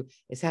than we do,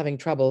 is having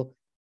trouble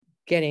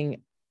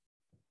getting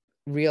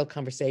real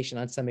conversation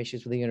on some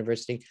issues with the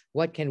university.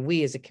 What can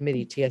we as a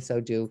committee,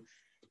 TSO, do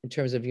in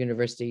terms of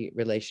university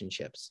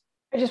relationships?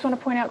 I just want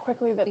to point out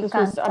quickly that this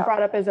was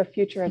brought up as a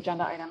future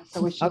agenda item.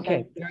 So we should.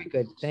 Okay, very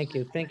good. Thank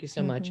you. Thank you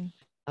so much.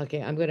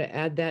 Okay, I'm going to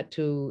add that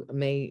to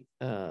May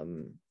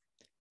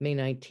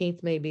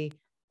 19th, maybe.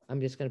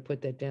 I'm just going to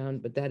put that down,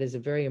 but that is a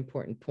very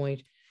important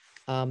point.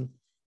 And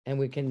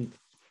we can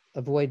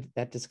avoid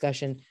that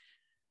discussion.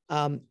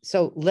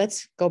 So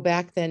let's go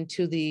back then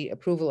to the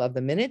approval of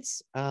the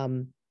minutes.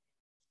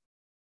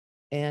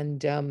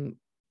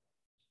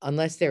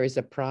 Unless there is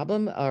a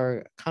problem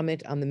or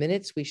comment on the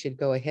minutes, we should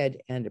go ahead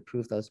and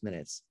approve those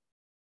minutes.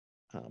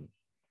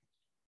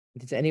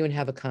 Does anyone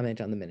have a comment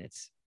on the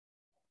minutes?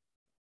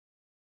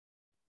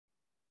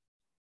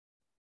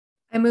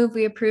 I move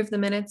we approve the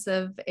minutes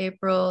of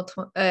April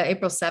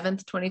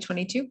 7th,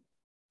 2022.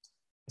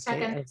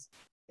 Second.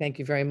 Thank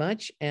you very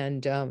much.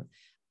 And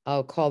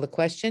I'll call the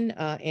question.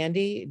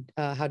 Andy,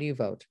 how do you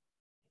vote?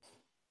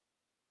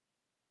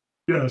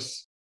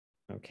 Yes.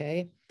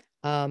 Okay.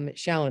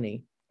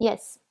 Shalini?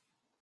 Yes.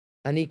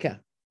 Anika?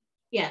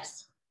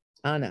 Yes.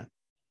 Anna?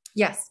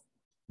 Yes.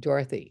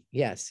 Dorothy?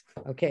 Yes.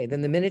 Okay,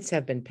 then the minutes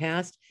have been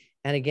passed.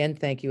 And again,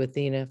 thank you,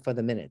 Athena, for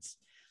the minutes.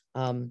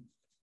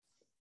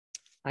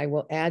 I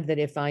will add that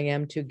if I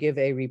am to give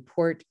a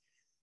report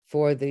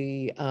for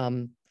the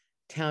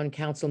town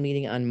council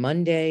meeting on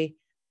Monday,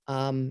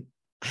 I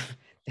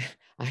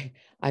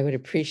would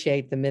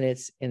appreciate the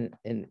minutes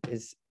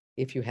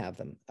if you have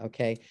them,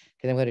 okay?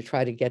 Because I'm going to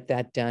try to get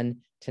that done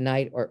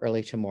tonight or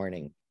early tomorrow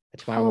morning.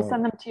 I will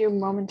send them to you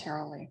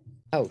momentarily.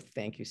 Oh,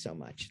 thank you so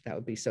much. That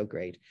would be so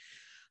great.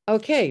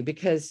 Okay,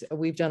 because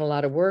we've done a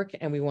lot of work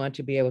and we want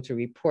to be able to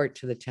report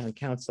to the town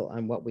council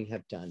on what we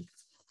have done.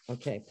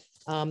 Okay.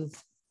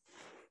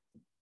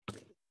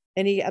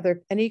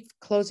 Any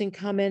closing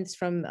comments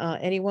from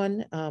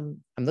anyone?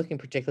 I'm looking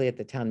particularly at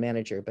the town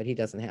manager, but he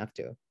doesn't have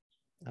to.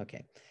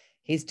 Okay,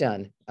 he's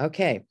done.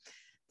 Okay,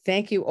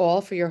 thank you all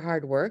for your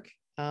hard work.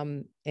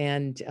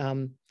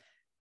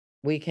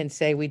 We can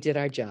say we did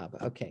our job.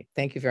 Okay,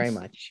 thank you very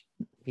much.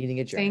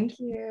 Meeting adjourned. Thank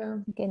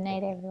you. Good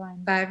night,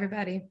 everyone. Bye,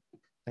 everybody.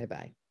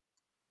 Bye-bye.